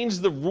change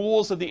the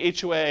rules of the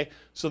HOA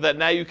so that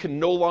now you can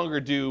no longer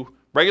do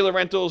regular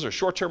rentals or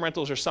short-term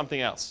rentals or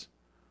something else.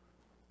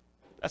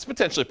 That's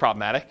potentially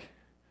problematic.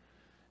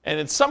 And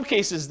in some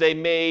cases, they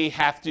may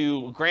have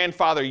to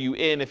grandfather you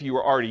in if you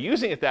were already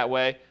using it that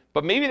way,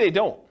 but maybe they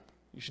don't.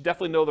 You should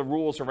definitely know the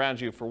rules around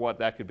you for what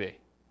that could be.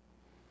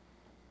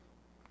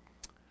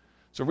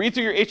 So read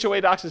through your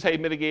HOA docs is how you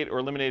mitigate or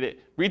eliminate it.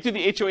 Read through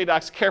the HOA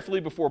docs carefully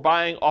before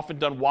buying, often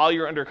done while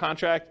you're under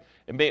contract.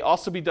 It may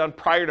also be done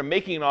prior to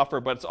making an offer,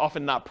 but it's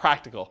often not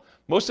practical.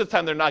 Most of the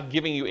time, they're not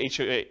giving you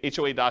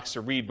HOA docs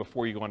to read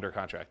before you go under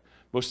contract.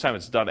 Most of the time,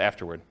 it's done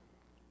afterward.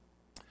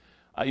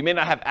 You may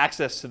not have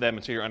access to them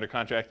until you're under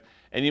contract,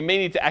 and you may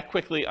need to act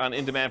quickly on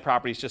in-demand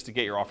properties just to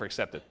get your offer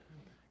accepted.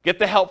 Get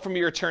the help from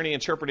your attorney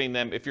interpreting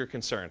them if you're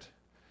concerned.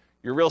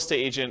 Your real estate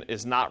agent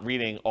is not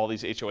reading all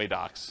these HOA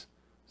docs.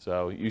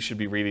 So you should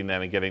be reading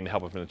them and getting the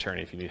help of an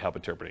attorney if you need help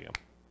interpreting them.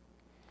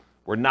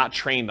 We're not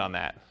trained on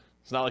that.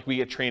 It's not like we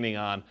get training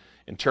on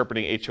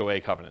interpreting HOA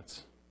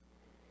covenants.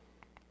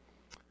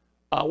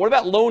 What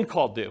about loan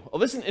call due? Oh,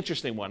 this is an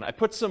interesting one. I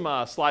put some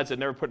slides I've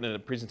never put in a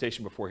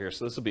presentation before here,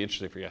 so this will be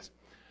interesting for you guys.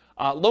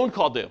 Loan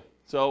call due.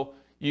 So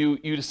you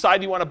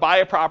decide you want to buy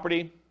a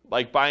property,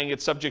 like buying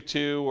it subject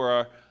to,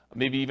 or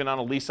maybe even on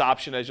a lease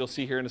option, as you'll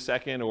see here in a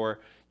second, or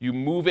you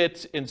move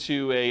it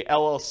into a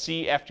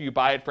LLC after you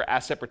buy it for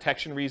asset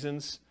protection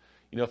reasons.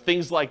 You know,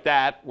 things like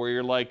that, where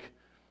you're like,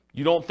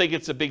 you don't think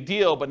it's a big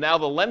deal, but now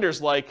the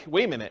lender's like,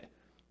 wait a minute,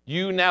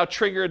 you now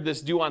triggered this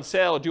due on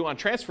sale or due on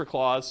transfer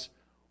clause.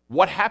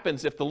 What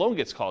happens if the loan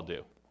gets called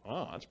due?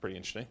 Oh, that's pretty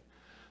interesting.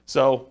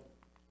 So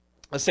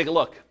let's take a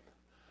look.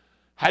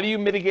 How do you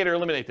mitigate or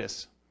eliminate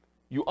this?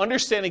 You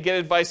understand and get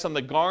advice on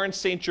the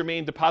Garn-St.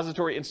 Germain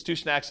Depository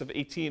Institution Acts of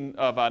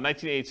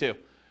 1982,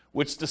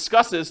 which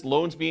discusses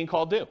loans being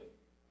called due.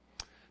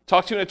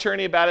 Talk to an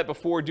attorney about it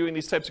before doing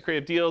these types of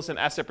creative deals and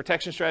asset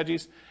protection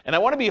strategies. And I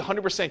want to be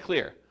 100%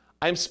 clear.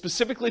 I'm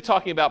specifically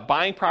talking about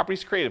buying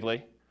properties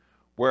creatively,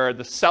 where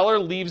the seller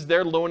leaves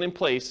their loan in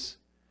place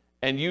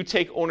and you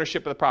take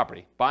ownership of the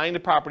property. Buying the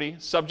property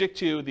subject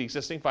to the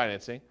existing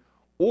financing,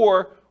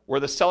 or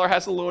where the seller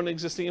has the loan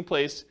existing in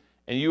place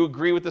and you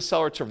agree with the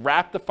seller to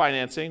wrap the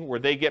financing where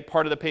they get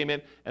part of the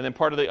payment and then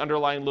part of the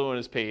underlying loan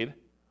is paid.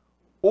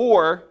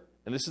 Or,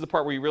 and this is the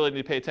part where you really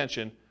need to pay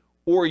attention,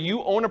 or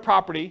you own a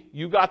property,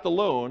 you got the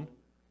loan,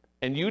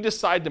 and you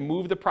decide to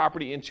move the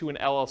property into an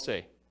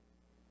LLC.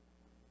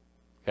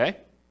 Okay?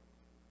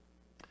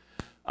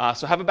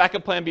 So have a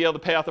backup plan, be able to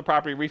pay off the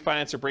property,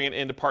 refinance, or bring it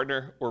in to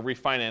partner or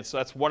refinance. So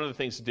that's one of the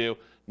things to do.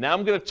 Now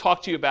I'm going to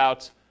talk to you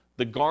about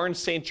the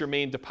Garn-St.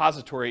 Germain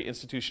Depository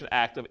Institution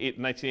Act of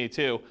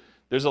 1982.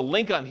 There's a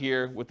link on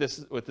here with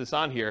this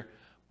on here,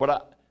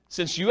 but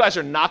since you guys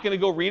are not going to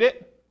go read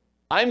it,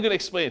 I'm going to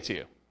explain it to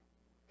you,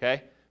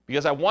 okay?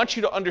 Because I want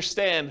you to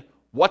understand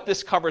what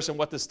this covers and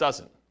what this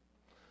doesn't.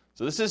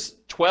 So this is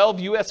 12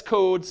 U.S.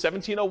 Code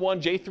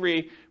 1701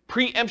 J3,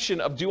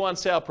 preemption of due on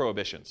sale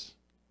prohibitions.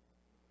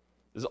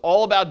 This is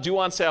all about due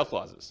on sale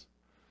clauses.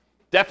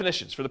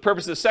 Definitions. For the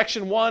purposes of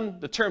Section 1,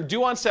 the term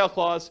due on sale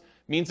clause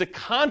means a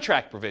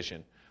contract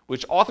provision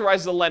which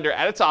authorizes the lender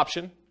at its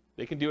option,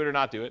 they can do it or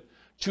not do it,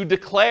 to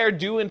declare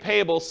due and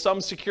payable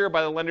sums secured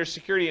by the lender's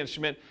security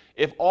instrument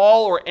if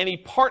all or any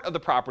part of the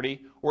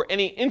property or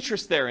any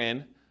interest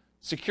therein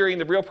securing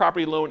the real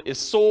property loan is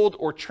sold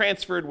or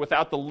transferred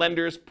without the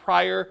lender's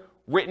prior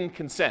written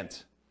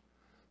consent.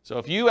 So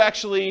if you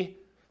actually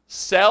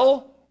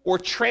sell or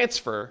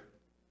transfer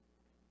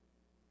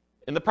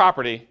in the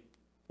property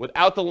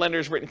without the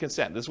lender's written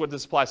consent, this is what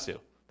this applies to.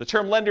 The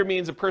term lender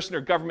means a person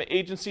or government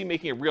agency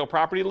making a real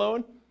property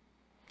loan,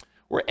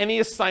 or any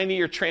assignee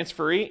or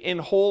transferee in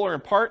whole or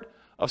in part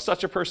of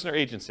such a person or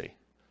agency.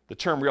 The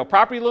term real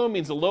property loan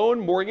means a loan,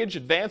 mortgage,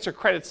 advance, or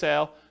credit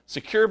sale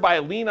secured by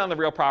a lien on the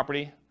real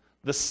property,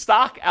 the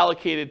stock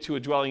allocated to a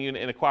dwelling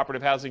unit in a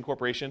cooperative housing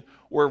corporation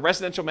or a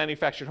residential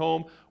manufactured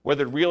home,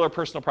 whether real or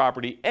personal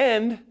property,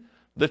 and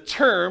the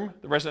term,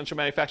 the residential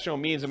manufactured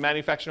home, means a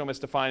manufactured home is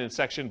defined in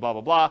section blah,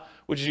 blah, blah,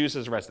 which is used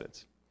as a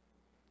residence.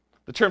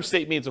 The term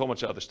state means a whole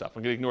bunch of other stuff.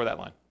 I'm going to ignore that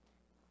line.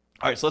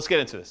 All right, so let's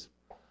get into this.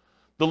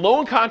 The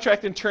loan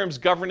contract in terms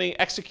governing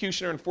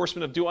execution or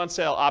enforcement of due on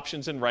sale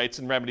options and rights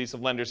and remedies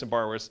of lenders and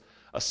borrowers,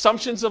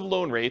 assumptions of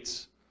loan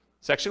rates,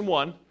 section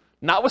 1,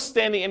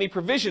 notwithstanding any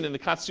provision in the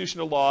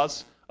constitutional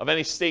laws of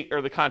any state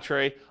or the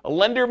contrary, a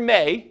lender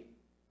may,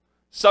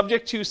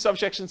 subject to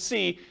subsection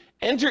C,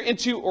 enter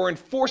into or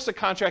enforce a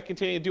contract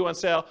containing a due on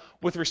sale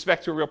with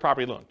respect to a real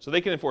property loan. So they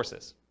can enforce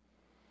this.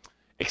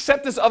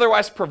 Except as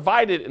otherwise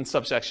provided in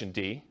subsection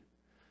D,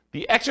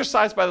 the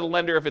exercise by the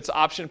lender of its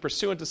option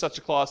pursuant to such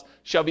a clause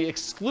shall be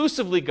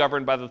exclusively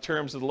governed by the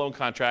terms of the loan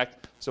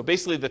contract. So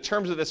basically the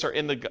terms of this are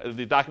in the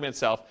document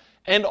itself,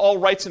 and all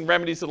rights and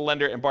remedies of the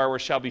lender and borrower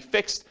shall be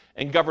fixed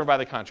and governed by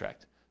the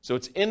contract. So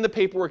it's in the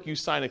paperwork you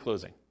sign at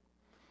closing.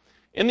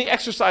 In the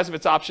exercise of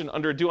its option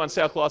under a due on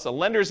sale clause, a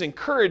lender is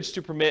encouraged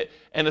to permit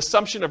an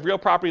assumption of real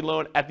property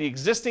loan at the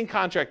existing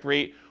contract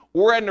rate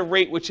or at a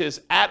rate which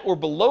is at or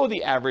below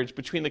the average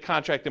between the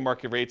contract and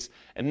market rates,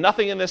 and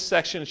nothing in this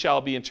section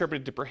shall be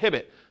interpreted to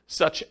prohibit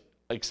such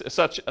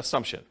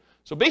assumption.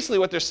 So basically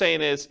what they're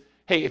saying is,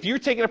 hey, if you're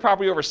taking a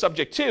property over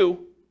subject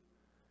to,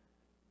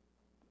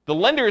 the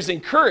lender is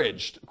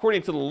encouraged,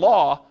 according to the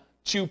law,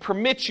 to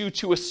permit you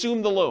to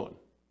assume the loan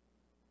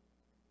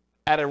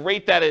at a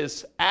rate that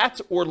is at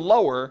or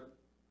lower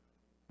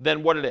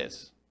than what it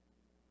is.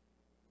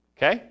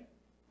 Okay?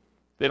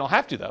 They don't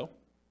have to, though,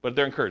 but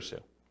they're encouraged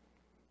to.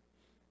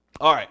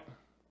 All right.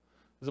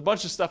 There's a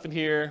bunch of stuff in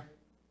here.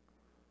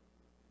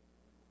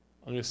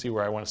 I'm going to see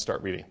where I want to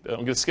start reading. I'm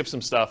going to skip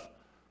some stuff.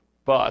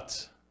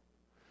 But,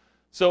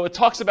 so it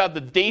talks about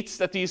the dates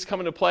that these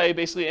come into play,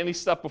 basically any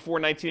stuff before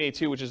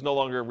 1982, which is no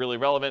longer really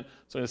relevant.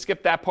 So I'm going to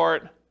skip that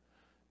part.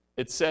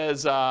 It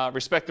says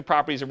respective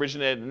properties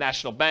originated in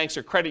national banks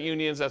or credit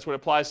unions. That's what it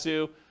applies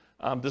to.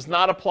 Does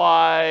not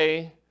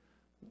apply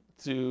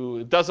to,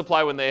 it does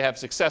apply when they have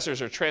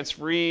successors or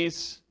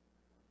transferees.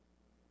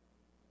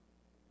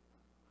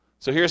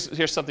 So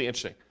here's something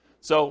interesting.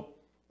 So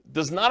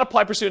does not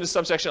apply pursuant to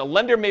subsection. A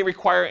lender may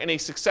require any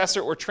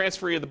successor or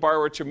transferee of the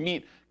borrower to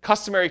meet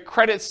customary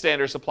credit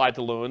standards applied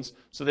to loans.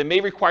 So they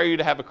may require you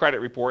to have a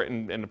credit report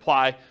and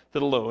apply to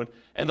the loan.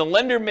 And the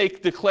lender may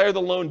declare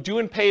the loan due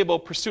and payable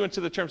pursuant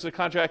to the terms of the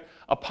contract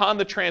upon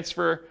the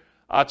transfer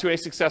to a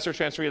successor or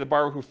transferee of the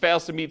borrower who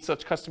fails to meet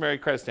such customary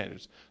credit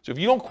standards. So if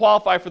you don't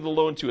qualify for the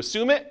loan to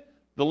assume it,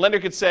 the lender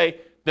could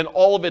say, then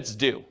all of it's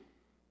due.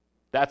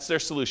 That's their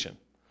solution.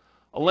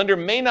 A lender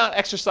may not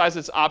exercise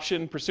its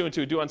option pursuant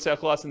to a due on sale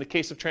clause in the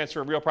case of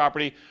transfer of real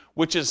property,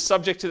 which is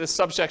subject to this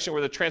subsection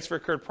where the transfer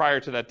occurred prior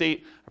to that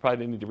date. I probably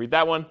didn't need to read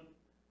that one.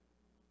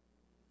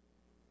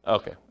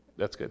 Okay,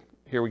 that's good.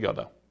 Here we go,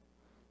 though.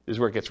 This is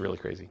where it gets really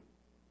crazy.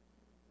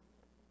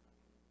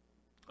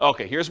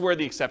 Okay, here's where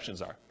the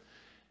exceptions are.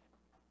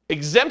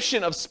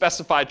 Exemption of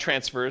specified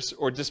transfers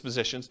or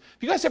dispositions.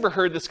 Have you guys ever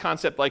heard this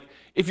concept? Like,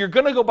 if you're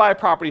going to go buy a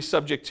property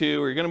subject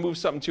to, or you're going to move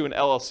something to an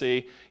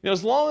LLC,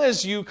 as long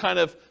as you kind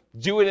of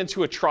do it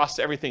into a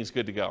trust, everything's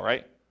good to go,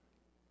 right?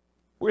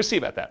 We're going to see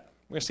about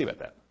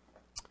that.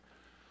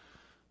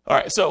 All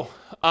right, so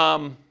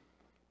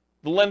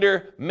the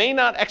lender may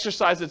not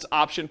exercise its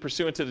option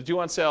pursuant to the due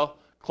on sale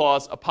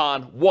clause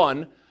upon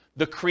 1,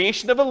 the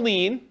creation of a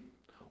lien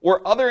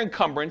or other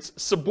encumbrance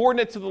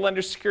subordinate to the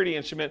lender's security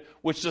instrument,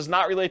 which does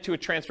not relate to a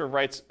transfer of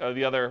rights of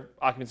the other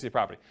occupancy of the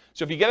property.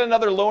 So if you get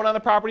another loan on the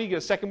property, you get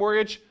a second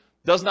mortgage,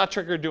 does not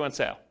trigger due on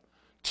sale.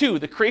 2,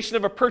 the creation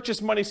of a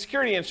purchase money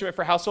security instrument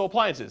for household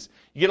appliances.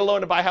 You get a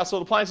loan to buy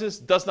household appliances,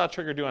 does not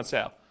trigger due on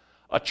sale.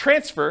 A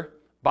transfer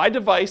by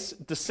device,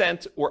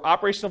 descent, or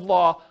operation of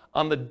law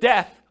on the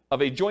death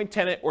of a joint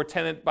tenant or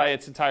tenant by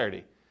its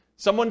entirety.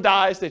 Someone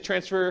dies, they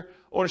transfer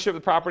ownership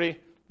of the property,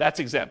 that's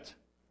exempt.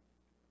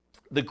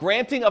 The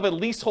granting of a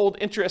leasehold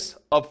interest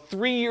of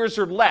 3 years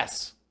or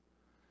less.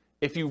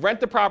 If you rent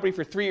the property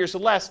for 3 years or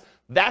less,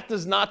 that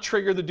does not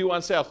trigger the due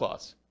on sale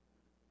clause.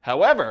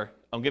 However,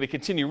 I'm going to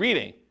continue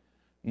reading.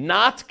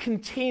 Not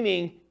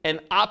containing an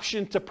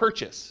option to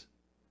purchase.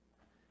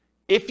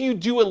 If you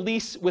do a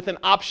lease with an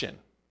option,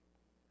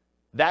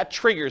 that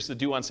triggers the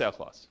due on sale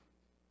clause.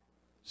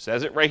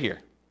 Says it right here.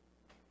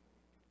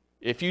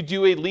 If you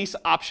do a lease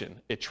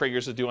option, it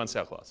triggers the due on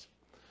sale clause.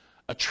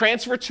 A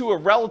transfer to a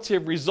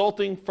relative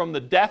resulting from the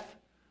death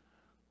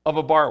of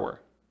a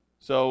borrower.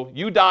 So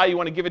you die, you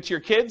want to give it to your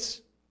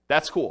kids,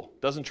 that's cool.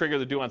 Doesn't trigger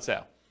the due on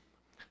sale.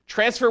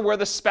 Transfer where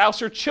the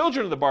spouse or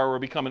children of the borrower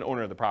become an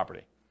owner of the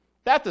property.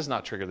 That does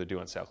not trigger the due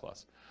on sale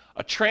clause.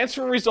 A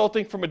transfer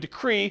resulting from a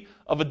decree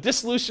of a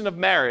dissolution of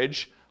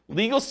marriage,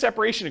 legal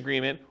separation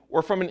agreement,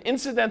 or from an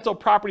incidental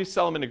property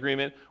settlement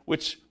agreement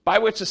by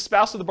which the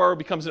spouse of the borrower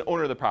becomes an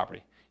owner of the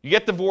property. You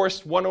get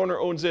divorced, one owner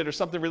owns it or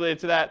something related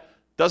to that,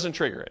 doesn't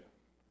trigger it.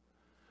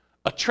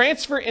 A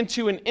transfer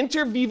into an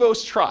inter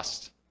vivos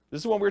trust. This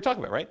is the one we were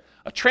talking about, right?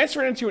 A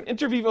transfer into an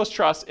inter vivos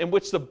trust in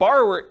which the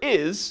borrower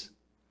is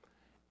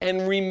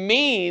and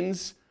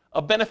remains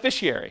a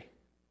beneficiary,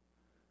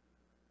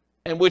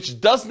 and which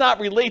does not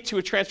relate to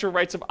a transfer of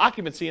rights of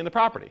occupancy in the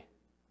property.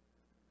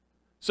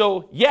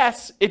 So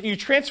yes, if you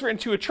transfer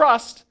into a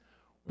trust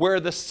where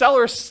the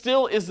seller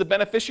still is the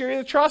beneficiary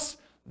of the trust,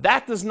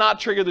 that does not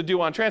trigger the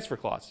due on transfer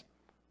clause.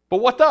 But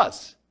what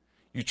does?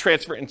 You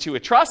transfer into a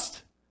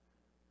trust,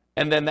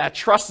 and then that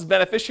trust's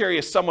beneficiary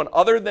is someone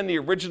other than the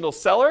original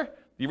seller,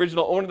 the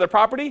original owner of the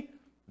property,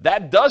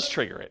 that does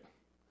trigger it.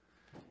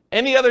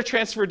 Any other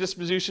transfer or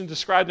disposition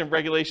described in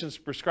regulations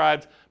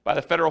prescribed by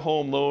the Federal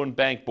Home Loan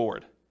Bank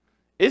Board.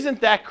 Isn't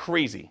that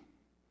crazy?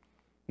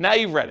 Now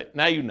you've read it.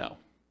 Now you know.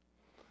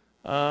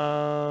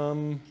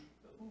 Doesn't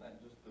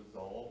that just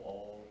dissolve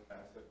all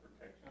asset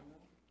protection?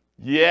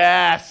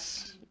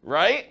 Yes,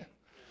 right?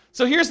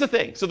 So here's the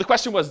thing. So the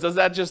question was, does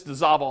that just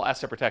dissolve all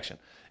asset protection?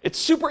 It's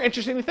super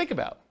interesting to think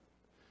about.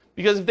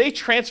 Because if they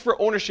transfer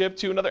ownership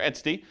to another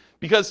entity,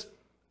 because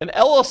an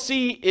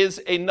LLC is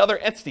another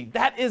entity,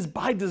 that is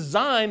by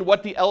design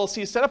what the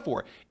LLC is set up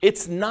for.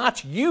 It's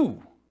not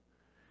you.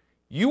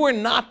 You are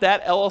not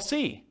that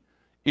LLC.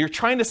 You're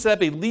trying to set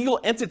up a legal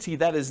entity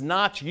that is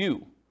not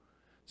you.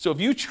 So if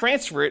you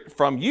transfer it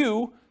from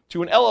you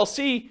to an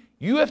LLC,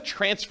 you have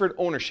transferred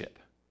ownership.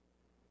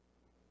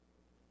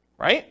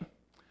 Right?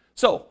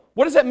 So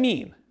what does that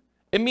mean?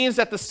 It means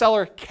that the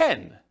seller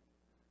can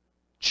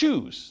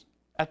choose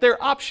at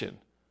their option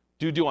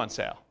do due on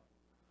sale.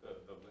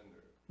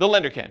 The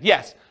lender can,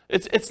 yes.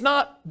 It's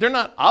not, they're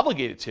not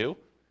obligated to,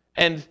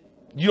 and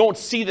you don't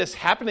see this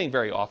happening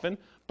very often,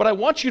 but I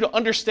want you to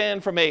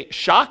understand from a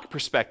shock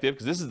perspective,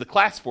 because this is the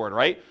class for it,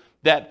 right?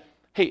 That,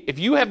 hey, if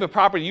you have a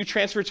property you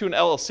transfer to an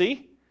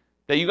LLC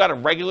that you got a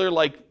regular,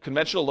 like,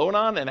 conventional loan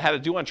on and had a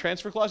due on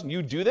transfer clause, and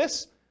you do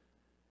this,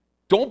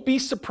 don't be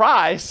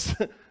surprised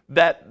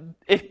that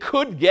it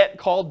could get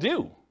called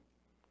due,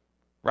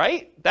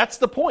 right? That's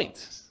the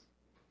point.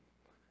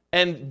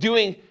 And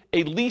doing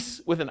a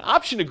lease with an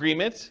option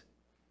agreement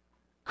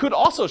could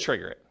also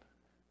trigger it.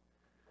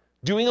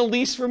 Doing a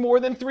lease for more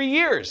than 3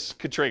 years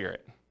could trigger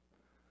it.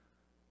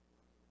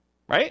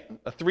 Right?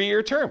 A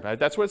 3-year term.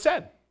 That's what it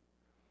said.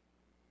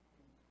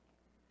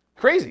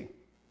 Crazy.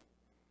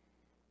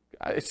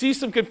 I see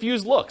some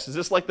confused looks. Is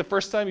this like the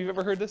first time you've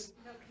ever heard this?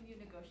 No, can you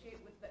negotiate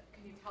with the,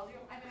 can you tell your,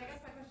 I mean, I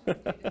guess my question is,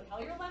 do you just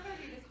tell your lender, or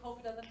do you just hope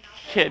it doesn't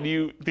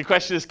happen? The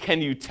question is,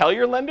 can you tell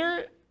your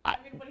lender? I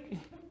mean, what do you do?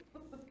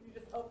 You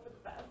just hope for the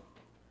best.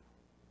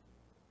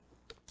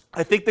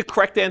 I think the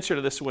correct answer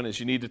to this one is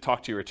you need to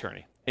talk to your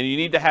attorney. And you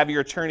need to have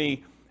your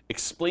attorney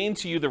explain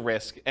to you the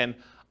risk. And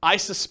I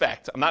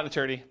suspect, I'm not an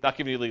attorney, not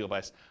giving you legal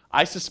advice,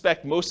 I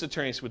suspect most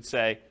attorneys would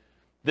say,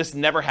 this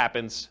never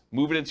happens,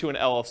 move it into an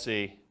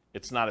LLC,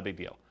 it's not a big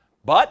deal.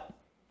 But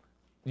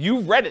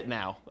you've read it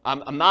now.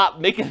 I'm not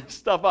making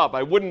stuff up.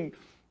 I wouldn't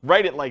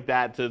write it like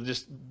that to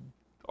just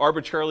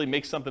arbitrarily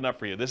make something up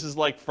for you. This is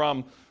like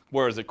from,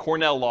 where is it,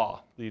 Cornell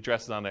Law. The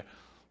address is on there.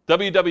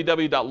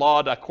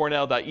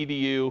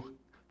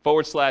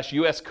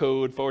 www.law.cornell.edu/US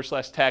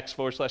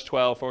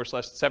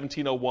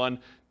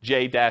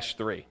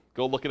code/text/12/1701J-3.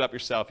 Go look it up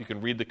yourself. You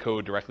can read the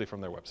code directly from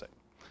their website.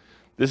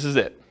 This is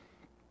it.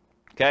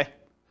 Okay?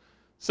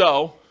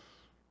 So,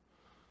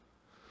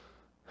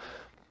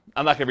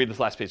 I'm not going to read this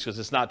last page because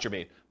it's not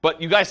germane.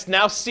 But you guys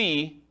now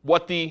see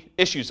what the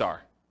issues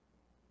are.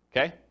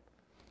 Okay?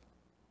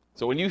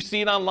 So when you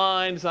see it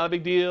online, it's not a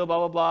big deal, blah,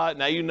 blah, blah.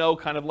 Now you know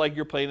kind of like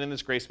you're playing in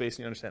this gray space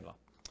and you understand it all.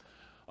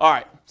 All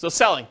right, so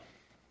selling.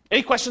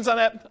 Any questions on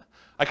that?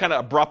 I kind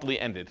of abruptly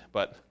ended,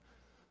 but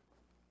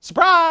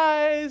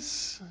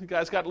surprise! You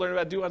guys got to learn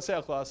about due on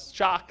sale clause.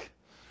 Shock.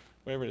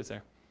 Whatever it is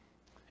there.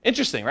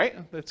 Interesting, right?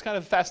 It's kind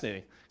of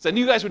fascinating. So I knew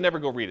you guys would never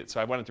go read it,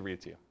 so I wanted to read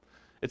it to you.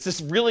 It's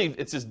this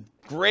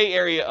gray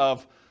area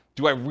of,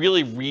 do I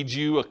really read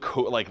you a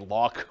code, like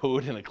law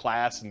code in a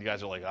class? And you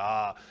guys are like,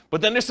 ah. But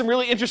then there's some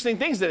really interesting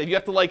things that you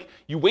have to like,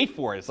 you wait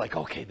for it. It's like,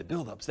 okay, the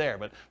build-up's there,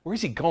 but where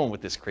is he going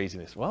with this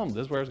craziness? Well,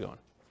 this is where I was going.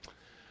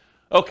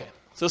 Okay,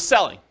 so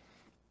selling.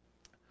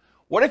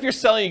 What if you're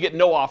selling, you get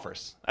no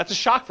offers? That's a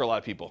shock for a lot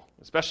of people,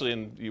 especially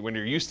when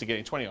you're used to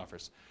getting 20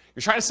 offers.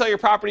 You're trying to sell your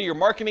property, you're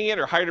marketing it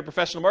or hired a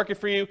professional market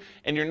for you,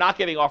 and you're not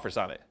getting offers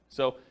on it.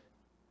 So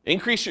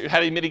how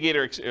do you mitigate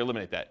or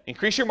eliminate that?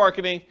 Increase your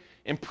marketing,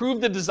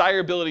 improve the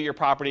desirability of your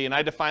property, and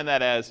I define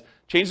that as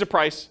change the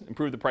price,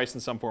 improve the price in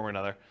some form or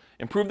another,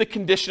 improve the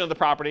condition of the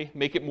property,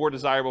 make it more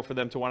desirable for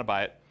them to want to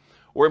buy it,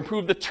 or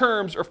improve the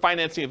terms or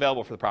financing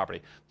available for the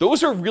property.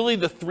 Those are really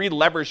the three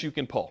levers you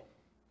can pull,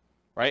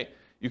 right?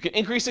 You can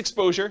increase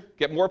exposure,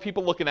 get more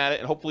people looking at it,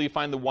 and hopefully you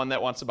find the one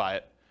that wants to buy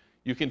it.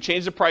 You can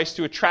change the price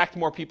to attract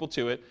more people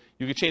to it.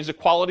 You can change the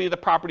quality of the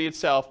property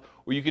itself,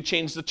 or you could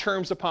change the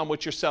terms upon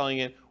which you're selling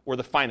it, or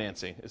the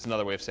financing is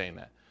another way of saying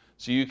that.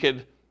 So you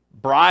could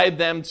bribe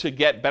them to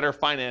get better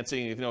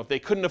financing. If they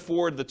couldn't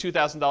afford the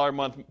 $2,000 a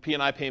month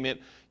P&I payment,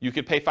 you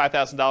could pay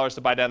 $5,000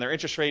 to buy down their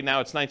interest rate.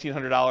 Now it's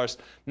 $1,900.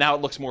 Now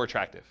it looks more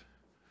attractive.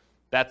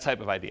 That type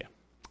of idea.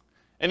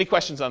 Any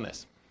questions on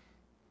this?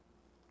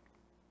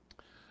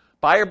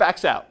 Buyer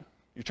backs out.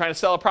 You're trying to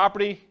sell a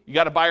property. You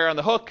got a buyer on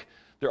the hook.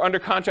 They're under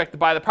contract to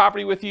buy the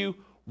property with you.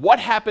 What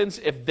happens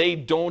if they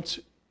don't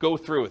go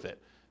through with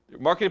it?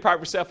 Marketed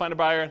property for sale, find a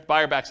buyer,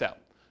 buyer backs out.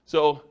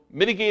 So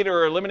mitigate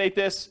or eliminate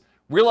this.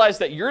 Realize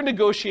that your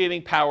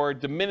negotiating power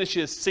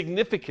diminishes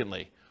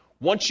significantly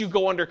once you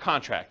go under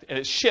contract, and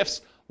it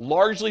shifts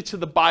largely to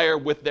the buyer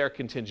with their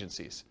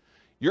contingencies.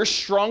 Your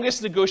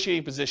strongest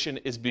negotiating position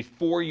is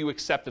before you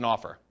accept an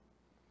offer.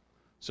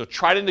 So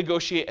try to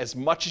negotiate as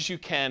much as you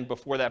can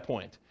before that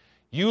point.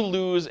 You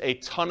lose a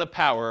ton of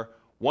power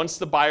once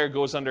the buyer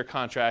goes under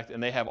contract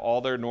and they have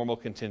all their normal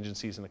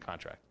contingencies in the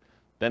contract.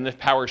 Then the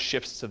power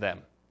shifts to them.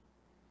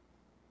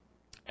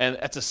 And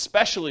that's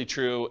especially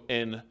true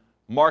in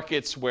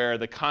markets where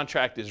the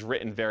contract is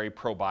written very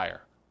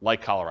pro-buyer,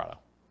 like Colorado,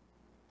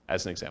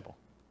 as an example.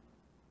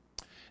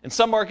 In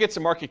some markets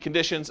and market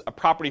conditions, a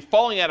property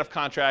falling out of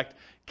contract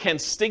can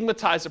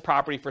stigmatize the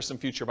property for some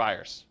future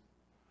buyers.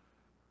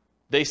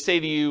 They say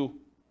to you,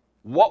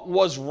 what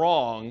was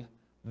wrong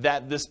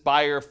that this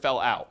buyer fell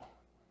out?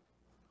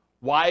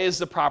 Why is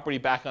the property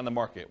back on the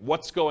market?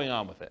 What's going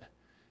on with it?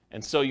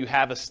 And so you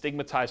have a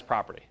stigmatized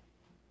property.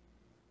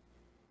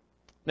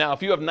 Now,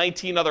 if you have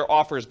 19 other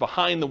offers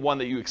behind the one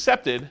that you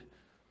accepted,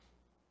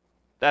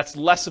 that's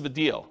less of a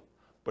deal.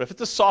 But if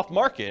it's a soft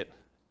market,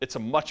 it's a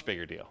much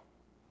bigger deal.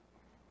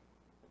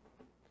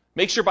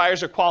 Make sure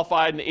buyers are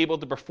qualified and able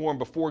to perform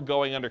before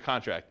going under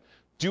contract.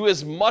 Do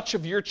as much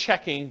of your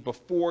checking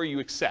before you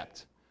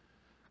accept.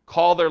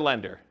 Call their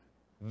lender.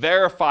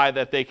 Verify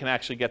that they can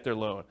actually get their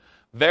loan.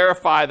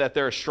 Verify that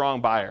they're a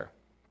strong buyer.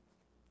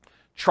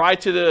 Try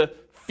to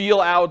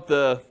feel out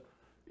the,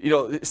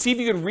 see if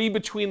you can read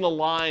between the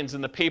lines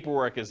in the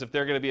paperwork as if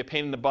they're going to be a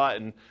pain in the butt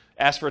and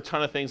ask for a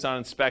ton of things on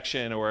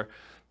inspection or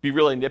be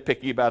really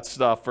nitpicky about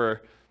stuff,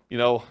 or,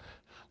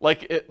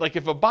 like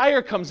if a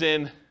buyer comes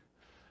in,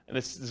 and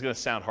this is going to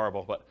sound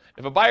horrible, but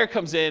if a buyer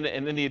comes in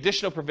and in the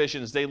additional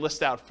provisions, they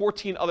list out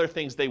 14 other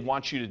things they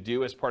want you to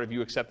do as part of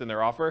you accepting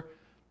their offer,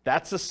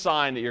 that's a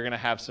sign that you're going to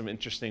have some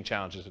interesting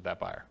challenges with that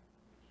buyer,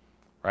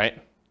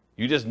 right?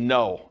 You just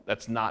know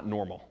that's not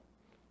normal.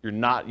 You're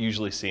not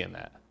usually seeing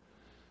that.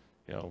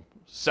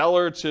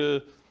 Seller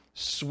to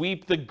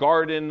sweep the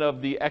garden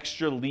of the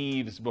extra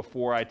leaves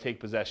before I take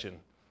possession.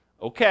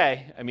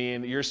 Okay,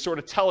 you're sort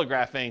of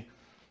telegraphing,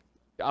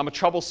 I'm a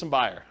troublesome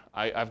buyer.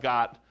 I've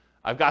got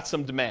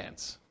some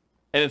demands.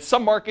 And in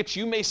some markets,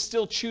 you may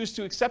still choose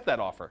to accept that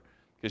offer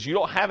because you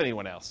don't have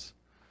anyone else.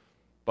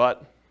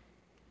 But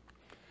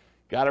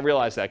got to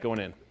realize that going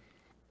in.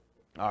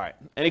 All right,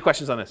 any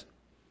questions on this?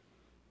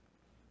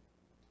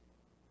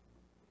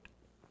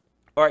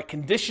 All right,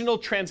 conditional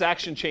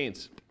transaction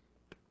chains.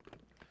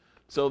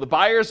 So the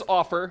buyer's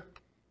offer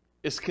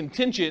is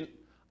contingent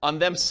on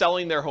them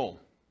selling their home.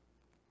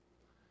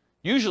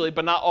 Usually,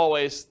 but not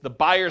always, the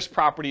buyer's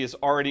property is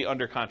already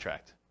under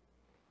contract.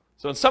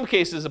 So in some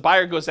cases, a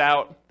buyer goes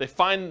out, they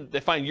find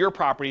your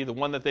property, the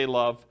one that they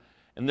love,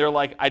 and they're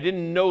like, I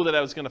didn't know that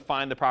I was going to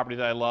find the property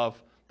that I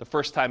love the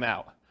first time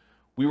out.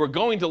 We were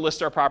going to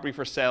list our property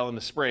for sale in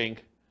the spring,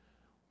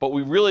 but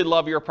we really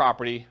love your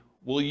property.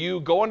 Will you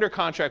go under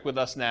contract with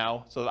us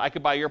now so that I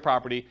could buy your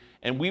property,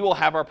 and we will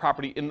have our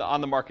property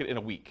on the market in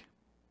a week?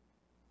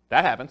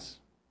 That happens.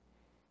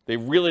 They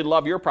really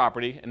love your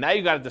property, and now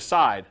you got to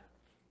decide,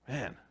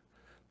 man,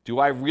 do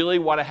I really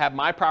want to have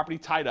my property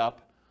tied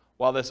up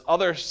while this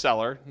other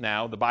seller,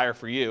 now the buyer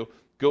for you,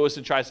 goes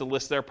and tries to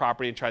list their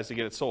property and tries to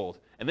get it sold?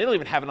 And they don't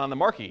even have it on the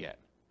market yet.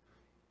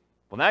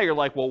 Well, now you're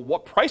like, well,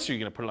 what price are you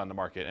going to put it on the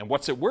market, and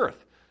what's it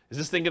worth? Is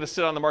this thing going to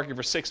sit on the market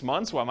for 6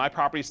 months while my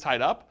property's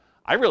tied up?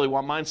 I really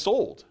want mine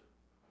sold.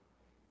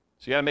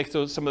 So you got to make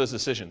some of those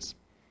decisions.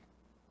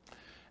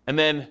 And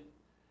then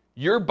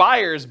your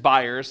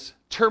buyers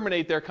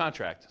terminate their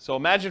contract. So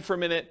imagine for a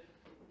minute,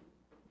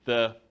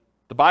 the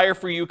buyer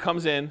for you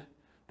comes in.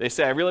 They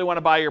say, I really want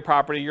to buy your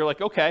property. You're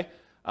like, okay,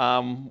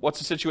 what's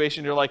the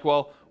situation? You're like,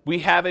 well, we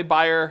have a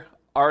buyer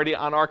already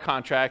on our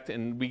contract,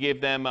 and we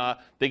gave them,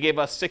 they gave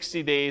us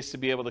 60 days to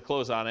be able to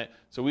close on it.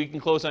 So we can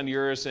close on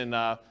yours in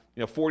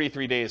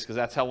 43 days because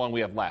that's how long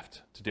we have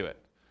left to do it.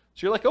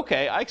 So you're like,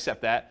 okay, I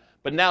accept that.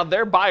 But now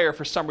their buyer,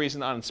 for some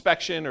reason, on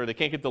inspection or they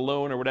can't get the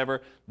loan or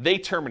whatever, they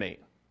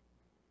terminate.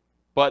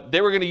 But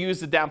they were going to use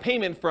the down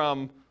payment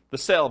from the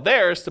sale of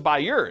theirs to buy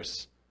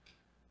yours.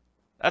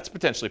 That's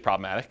potentially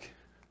problematic,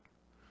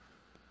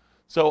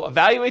 So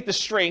evaluate the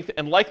strength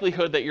and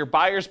likelihood that your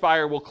buyer's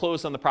buyer will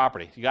close on the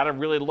property. You got to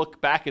really look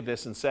back at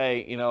this and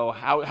say,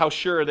 how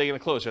sure are they going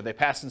to close? Are they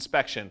past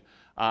inspection?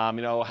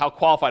 How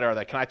qualified are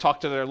they? Can I talk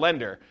to their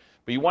lender?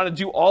 But you want to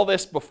do all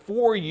this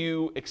before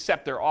you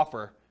accept their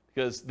offer,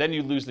 because then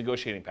you lose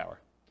negotiating power.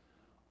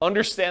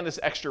 Understand this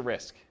extra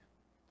risk.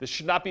 This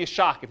should not be a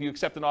shock. If you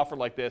accept an offer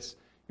like this,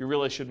 you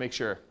really should make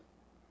sure.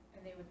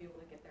 And they would be able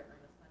to get their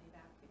earnest money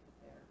back because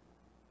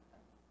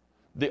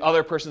they're... The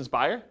other person's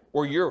buyer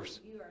or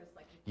yours? Yours,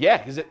 like... Yeah,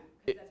 because that's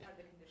part of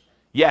the condition.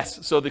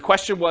 Yes. So the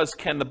question was,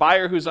 can the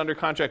buyer who's under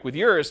contract with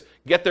yours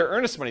get their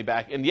earnest money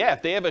back? And yeah,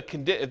 if they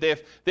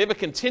have a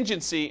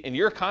contingency in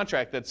your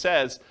contract that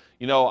says,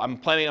 I'm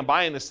planning on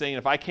buying this thing, and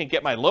if I can't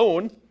get my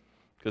loan,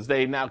 because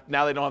they now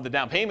they don't have the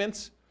down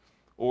payments,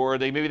 or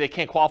maybe they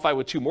can't qualify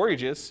with 2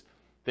 mortgages,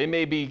 they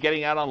may be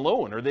getting out on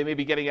loan, or they may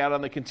be getting out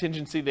on the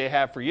contingency they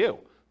have for you.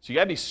 So you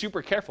got to be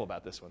super careful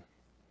about this one.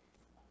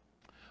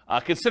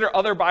 Consider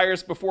other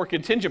buyers before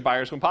contingent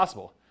buyers when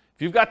possible.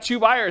 If you've got 2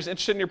 buyers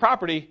interested in your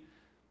property,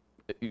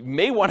 you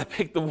may want to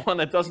pick the one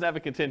that doesn't have a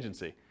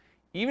contingency,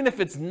 even if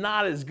it's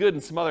not as good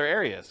in some other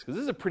areas, because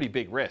this is a pretty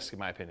big risk, in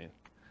my opinion.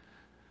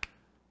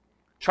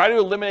 Try to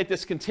eliminate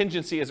this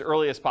contingency as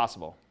early as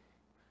possible.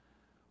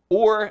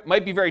 Or it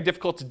might be very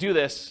difficult to do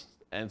this,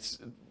 and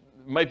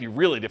it might be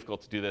really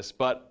difficult to do this,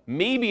 but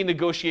maybe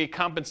negotiate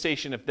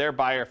compensation if their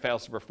buyer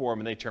fails to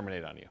perform and they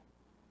terminate on you.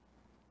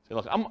 Say,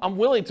 look, I'm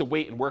willing to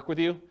wait and work with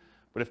you,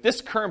 but if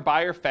this current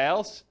buyer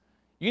fails,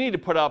 you need to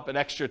put up an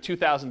extra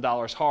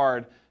 $2,000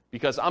 hard,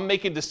 because I'm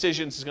making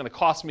decisions it's going to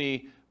cost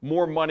me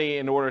more money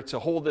in order to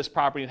hold this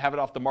property and have it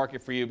off the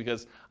market for you,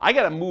 because I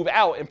got to move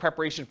out in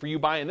preparation for you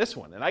buying this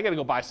one, and I got to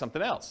go buy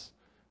something else.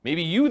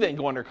 Maybe you then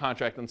go under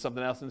contract on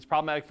something else, and it's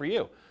problematic for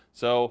you.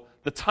 So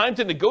the time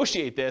to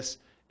negotiate this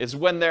is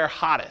when they're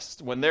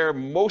hottest, when they're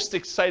most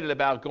excited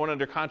about going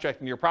under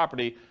contract in your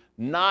property,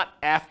 not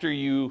after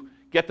you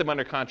get them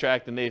under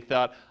contract and they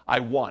thought, I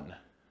won,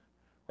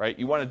 right?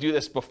 You want to do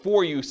this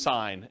before you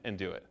sign and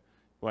do it.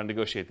 You want to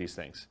negotiate these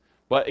things.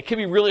 But it can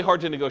be really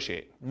hard to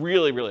negotiate,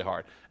 really, really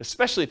hard,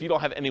 especially if you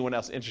don't have anyone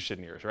else interested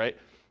in yours, right?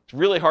 It's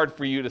really hard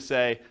for you to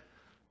say,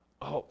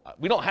 oh,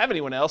 we don't have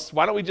anyone else.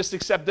 Why don't we just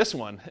accept this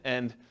one?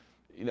 And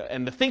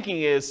the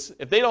thinking is,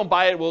 if they don't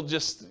buy it, we'll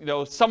just,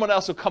 someone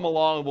else will come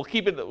along. We'll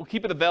keep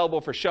it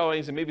available for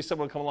showings, and maybe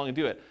someone will come along and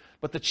do it.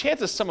 But the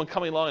chance of someone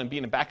coming along and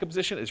being in a backup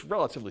position is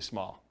relatively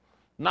small.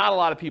 Not a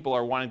lot of people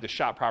are wanting to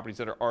shop properties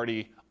that are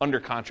already under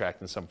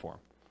contract in some form,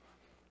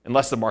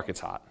 unless the market's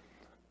hot,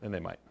 then they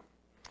might.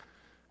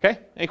 Okay,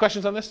 any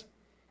questions on this?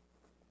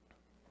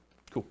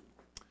 Cool.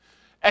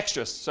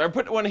 Extras. So I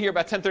put one here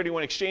about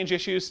 1031 exchange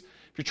issues.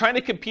 If you're trying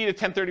to compete a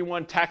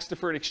 1031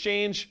 tax-deferred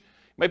exchange,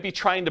 you might be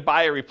trying to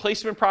buy a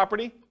replacement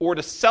property or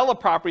to sell a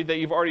property that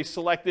you've already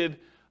selected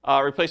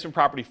a replacement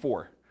property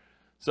for.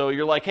 So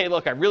you're like, hey,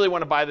 look, I really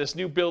want to buy this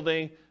new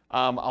building.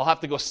 I'll have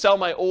to go sell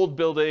my old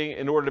building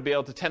in order to be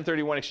able to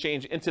 1031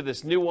 exchange into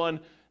this new one,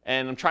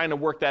 and I'm trying to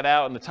work that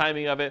out and the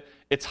timing of it.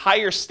 It's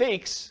higher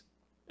stakes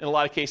in a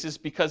lot of cases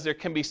because there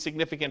can be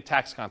significant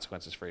tax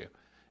consequences for you.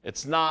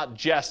 It's not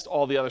just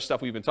all the other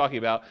stuff we've been talking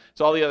about.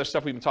 It's all the other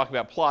stuff we've been talking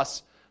about,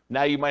 plus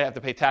now you might have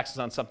to pay taxes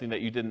on something that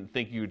you didn't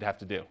think you'd have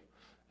to do.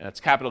 And it's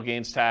capital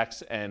gains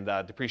tax and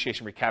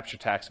depreciation recapture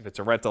tax if it's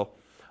a rental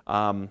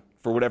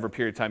for whatever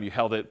period of time you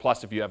held it,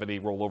 plus if you have any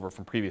rollover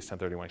from previous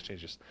 1031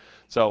 exchanges.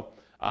 So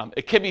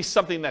it can be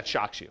something that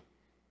shocks you.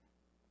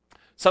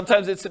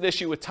 Sometimes it's an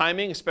issue with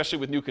timing, especially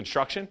with new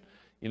construction.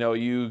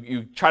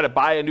 You try to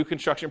buy a new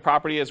construction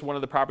property as one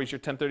of the properties you're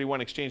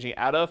 1031 exchanging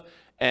out of,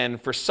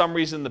 and for some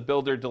reason the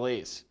builder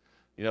delays.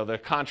 There are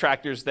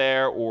contractors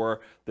there, or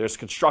there's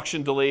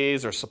construction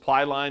delays or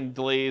supply line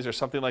delays or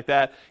something like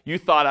that. You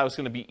thought I was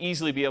going to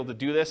easily be able to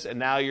do this, and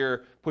now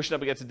you're pushing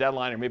up against a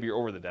deadline, or maybe you're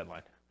over the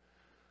deadline.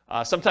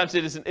 Sometimes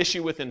it is an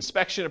issue with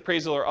inspection,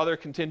 appraisal, or other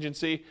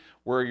contingency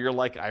where you're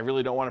like, I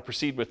really don't want to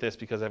proceed with this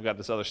because I've got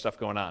this other stuff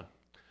going on.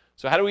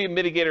 So how do we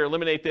mitigate or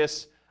eliminate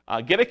this?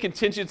 Get a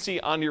contingency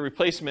on your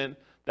replacement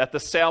that the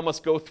sale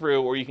must go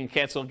through, or you can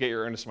cancel and get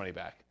your earnest money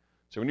back.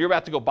 So when you're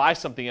about to go buy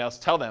something else,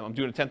 tell them, I'm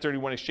doing a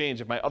 1031 exchange.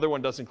 If my other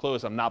one doesn't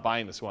close, I'm not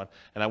buying this one.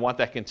 And I want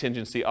that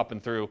contingency up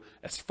and through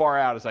as far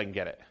out as I can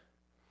get it,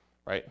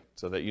 right?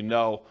 So that you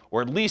know,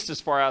 or at least as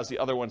far out as the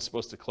other one's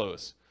supposed to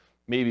close.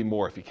 Maybe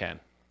more if you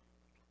can.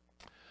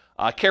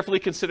 Carefully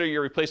consider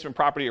your replacement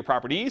property or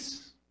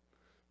properties.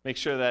 Make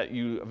sure that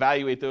you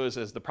evaluate those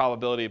as the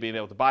probability of being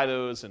able to buy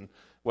those and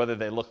whether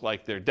they look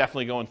like they're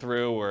definitely going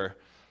through or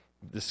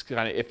this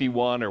kind of iffy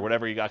one or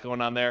whatever you got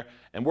going on there.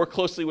 And work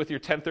closely with your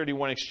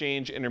 1031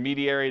 exchange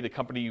intermediary, the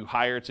company you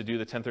hire to do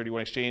the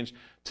 1031 exchange,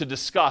 to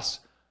discuss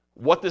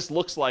what this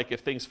looks like if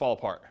things fall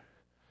apart.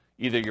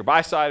 Either your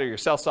buy side or your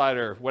sell side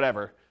or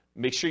whatever.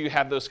 Make sure you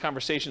have those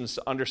conversations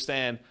to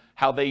understand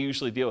how they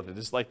usually deal with it.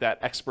 This is like that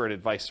expert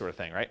advice sort of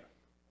thing, right?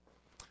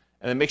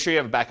 And then make sure you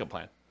have a backup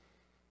plan.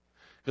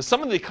 Because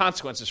some of the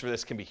consequences for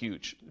this can be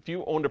huge. If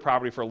you owned a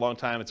property for a long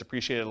time, it's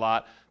appreciated a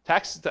lot.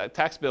 Tax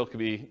bill could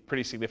be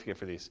pretty significant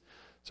for these.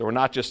 So we're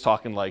not just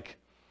talking like,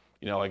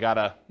 I got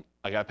a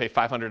I got to pay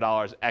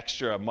 $500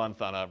 extra a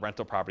month on a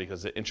rental property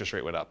because the interest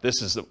rate went up.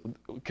 This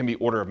can be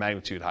orders of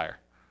magnitude higher,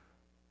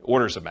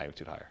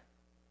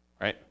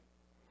 right?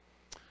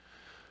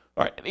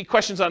 All right, any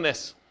questions on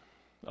this?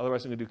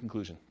 Otherwise, I'm going to do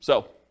conclusion.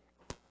 So,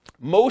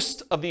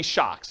 most of these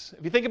shocks,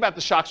 if you think about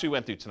the shocks we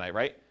went through tonight,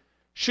 right?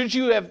 Should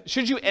you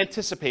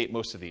anticipate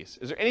most of these?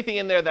 Is there anything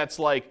in there that's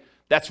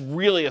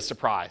really a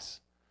surprise?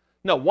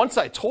 No, once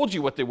I told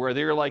you what they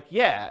were like,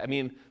 yeah, I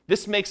mean,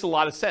 this makes a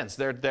lot of sense.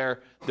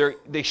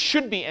 They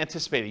should be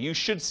anticipated. You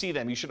should see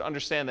them. You should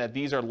understand that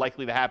these are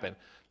likely to happen.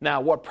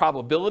 Now, what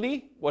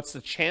probability? What's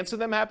the chance of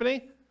them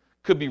happening?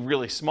 Could be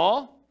really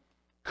small,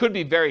 could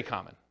be very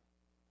common,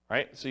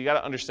 right? So you got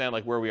to understand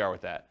like where we are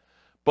with that.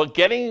 But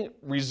getting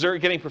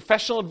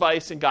professional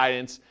advice and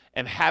guidance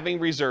and having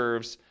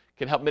reserves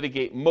can help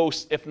mitigate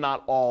most, if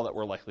not all, that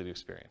we're likely to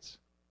experience.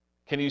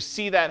 Can you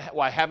see that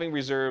why having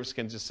reserves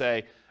can just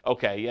say,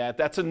 okay, yeah,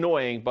 that's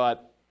annoying,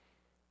 but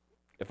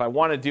if I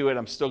want to do it,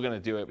 I'm still going to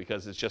do it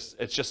because it's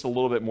just a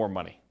little bit more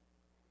money.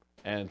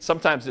 And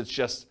sometimes it's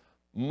just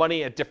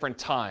money at different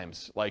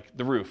times, like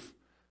the roof.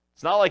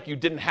 It's not like you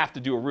didn't have to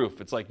do a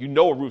roof. It's like you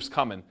know a roof's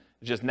coming.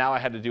 It's just now I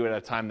had to do it at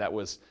a time that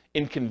was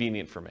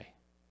inconvenient for me.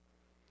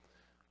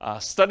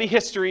 Study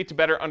history to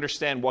better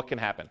understand what can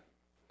happen.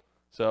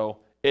 So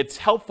it's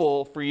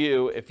helpful for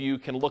you if you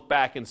can look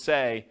back and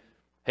say,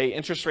 hey,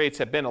 interest rates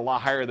have been a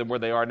lot higher than where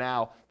they are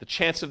now. The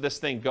chance of this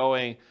thing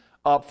going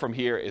up from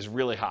here is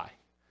really high.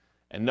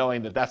 And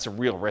knowing that that's a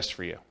real risk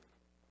for you.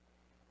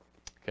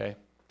 Okay.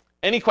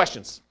 Any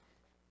questions?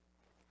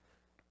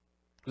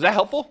 Was that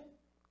helpful?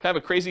 Kind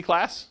of a crazy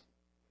class?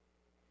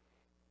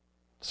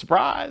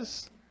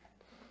 Surprise.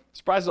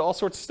 Surprise to all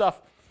sorts of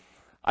stuff.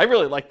 I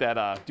really like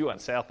that due on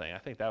sale thing. I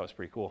think that was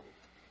pretty cool.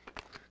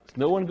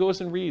 No one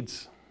goes and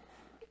reads.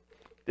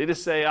 They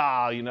just say,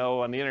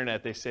 on the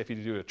internet, they say if you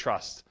do a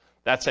trust,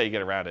 that's how you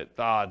get around it.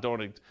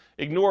 Don't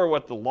ignore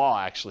what the law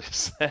actually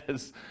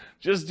says.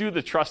 Just do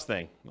the trust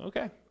thing.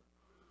 Okay.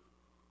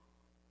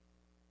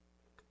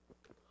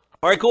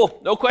 All right, cool.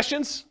 No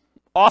questions?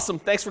 Awesome.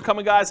 Thanks for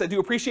coming, guys. I do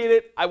appreciate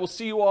it. I will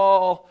see you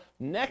all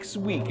next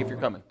week if you're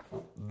coming.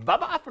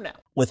 Bye-bye for now.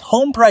 With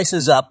home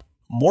prices up,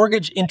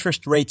 mortgage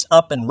interest rates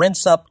up, and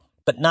rents up,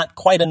 but not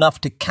quite enough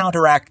to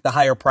counteract the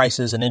higher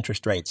prices and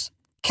interest rates,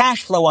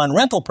 cash flow on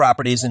rental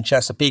properties in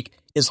Chesapeake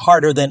is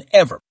harder than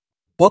ever.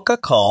 Book a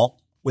call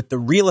with the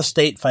Real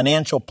Estate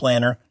Financial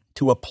Planner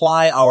to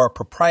apply our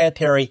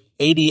proprietary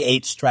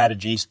 88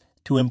 strategies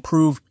to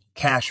improve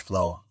cash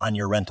flow on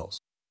your rentals.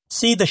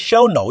 See the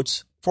show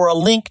notes for a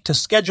link to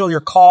schedule your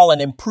call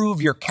and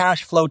improve your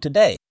cash flow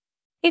today.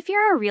 If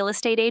you're a real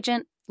estate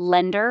agent,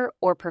 lender,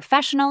 or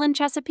professional in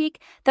Chesapeake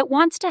that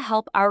wants to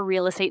help our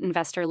real estate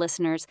investor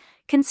listeners,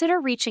 consider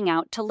reaching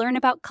out to learn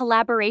about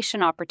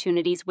collaboration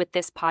opportunities with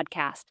this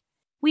podcast.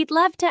 We'd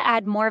love to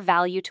add more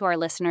value to our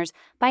listeners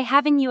by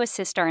having you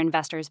assist our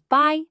investors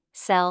buy,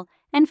 sell,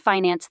 and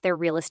finance their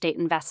real estate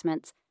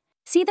investments.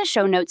 See the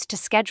show notes to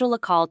schedule a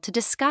call to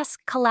discuss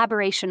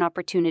collaboration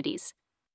opportunities.